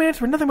 15 minutes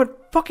were nothing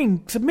but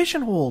fucking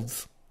submission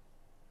holds.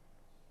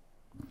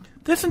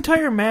 This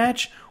entire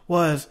match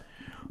was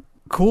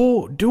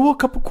cool, do a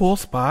couple cool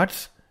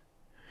spots,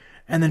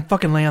 and then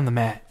fucking lay on the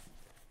mat.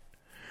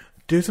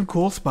 Do some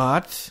cool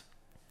spots,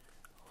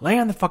 lay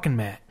on the fucking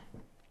mat.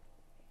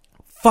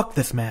 Fuck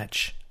this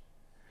match.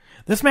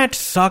 This match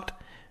sucked,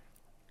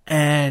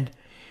 and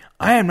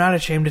I am not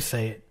ashamed to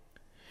say it.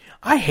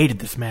 I hated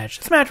this match.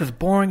 This match was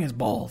boring as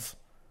balls.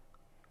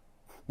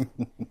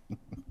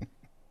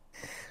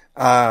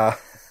 I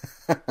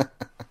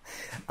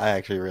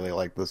actually really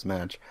like this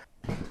match.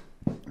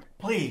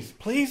 Please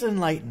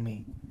enlighten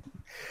me.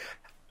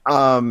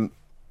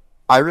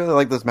 I really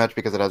like this match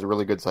because it has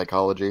really good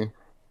psychology.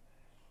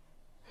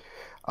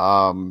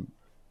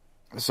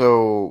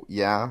 So,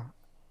 yeah,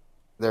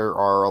 there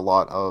are a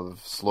lot of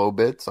slow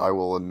bits. I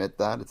will admit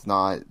that. It's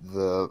not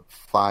the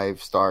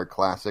 5-star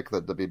classic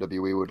that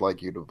WWE would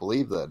like you to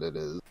believe that it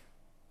is.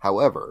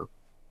 However,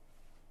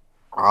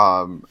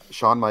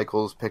 Shawn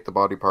Michaels picked a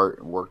body part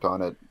and worked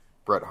on it.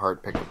 Bret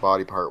Hart picked a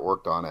body part,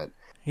 worked on it.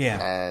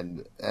 Yeah.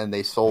 And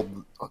they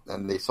sold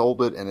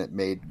it, and it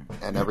made,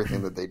 and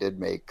everything that they did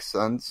make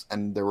sense.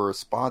 And there were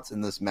spots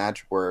in this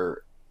match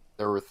where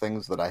there were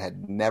things that I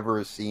had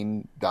never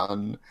seen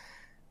done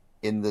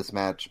in this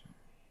match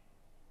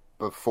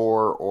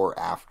before or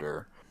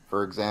after.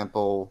 For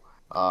example,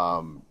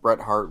 Bret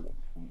Hart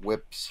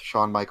whips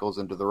Shawn Michaels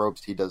into the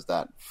ropes. He does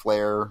that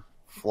flare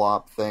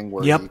flop thing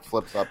where he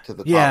flips up to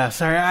the top. Yeah,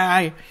 sorry,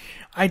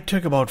 I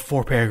took about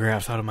 4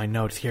 paragraphs out of my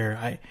notes here.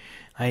 I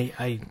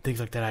things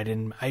like that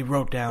I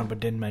wrote down but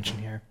didn't mention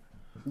here.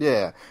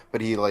 Yeah,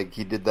 but he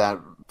did that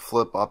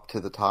flip up to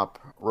the top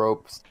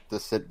ropes to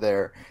sit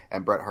there,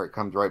 and Bret Hart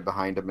comes right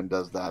behind him and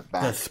does that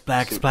back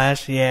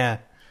splash, yeah.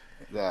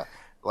 Yeah,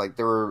 like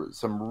there were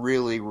some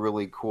really,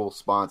 really cool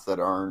spots that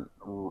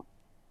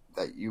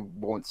you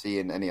won't see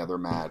in any other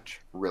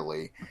match,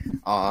 really.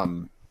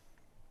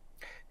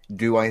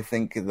 Do I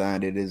think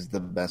that it is the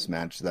best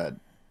match that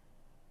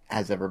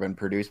has ever been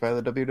produced by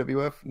the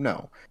WWF?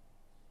 No.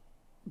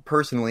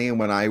 Personally,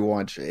 when I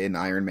watch an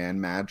Iron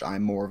Man match,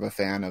 I'm more of a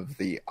fan of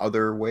the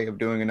other way of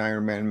doing an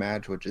Iron Man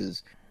match, which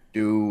is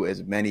do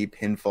as many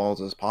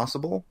pinfalls as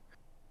possible.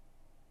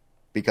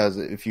 Because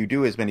if you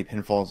do as many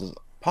pinfalls as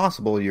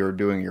possible, you're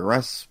doing your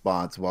rest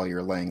spots while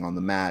you're laying on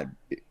the mat,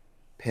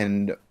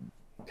 pinning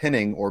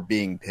or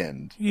being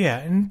pinned. Yeah,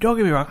 and don't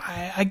get me wrong,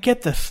 I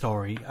get the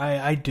story.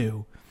 I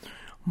do.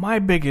 My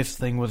biggest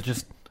thing was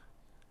just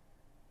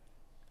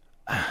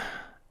I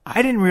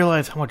didn't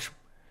realize how much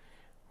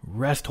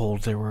rest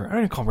holds there were. I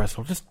didn't call them rest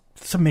holds, just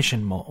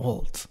submission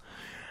holds.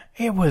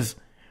 It was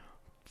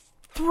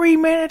 3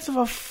 minutes of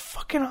a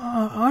fucking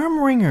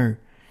arm wringer.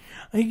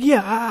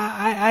 Yeah,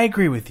 I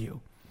agree with you.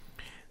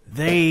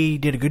 They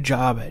did a good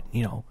job at,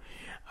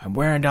 I'm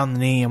wearing down the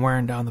knee, I'm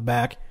wearing down the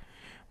back.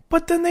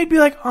 But then they'd be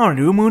like, I'm going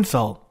to do a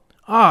moonsault.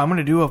 I'm going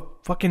to do a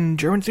fucking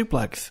German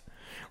suplex.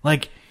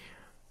 Like,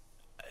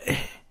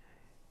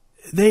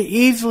 they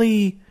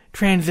easily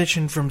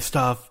transition from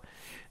stuff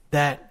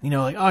that,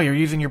 you're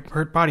using your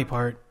hurt body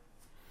part.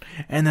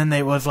 And then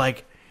they was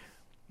like,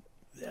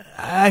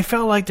 I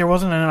felt like there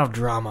wasn't enough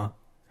drama.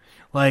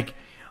 Like,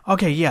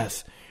 okay,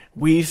 yes,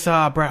 we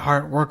saw Bret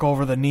Hart work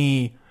over the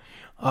knee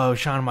of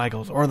Shawn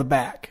Michaels, or the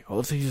back. Oh,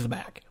 let's use the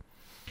back.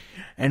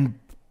 And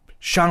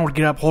Shawn would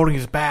get up holding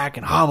his back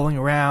and hobbling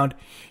around,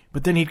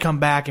 but then he'd come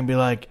back and be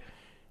like,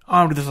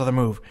 I'm going to do this other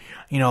move.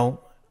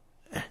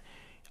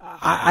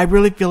 I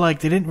really feel like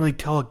they didn't really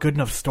tell a good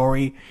enough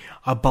story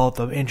about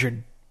the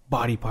injured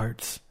body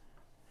parts.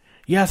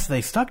 Yes,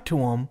 they stuck to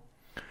them,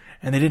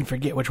 and they didn't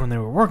forget which one they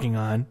were working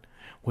on,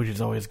 which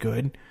is always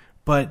good.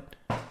 But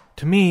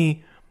to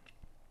me,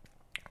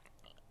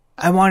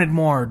 I wanted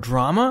more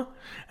drama,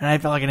 and I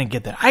felt like I didn't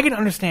get that. I can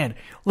understand.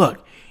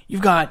 Look,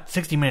 you've got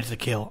 60 minutes to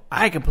kill.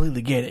 I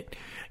completely get it.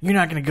 You're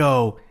not going to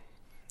go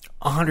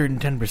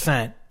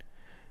 110%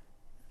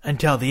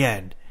 until the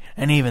end.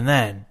 And even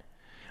then,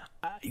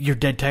 you're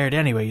dead tired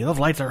anyway. Those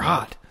lights are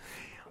hot.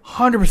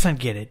 100%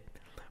 get it.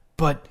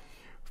 But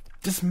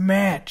this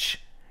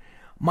match,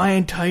 my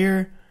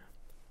entire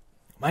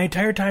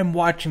time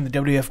watching the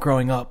WWF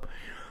growing up,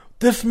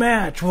 this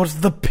match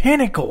was the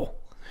pinnacle.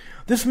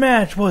 This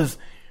match was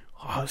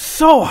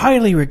so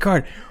highly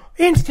regarded.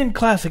 Instant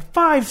classic,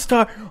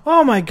 5-star.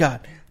 Oh my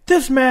god.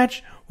 This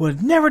match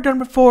was never done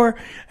before.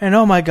 And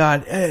oh my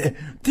god,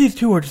 these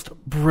two are just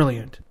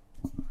brilliant.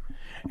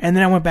 And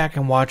then I went back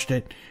and watched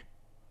it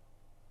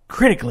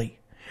critically.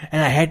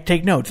 And I had to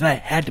take notes. And I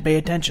had to pay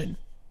attention.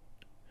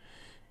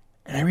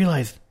 And I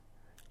realized,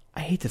 I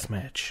hate this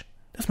match.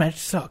 This match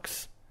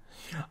sucks.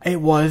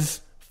 It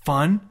was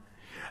fun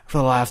for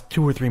the last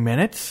 2 or 3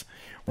 minutes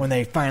when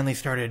they finally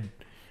started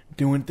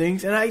doing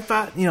things. And I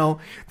thought, the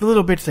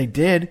little bits they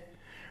did,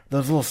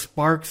 those little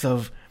sparks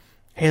of,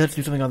 hey, let's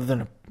do something other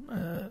than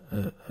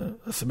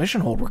a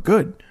submission hold were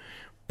good.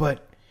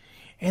 But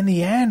in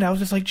the end, I was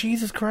just like,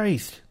 Jesus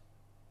Christ.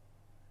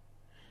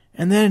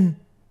 And then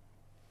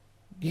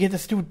you get the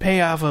stupid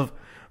payoff of,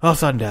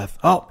 sudden death.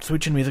 Oh,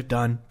 switching music,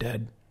 done,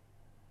 dead.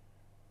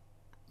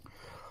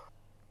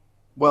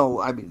 Well,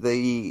 I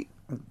mean,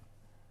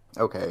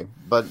 okay,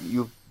 but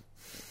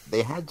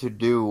they had to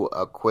do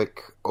a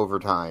quick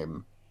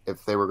overtime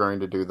if they were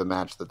going to do the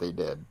match that they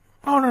did.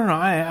 Oh, no,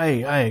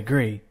 I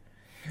agree.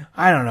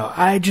 I don't know.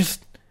 I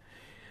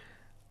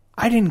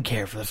didn't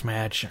care for this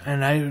match,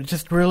 and I was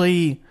just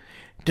really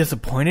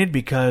disappointed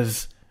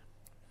because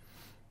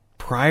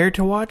prior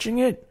to watching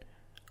it,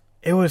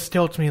 it was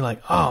still to me like,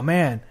 oh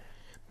man,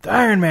 the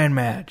Iron Man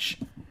match,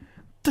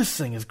 this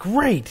thing is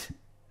great.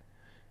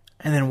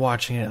 And then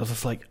watching it, I was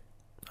just like,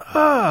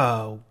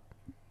 oh,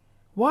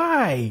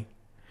 why?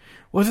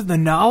 Was it the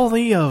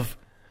novelty of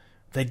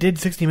they did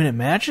 60-minute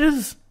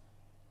matches?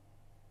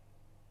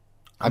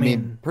 I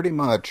mean, pretty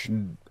much.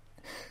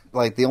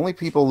 Like, the only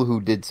people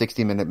who did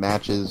 60-minute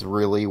matches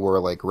really were,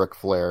 like, Ric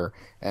Flair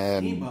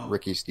and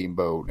Ricky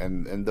Steamboat.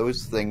 And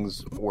those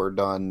things were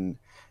done...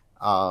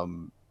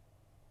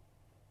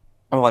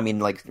 Well, I mean,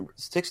 like,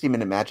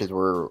 60-minute matches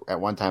were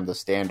at one time the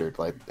standard.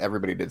 Like,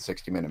 everybody did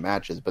 60-minute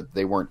matches, but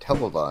they weren't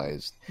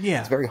televised. Yeah.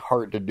 It's very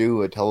hard to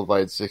do a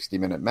televised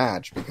 60-minute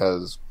match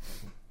because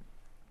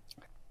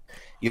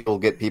you'll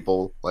get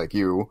people like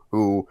you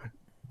who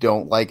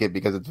don't like it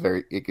because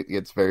it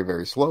gets very,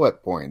 very slow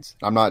at points.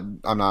 I'm not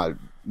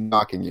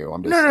knocking you.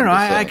 I'm just No. I'm just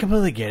I saying.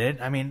 completely get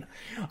it. I mean,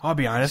 I'll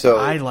be honest. So-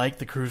 I like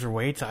the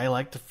cruiserweights. I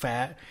like the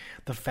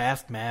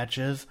fast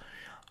matches.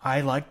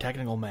 I like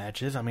technical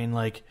matches. I mean,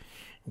 like,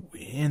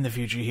 in the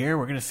future here,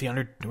 we're gonna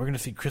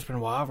see Chris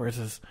Benoit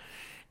versus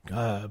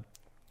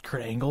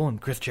Kurt Angle and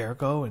Chris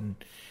Jericho and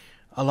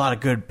a lot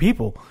of good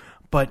people.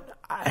 But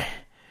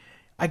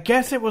I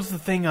guess it was the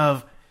thing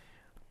of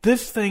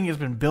this thing has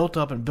been built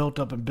up and built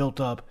up and built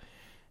up.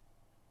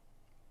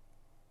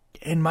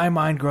 In my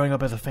mind, growing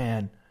up as a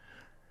fan,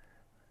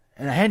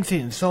 and I hadn't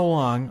seen it in so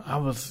long, I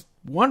was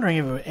wondering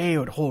if it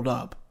would hold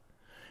up.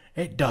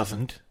 It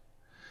doesn't,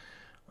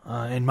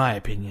 in my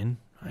opinion.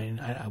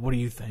 What do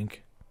you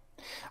think?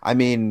 I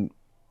mean,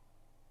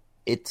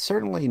 it's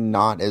certainly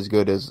not as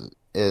good as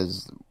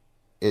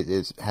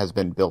it has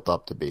been built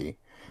up to be.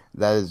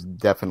 That is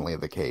definitely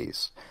the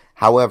case.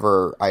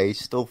 However, I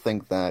still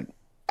think that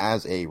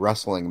as a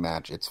wrestling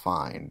match, it's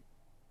fine.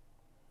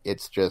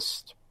 It's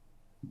just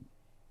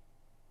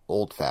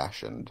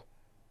old-fashioned.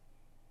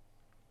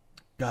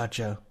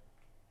 Gotcha.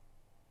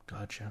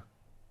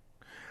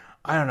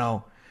 I don't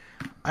know.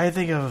 I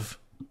think of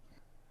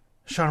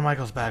Shawn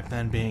Michaels back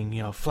then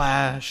being,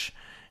 Flash,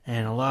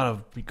 and a lot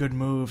of good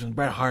moves, and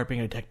Bret Hart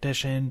being a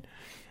technician,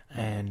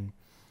 and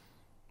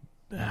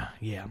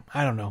yeah,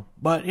 I don't know.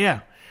 But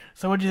yeah,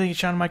 so what do you think of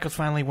Shawn Michaels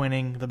finally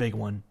winning the big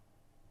one?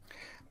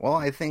 Well,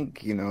 I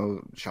think,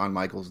 Shawn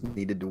Michaels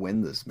needed to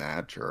win this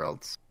match, or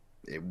else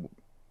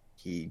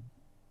he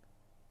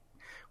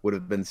would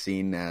have been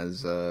seen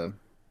as a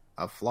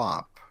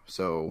flop.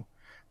 So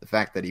the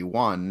fact that he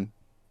won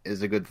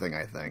is a good thing,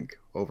 I think,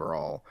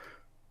 overall.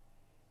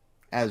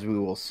 As we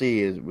will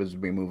see as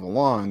we move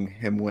along,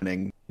 him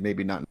winning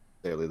maybe not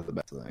necessarily the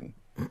best thing.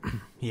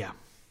 Yeah.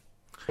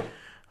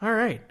 All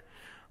right.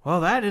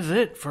 Well, that is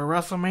it for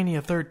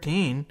WrestleMania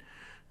 13.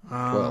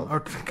 12. Or,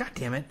 God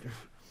damn it.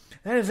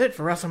 That is it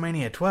for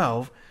WrestleMania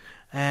 12.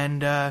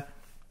 And what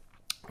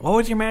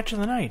was your match of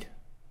the night?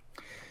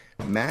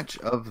 Match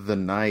of the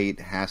night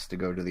has to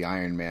go to the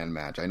Iron Man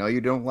match. I know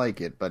you don't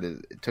like it, but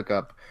it took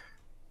up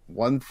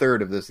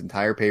 1/3 of this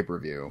entire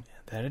pay-per-view.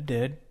 That it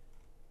did.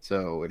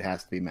 So it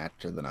has to be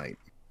match of the night.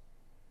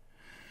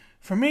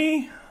 For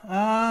me,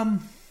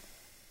 it's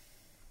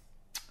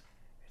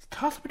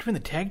tossed between the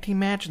tag team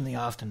match and the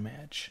Austin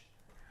match.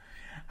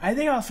 I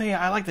think I'll say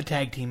I like the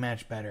tag team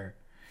match better.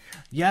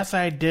 Yes,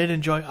 I did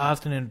enjoy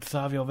Austin and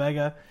Savio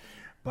Vega,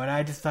 but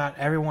I just thought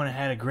everyone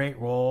had a great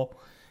role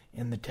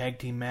in the tag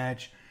team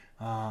match.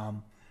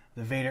 The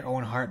Vader,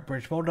 Owen Hart,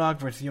 British Bulldog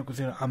versus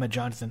Yokozuna, Ahmed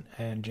Johnson,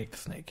 and Jake the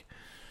Snake.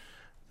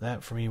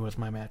 That, for me, was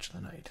my match of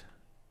the night.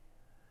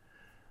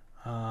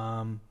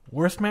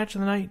 Worst match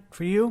of the night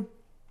for you?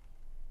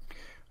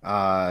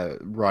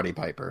 Roddy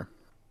Piper.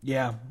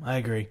 Yeah, I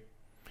agree.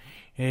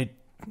 It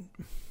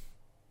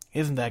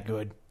isn't that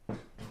good.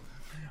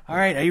 All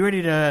right, are you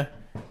ready to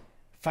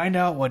find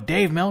out what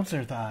Dave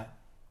Meltzer thought?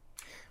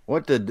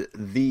 What did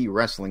the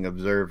Wrestling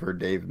Observer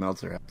Dave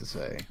Meltzer have to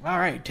say? All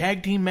right,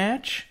 tag team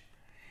match.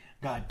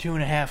 Got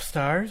 2.5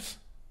 stars.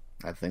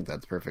 I think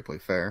that's perfectly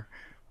fair.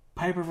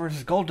 Piper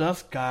versus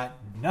Goldust got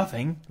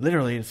nothing.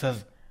 Literally, it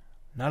says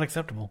not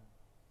acceptable.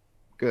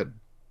 Good.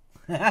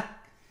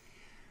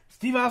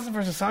 Steve Austin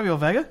versus Savio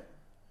Vega,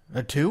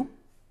 a 2.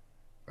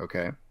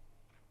 Okay.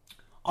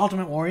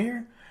 Ultimate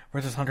Warrior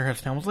versus Hunter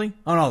Hearst Helmsley.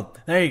 Oh no,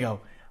 there you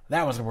go.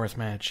 That was the worst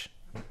match.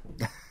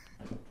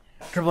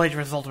 Triple H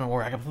versus Ultimate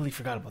Warrior. I completely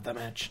forgot about that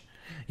match.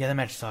 Yeah, that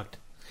match sucked.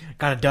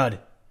 Got a dud.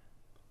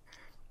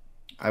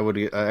 I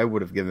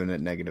would have given it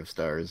negative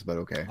stars, but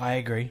okay. I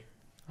agree.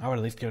 I would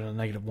at least give it a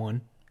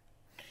 -1.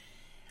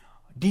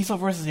 Diesel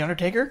versus The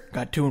Undertaker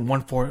got 2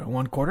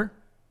 1/4.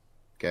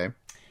 Okay.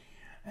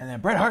 And then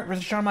Bret Hart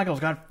versus Shawn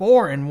Michaels got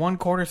 4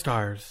 1/4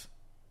 stars.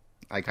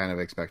 I kind of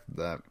expected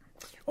that.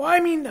 Well, I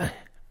mean,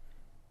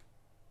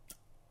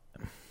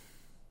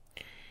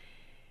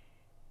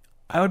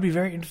 I would be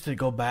very interested to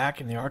go back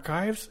in the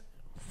archives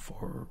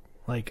for,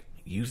 like,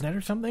 Usenet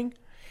or something.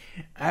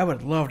 I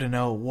would love to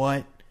know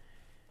what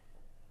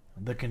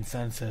the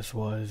consensus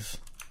was.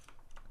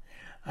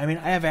 I mean,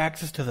 I have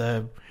access to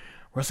the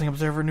Wrestling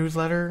Observer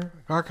newsletter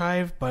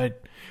archive,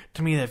 but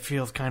to me that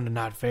feels kind of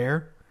not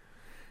fair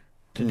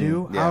to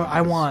do. Yeah,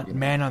 I want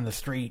man on the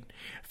street,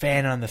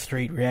 fan on the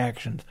street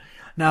reactions.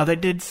 Now, they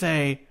did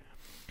say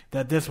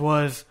that this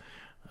was,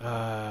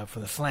 for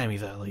the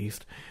Slammies at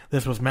least,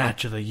 this was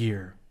match of the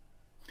year.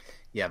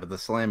 Yeah, but the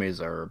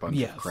Slammies are a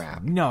bunch of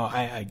crap. No,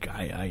 I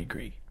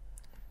agree.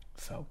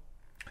 So,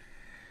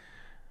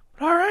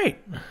 all right.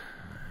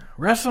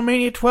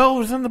 WrestleMania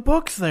 12 is in the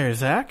books there,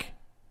 Zach.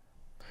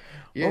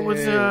 What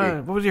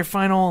was your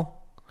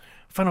final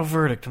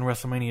verdict on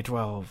WrestleMania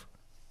 12?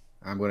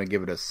 I'm going to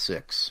give it a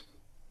 6.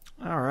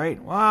 All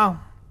right. Well,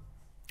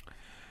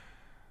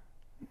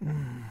 we'll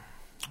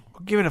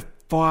give it a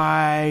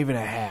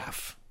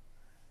 5.5.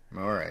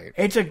 All right.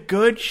 It's a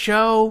good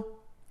show.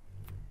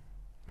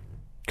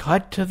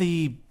 Cut to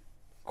the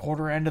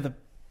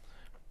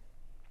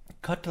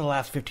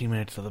last 15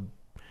 minutes of the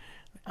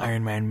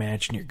Iron Man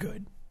match, and you're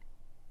good.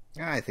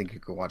 I think you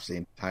could watch the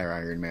entire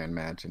Iron Man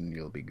match, and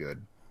you'll be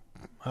good.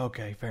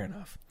 Okay, fair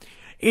enough.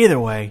 Either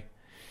way,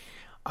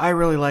 I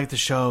really like the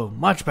show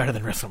much better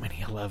than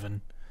WrestleMania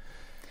 11.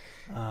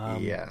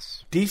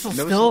 Yes. Diesel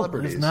No still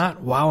celebrities. is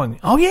not wowing me.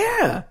 Oh,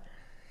 yeah.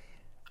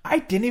 I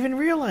didn't even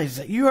realize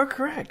that. You are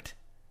correct.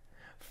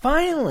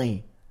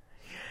 Finally.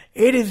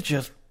 It is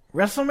just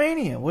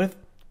WrestleMania with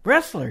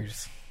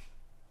wrestlers.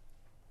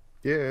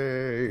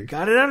 Yay.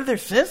 Got it out of their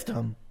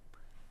system.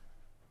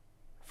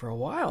 For a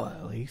while,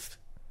 at least.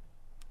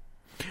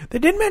 They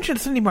did mention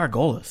Cindy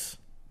Margolis.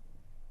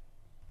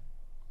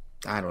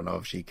 I don't know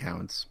if she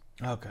counts.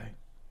 Okay.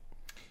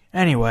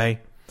 Anyway,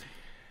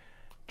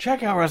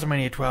 check out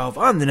WrestleMania 12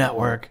 on the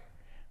network.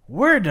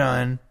 We're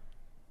done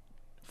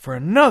for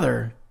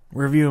another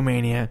Review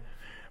Mania,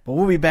 but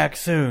we'll be back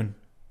soon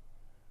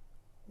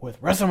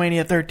with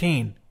WrestleMania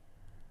 13.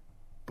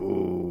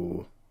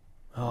 Boo.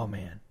 Oh,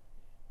 man.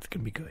 It's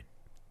going to be good.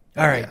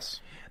 All right. Yes.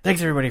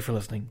 Thanks, everybody, for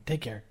listening.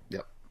 Take care.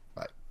 Yep.